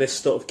trajectory of this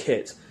sort of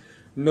kit,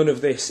 none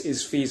of this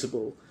is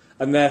feasible,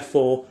 and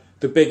therefore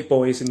the big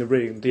boys in the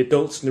room, the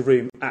adults in the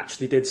room,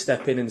 actually did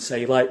step in and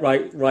say, like,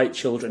 right,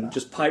 children,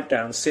 just pipe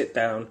down, sit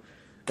down,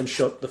 and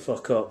shut the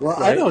fuck up. Well,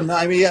 right? I don't know.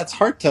 I mean, it's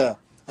hard to.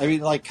 I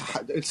mean, like,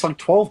 it's like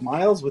 12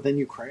 miles within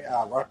Ukraine,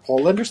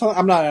 Poland or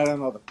something. I don't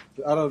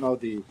know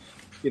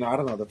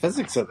the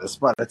physics of this,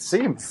 but it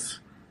seems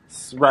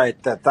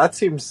right that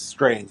seems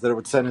strange that it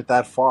would send it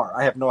that far.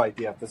 I have no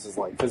idea if this is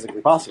like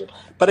physically possible.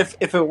 But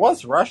if it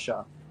was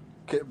Russia,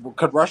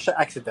 could Russia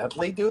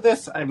accidentally do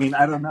this? I mean,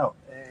 I don't know.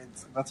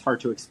 That's hard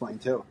to explain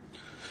too.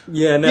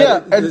 Yeah, no.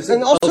 Yeah,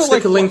 and also, I'll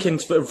stick a link in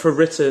for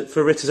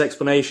Ritter's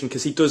explanation,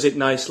 because he does it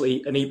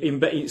nicely, and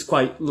it's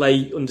quite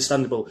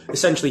understandable.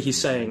 Essentially, he's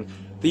saying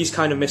these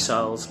kind of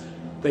missiles,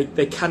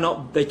 they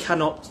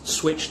cannot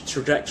switch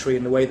trajectory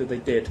in the way that they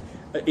did.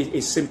 It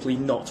is simply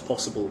not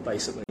possible,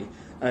 basically.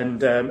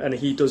 And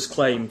he does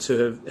claim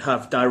to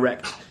have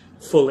direct,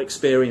 full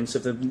experience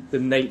of the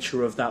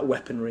nature of that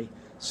weaponry.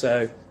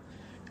 So,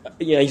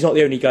 yeah, he's not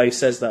the only guy who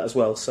says that as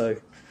well. So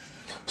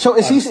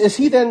is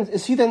he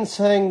then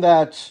saying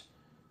that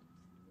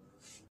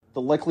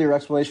the likelier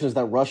explanation is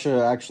that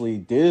Russia actually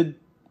did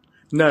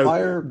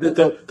fire?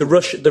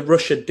 The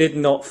Russia did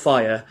not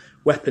fire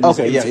weapons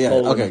into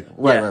Poland. Okay,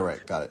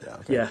 right, got it.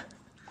 Yeah.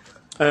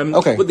 Okay.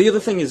 Okay. But the other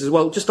thing is as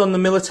well, just on the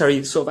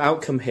military sort of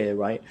outcome here,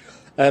 right?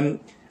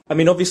 I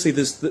mean, obviously,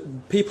 there's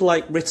people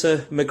like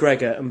Ritter,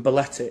 McGregor, and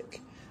Baletic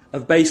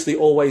have basically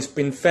always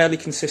been fairly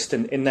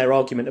consistent in their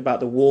argument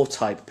about the war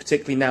type,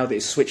 particularly now that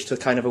it's switched to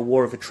kind of a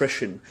war of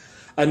attrition.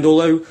 And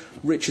although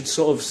Richard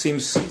sort of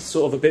seems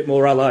sort of a bit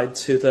more allied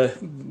to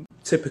the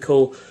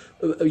typical,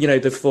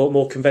 the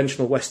more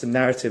conventional Western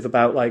narrative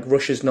about like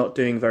Russia's not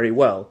doing very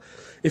well,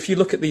 if you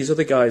look at these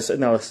other guys'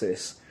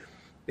 analysis,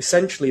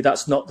 essentially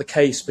that's not the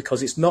case,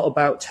 because it's not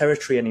about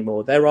territory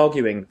anymore. They're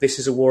arguing this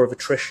is a war of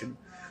attrition.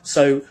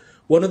 So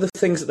one of the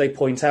things that they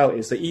point out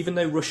is that even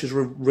though Russia's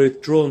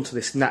withdrawn to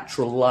this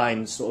natural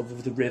line, sort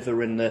of the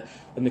river and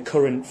the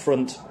current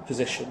front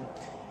position,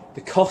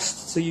 the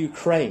cost to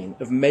Ukraine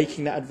of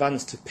making that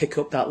advance to pick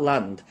up that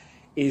land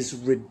is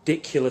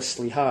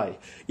ridiculously high.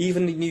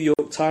 Even the New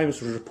York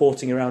Times was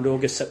reporting around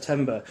August,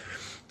 September,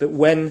 that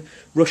when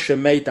Russia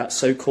made that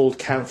so-called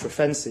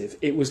counteroffensive,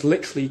 it was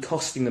literally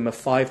costing them a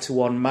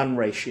 5-to-1 man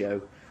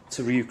ratio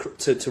to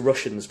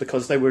Russians,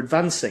 because they were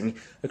advancing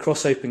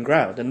across open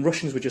ground, and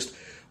Russians were just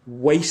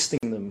wasting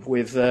them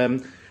with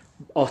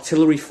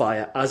artillery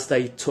fire as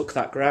they took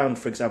that ground,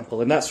 for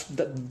example. And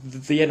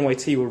the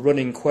NYT were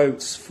running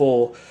quotes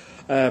for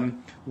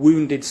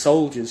wounded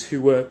soldiers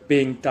who were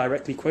being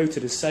directly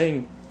quoted as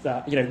saying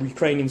that,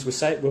 Ukrainians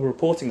were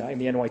reporting that in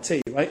the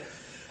NYT, right?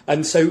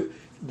 And so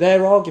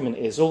their argument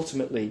is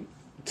ultimately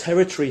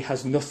territory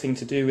has nothing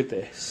to do with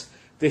this.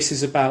 This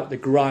is about the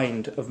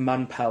grind of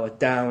manpower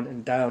down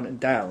and down and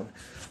down,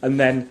 and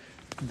then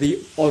the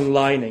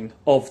onlining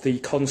of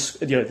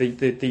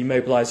the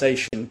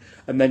mobilisation,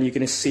 and then you're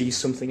going to see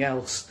something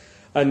else.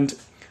 And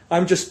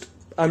I'm just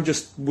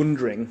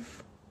wondering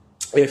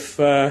if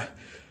the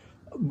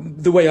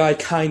way I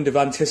kind of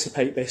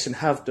anticipate this and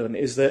have done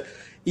is that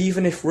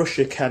even if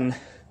Russia can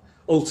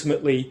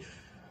ultimately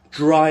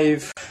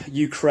drive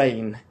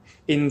Ukraine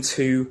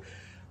into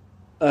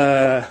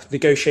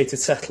negotiated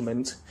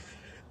settlement,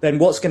 then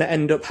what's going to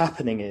end up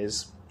happening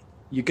is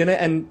you're going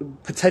to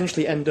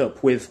potentially end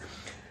up with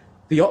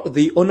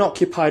the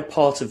unoccupied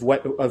part of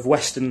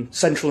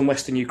central and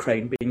western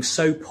Ukraine being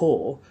so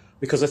poor,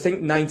 because I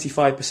think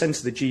 95%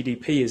 of the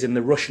GDP is in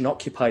the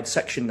Russian-occupied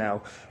section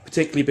now,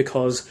 particularly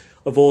because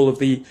of all of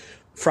the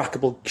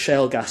frackable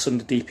shale gas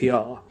under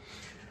DPR,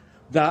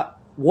 that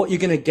what you're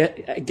going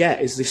to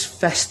get is this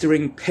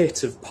festering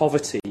pit of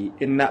poverty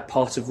in that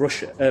part of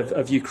Russia,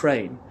 of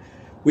Ukraine,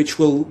 which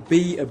will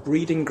be a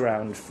breeding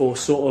ground for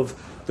sort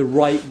of the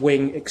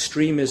right-wing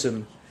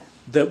extremism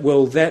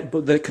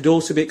that could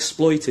also be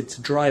exploited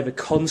to drive a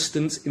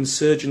constant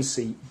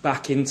insurgency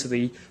back into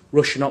the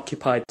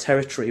Russian-occupied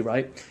territory,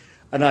 right?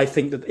 And I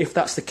think that if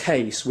that's the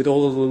case, with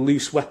all of the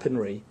loose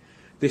weaponry,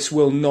 this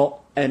will not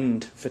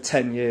end for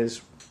 10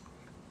 years.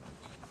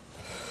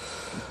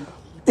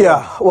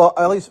 Yeah, well,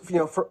 at least,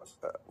 go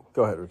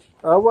ahead, Rich.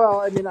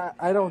 Well, I mean,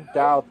 I don't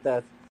doubt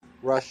that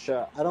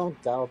Russia. I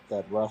don't doubt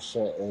that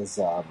Russia is,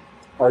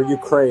 or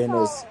Ukraine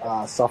is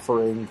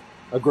suffering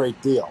a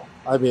great deal.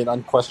 I mean,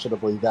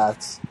 unquestionably,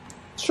 that's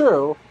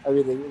true. I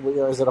mean,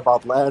 is it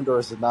about land or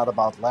is it not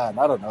about land?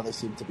 I don't know. They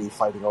seem to be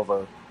fighting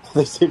over.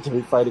 They seem to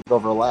be fighting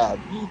over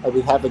land. I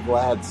mean, having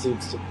land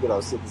seems to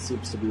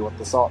be what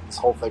this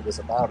whole thing is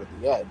about at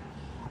the end.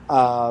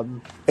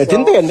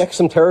 Didn't they annex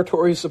some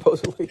territories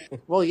supposedly?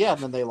 Well, yeah,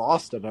 and then they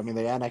lost it. I mean,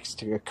 they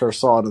annexed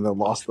Kherson and then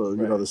lost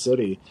the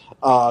city.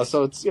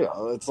 So it's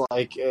it's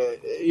like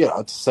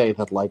to say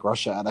that like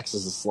Russia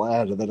annexes this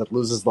land and then it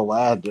loses the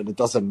land and it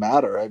doesn't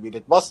matter. I mean,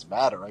 it must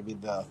matter. I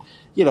mean,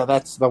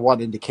 that's the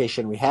one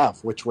indication we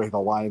have which way the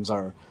lines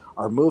are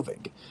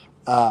moving.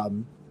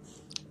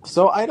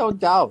 So I don't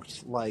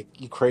doubt, like,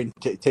 Ukraine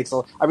takes...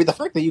 I mean, the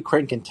fact that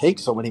Ukraine can take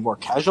so many more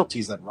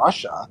casualties than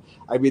Russia,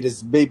 I mean,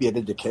 is maybe an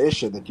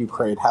indication that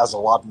Ukraine has a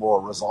lot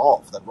more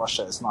resolve, that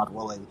Russia is not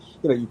willing...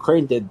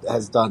 Ukraine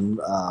has done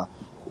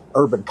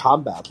urban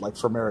combat, like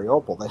for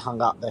Mariupol. They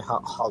held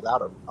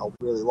out a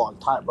really long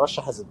time.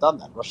 Russia hasn't done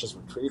that. Russia's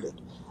retreated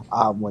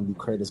when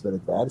Ukraine has been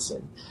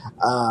advancing.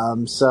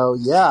 So,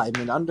 yeah, I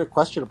mean,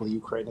 unquestionably,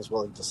 Ukraine is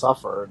willing to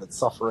suffer, and it's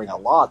suffering a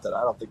lot, and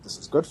I don't think this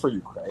is good for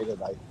Ukraine,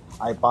 and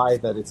I buy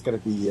that it's going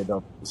to be in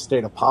a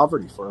state of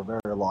poverty for a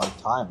very long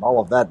time. All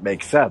of that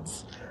makes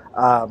sense.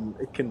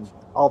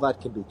 All that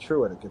can be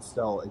true, and it can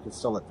still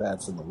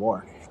advance in the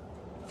war.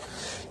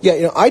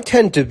 Yeah, I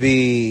tend to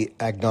be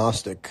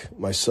agnostic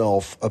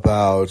myself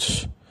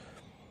about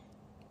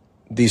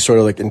these sort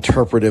of like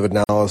interpretive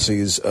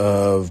analyses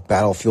of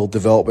battlefield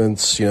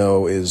developments.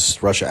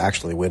 Is Russia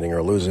actually winning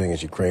or losing?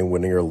 Is Ukraine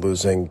winning or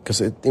losing? Because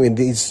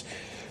the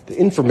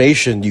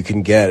information you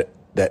can get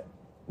that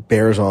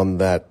bears on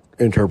that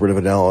interpretive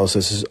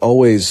analysis is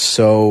always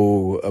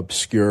so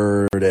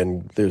obscured,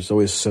 and there's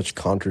always such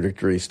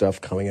contradictory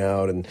stuff coming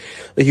out, and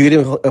like you can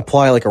even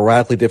apply like a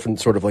radically different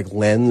sort of like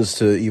lens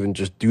to even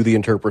just do the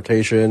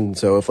interpretation.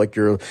 So if like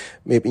you're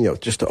maybe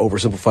just to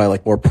oversimplify,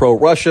 like more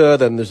pro-Russia,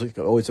 then there's like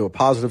always a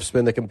positive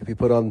spin that can be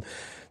put on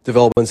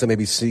developments that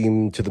maybe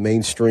seem to the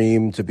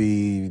mainstream to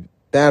be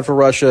bad for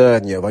Russia,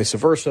 and vice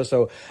versa.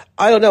 So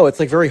I don't know. It's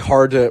like very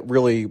hard to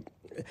really,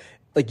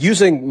 like,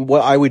 using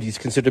what I would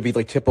consider to be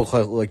like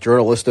typical like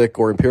journalistic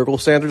or empirical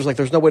standards. Like,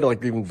 there's no way to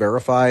like even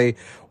verify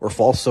or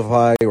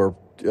falsify or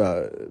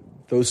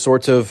those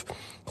sorts of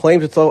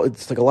claims.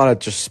 It's like a lot of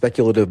just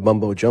speculative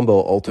mumbo jumbo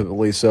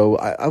ultimately. So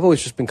I've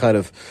always just been kind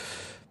of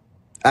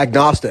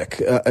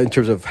agnostic in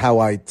terms of how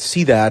I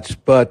see that.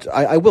 But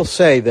I will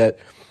say that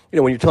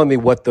when you're telling me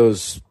what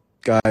those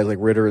guys like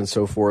Ritter and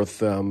so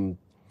forth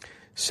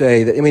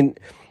say, that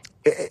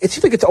it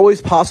seems like it's always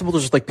possible to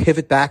just like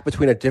pivot back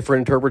between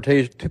different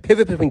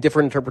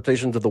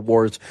interpretations of the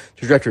war's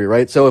trajectory,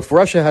 right? So if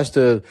Russia has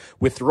to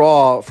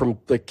withdraw from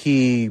the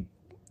key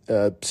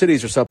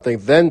cities or something,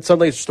 then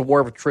suddenly it's just a war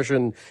of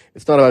attrition.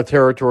 It's not about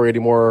territory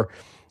anymore.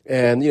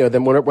 And,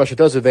 then when Russia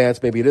does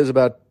advance, maybe it is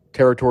about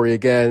territory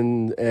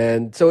again.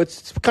 And so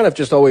it's kind of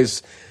just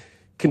always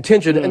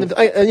contingent. And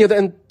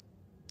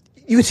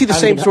you would see the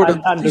same sort of,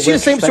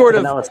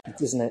 analysis,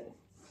 isn't it?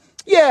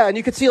 Yeah, and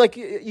you could see, like,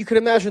 you could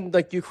imagine,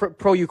 like,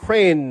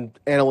 pro-Ukraine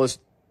analysts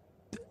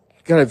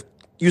kind of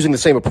using the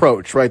same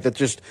approach, right? That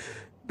just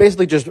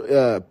basically just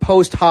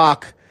post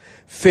hoc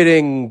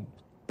fitting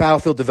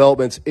battlefield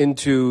developments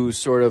into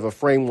sort of a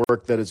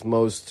framework that is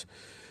most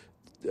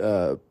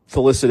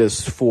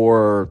felicitous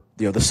for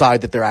the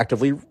side that they're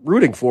actively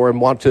rooting for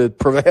and want to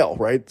prevail,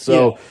 right?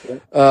 So,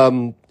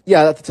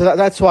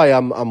 that's why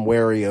I'm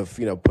wary of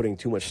putting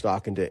too much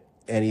stock into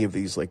any of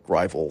these like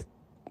rival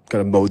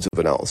kind of modes of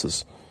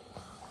analysis.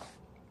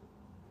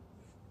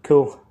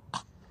 Cool.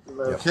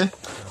 Okay.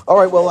 All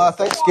right. Well,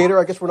 thanks, Gator.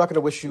 I guess we're not going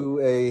to wish you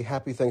a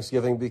happy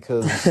Thanksgiving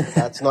because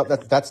that's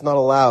not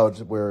allowed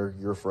where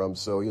you're from.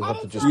 So you'll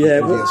have to just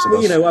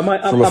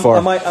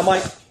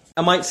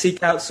I might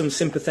seek out some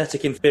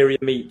sympathetic inferior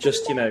meat.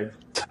 Just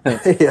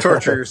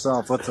torture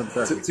yourself. What's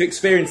to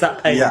experience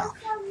that pain. Yeah.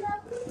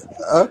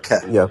 Okay.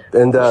 Yeah,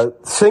 and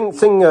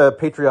sing a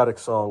patriotic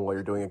song while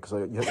you're doing it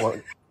because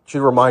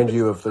Should remind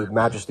you of the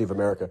majesty of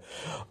America.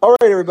 All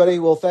right, everybody.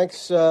 Well,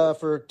 thanks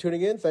for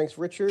tuning in. Thanks,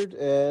 Richard.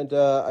 And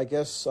I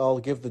guess I'll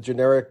give the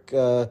generic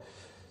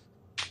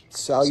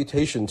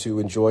salutation to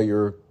enjoy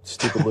your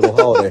stupid little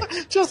holiday.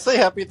 Just say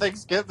Happy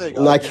Thanksgiving.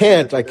 No, I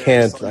can't.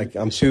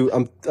 I'm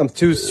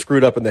too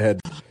screwed up in the head.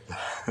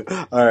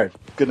 All right.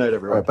 Good night,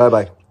 everyone. All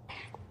right. Bye-bye.